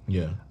breakdown.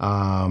 Yeah.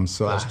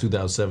 So That's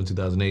 2007,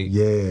 2008.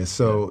 Yeah.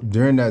 So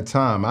during that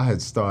time, I had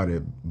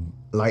started,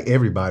 like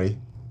everybody,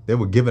 they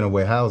were giving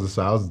away houses.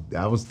 So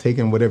I was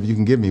taking whatever you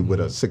can give me with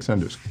a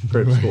 600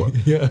 credit score.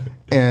 Yeah.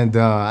 And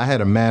I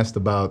had amassed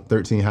about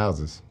 13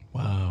 houses.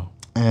 Wow.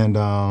 And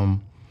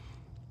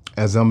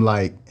as I'm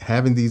like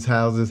having these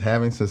houses,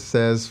 having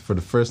success for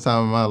the first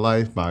time in my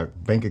life, my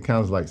bank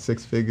account is like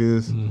 6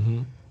 figures.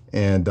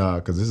 And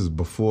because this is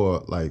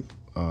before like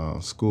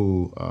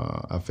school,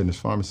 I finished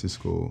pharmacy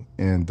school.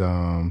 And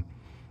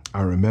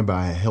I remember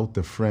I helped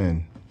a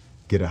friend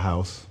get a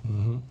house.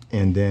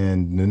 And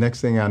then the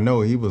next thing I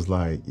know, he was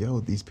like,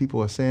 yo, these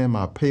people are saying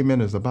my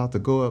payment is about to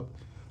go up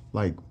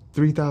like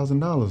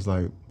 $3,000.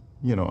 Like,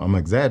 you know, I'm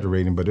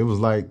exaggerating, but it was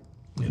like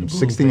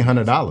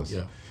 $1,600.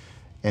 Yeah.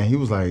 And he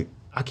was like,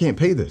 I can't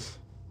pay this.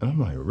 And I'm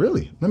like,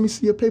 really? Let me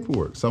see your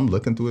paperwork. So I'm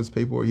looking through his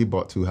paperwork. He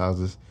bought 2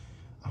 houses.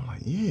 I'm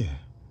like, yeah.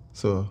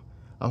 So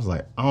I was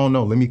like, I don't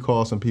know. Let me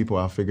call some people.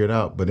 I'll figure it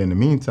out. But in the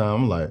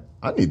meantime, I'm like,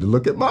 I need to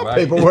look at my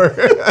paperwork.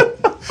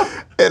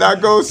 And I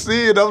go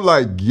see it. I'm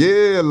like,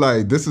 yeah,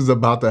 like this is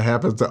about to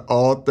happen to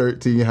all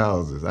 13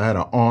 houses. I had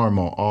an arm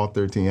on all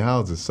 13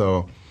 houses.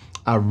 So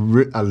I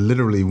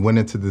literally went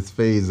into this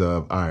phase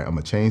of, all right, I'm going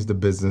to change the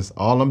business.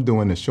 All I'm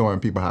doing is showing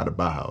people how to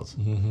buy houses.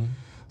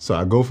 So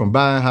I go from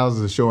buying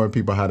houses to showing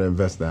people how to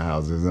invest in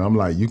houses. And I'm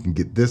like, you can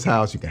get this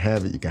house, you can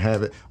have it, you can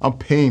have it. I'm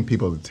paying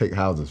people to take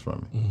houses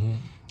from me.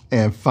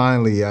 And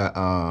finally,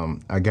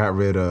 I got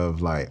rid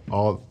of like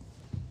all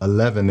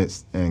 11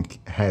 and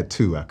had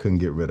 2 I couldn't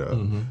get rid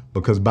of.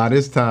 Because by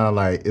this time,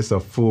 like, it's a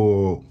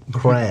full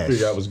crash.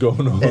 Figure out what's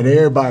going on. And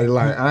everybody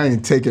like, I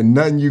ain't taking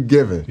nothing you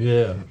giving.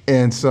 Yeah.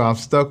 And so I'm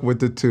stuck with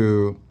the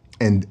 2,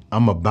 and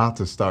I'm about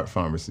to start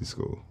pharmacy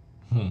school.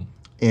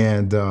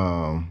 And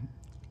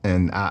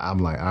I'm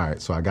like, all right,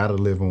 so I got to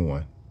live in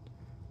one.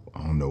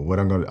 I don't know what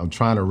I'm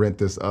trying to rent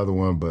this other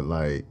one, but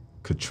like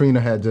Katrina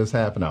had just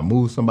happened. I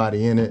moved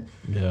somebody in it.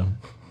 Yeah.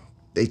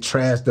 They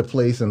trashed the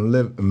place and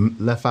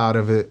left out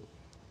of it.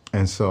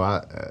 And so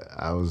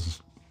I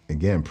was,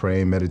 again,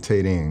 praying,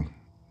 meditating.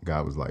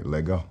 God was like,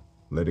 let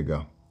it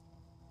go.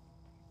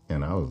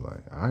 And I was like,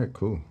 all right,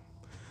 cool.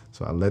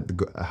 So I let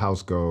the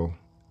house go.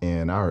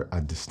 And I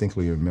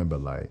distinctly remember,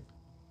 like,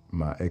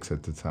 my ex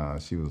at the time,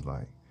 she was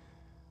like,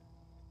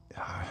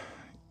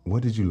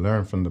 what did you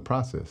learn from the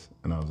process?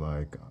 And I was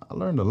like, I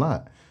learned a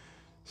lot.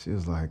 She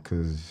was like,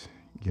 because,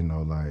 you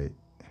know, like,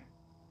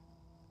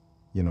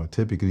 you know,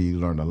 typically you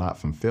learn a lot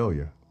from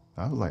failure.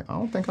 I was like, I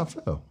don't think I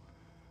fell.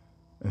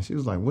 And she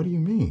was like, what do you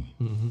mean?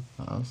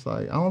 I was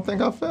like, I don't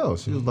think I fell.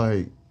 She was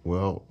like,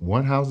 well,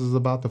 one house is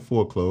about to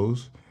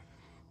foreclose.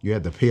 You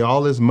had to pay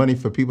all this money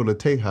for people to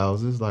take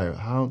houses. Like,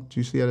 how do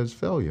you see that as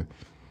failure?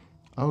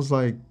 I was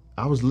like,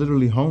 I was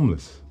literally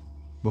homeless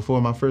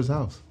before my first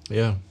house.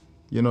 Yeah.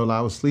 You know, like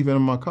I was sleeping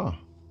in my car.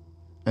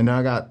 And then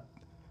I got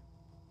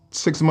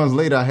 6 months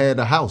later, I had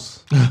a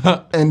house.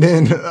 And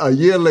then a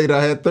year later,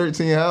 I had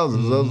 13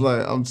 houses. I was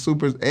like, I'm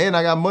super, and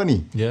I got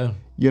money. Yeah.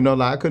 You know,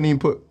 like I couldn't even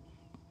put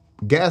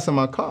gas in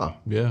my car.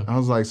 Yeah. I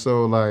was like,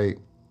 so like,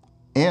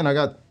 and I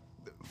got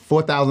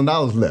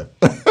 $4,000 left.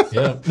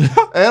 Yeah.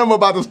 And I'm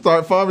about to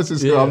start pharmacy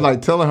school. Yeah. I'm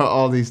like telling her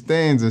all these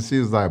things, and she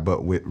was like,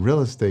 but with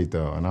real estate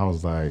though. And I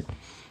was like,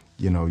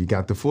 you know, you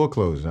got the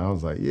foreclosure. And I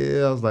was like,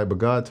 yeah. I was like, but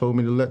God told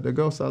me to let that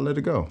go, so I let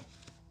it go.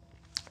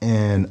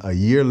 And a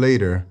year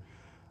later,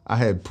 I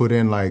had put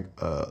in like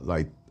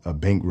a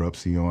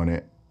bankruptcy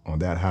on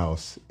that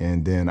house.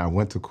 And then I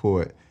went to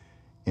court,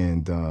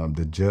 and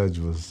the judge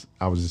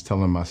I was just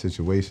telling him my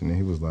situation, and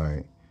he was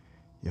like,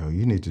 yo,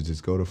 you need to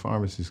just go to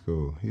pharmacy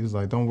school. He was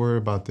like, don't worry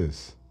about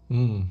this.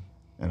 And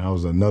I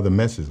was another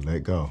message,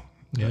 let go.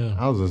 Yeah.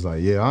 I was just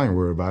like, yeah, I ain't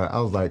worried about it.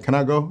 I was like, can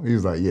I go? He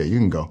was like, yeah, you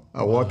can go.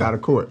 I walked out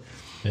of court.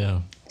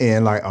 Yeah.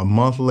 And like a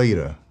month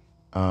later,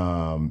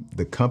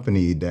 the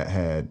company that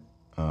had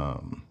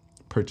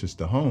purchased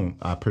the home,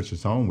 I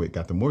purchased the home with,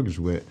 got the mortgage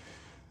with,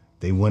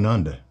 they went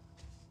under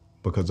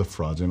because of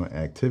fraudulent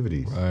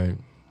activities. Right.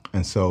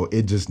 And so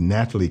it just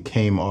naturally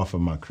came off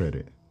of my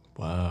credit.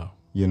 Wow.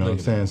 You know what I'm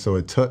saying? So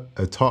it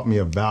taught me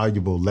a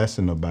valuable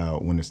lesson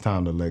about when it's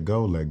time to let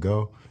go,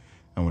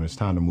 and when it's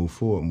time to move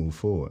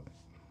forward.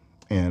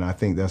 And I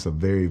think that's a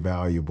very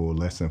valuable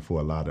lesson for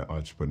a lot of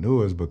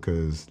entrepreneurs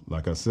because,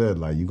 like I said,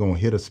 like you're gonna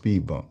hit a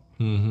speed bump.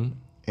 Mm-hmm.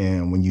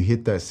 And when you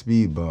hit that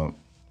speed bump,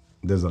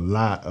 there's a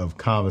lot of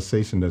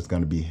conversation that's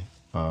gonna be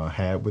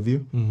had with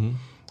you.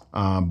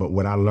 Mm-hmm. But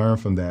what I learned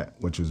from that,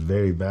 which was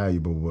very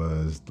valuable,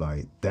 was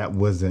like that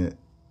wasn't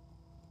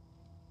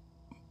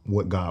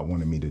what God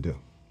wanted me to do.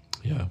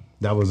 Yeah.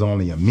 That was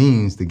only a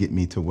means to get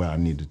me to where I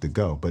needed to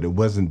go, but it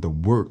wasn't the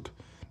work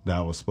that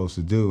I was supposed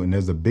to do. And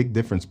there's a big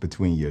difference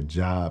between your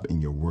job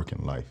and your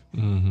working life.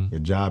 Mm-hmm.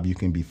 Your job you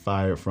can be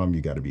fired from,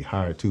 you got to be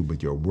hired to,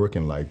 but your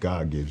working life,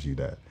 God gives you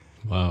that.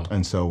 Wow.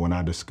 And so when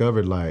I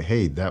discovered like,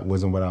 hey, that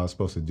wasn't what I was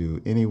supposed to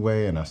do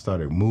anyway, and I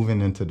started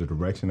moving into the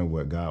direction of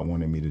what God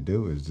wanted me to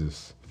do, is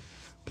just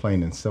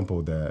plain and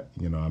simple that,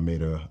 you know, I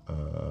made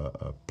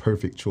a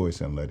perfect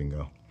choice in letting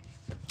go.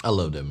 I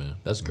love that, man.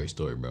 That's a great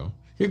story, bro.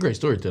 You're a great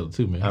storyteller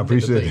too, man. I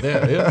appreciate it.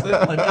 Yeah, you know what I'm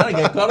saying? Like, I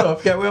didn't get caught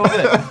up. Got away with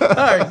that.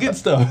 All right, good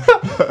stuff.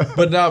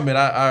 But no, man,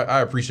 I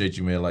appreciate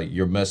you, man. Like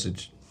your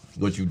message,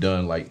 what you've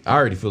done. Like I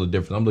already feel the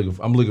difference.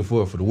 I'm looking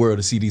forward for the world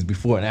to see these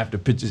before and after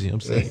pictures. You know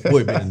what I'm saying?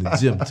 Boy, been in the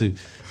gym too.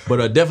 But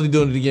definitely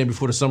doing it again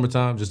before the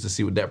summertime just to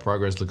see what that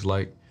progress looks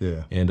like.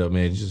 Yeah. And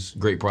man, just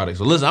great products.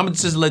 So listen, I'm gonna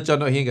just let y'all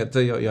know. He ain't got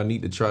to tell y'all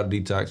need to try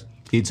the detox.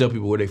 He tell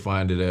people where they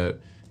find it at.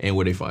 And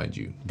where they find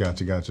you.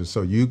 Gotcha.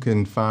 So you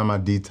can find my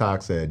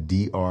detox at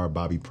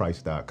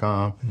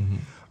drbobbyprice.com. Mm-hmm.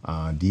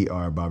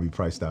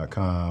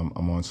 drbobbyprice.com.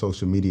 I'm on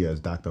social media as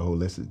Dr.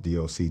 Holistic,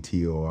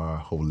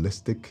 DOCTOR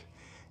Holistic.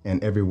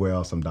 And everywhere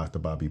else, I'm Dr.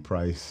 Bobby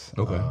Price.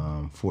 Okay.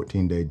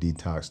 14-day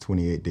detox,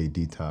 28-day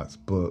detox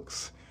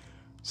books,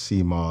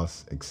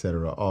 CMOS,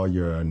 etc. All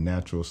your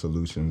natural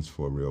solutions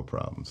for real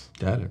problems.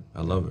 Got it.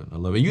 I love it.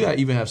 You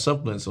even have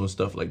supplements on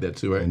stuff like that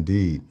too, right?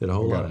 Indeed. Got a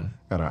whole lot of.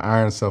 Got an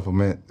iron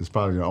supplement. It's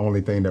probably the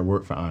only thing that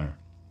worked for iron.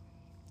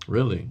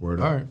 Really? Word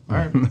all up.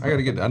 right. I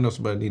gotta get that. I know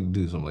somebody need to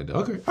do something like that.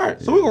 Okay. All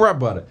right. So we're gonna rap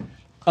about it.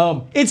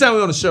 Anytime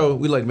we're on the show,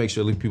 we like to make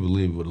sure people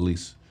leave with at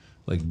least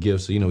like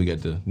gifts. So we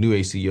got the new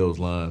ACOs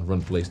line, run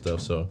the play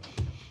stuff. So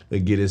they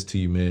get this to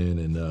you, man.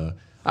 And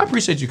I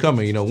appreciate you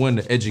coming. One,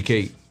 to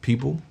educate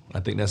people. I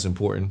think that's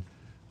important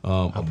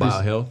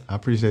about health. I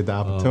appreciate the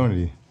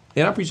opportunity.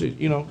 And I appreciate,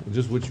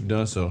 just what you've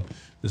done. So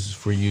this is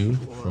for you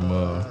from...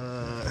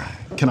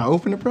 Can I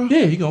open it, bro?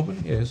 Yeah, you can open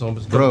it. Yeah, it's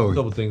almost a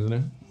couple things in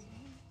there.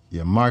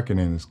 Your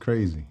marketing is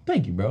crazy.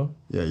 Thank you, bro.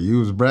 Yeah, you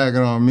was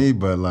bragging on me,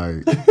 but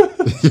like,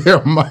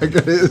 your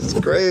marketing is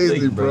crazy,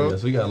 you, bro. Yeah,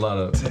 so we got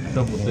a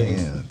couple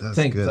things. Yeah, that's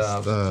tank good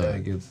tops, stuff.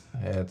 jackets,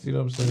 hats, you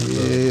know what I'm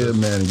saying? Yeah,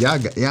 man. Y'all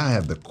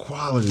have the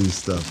quality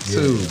stuff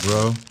too,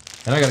 bro.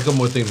 And I got a couple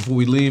more things before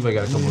we leave. I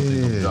got a couple more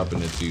things I'm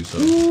dropping into you. So.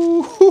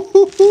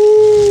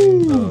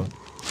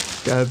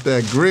 Got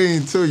that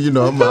green too.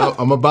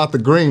 I'm about the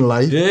green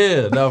light.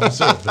 Yeah, no, for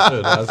sure.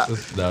 Man.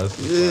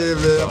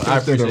 I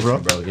appreciate you, bro.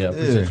 Yeah, I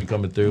appreciate you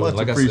coming through. Much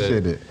like I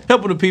appreciate said, it.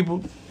 helping the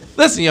people.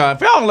 Listen, y'all,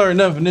 if y'all don't learn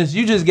nothing from this,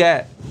 you just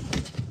got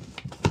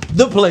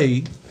the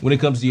play when it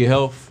comes to your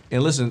health.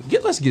 And listen,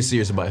 let's get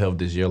serious about health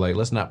this year. Like,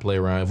 let's not play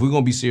around. If we're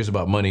gonna be serious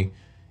about money,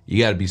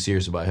 you got to be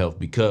serious about health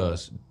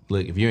because,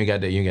 look, if you ain't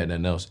got that, you ain't got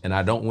nothing else. And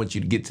I don't want you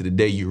to get to the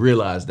day you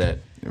realize that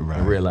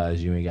and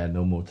realize you ain't got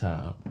no more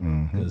time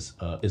because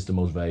it's the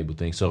most valuable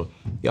thing. So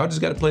y'all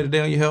just got to play the day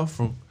on your health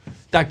from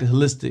Dr.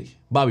 Holistic,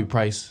 Bobby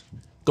Price.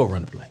 Go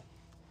run the play.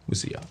 We'll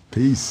see y'all.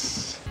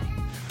 Peace.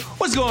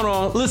 What's going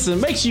on?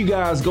 Listen, make sure you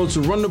guys go to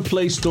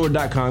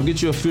runtheplaystore.com.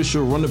 Get your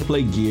official Run the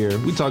Play gear.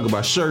 We talk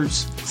about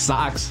shirts,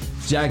 socks,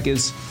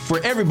 jackets for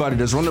everybody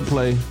that's Run the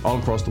Play all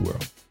across the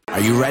world. Are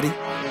you ready?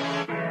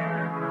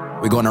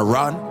 We're gonna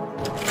run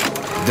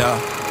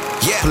the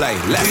play.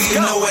 Do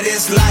you know what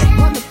it's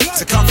like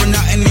to come from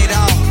nothing at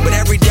all, but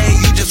every day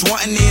you just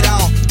wanting it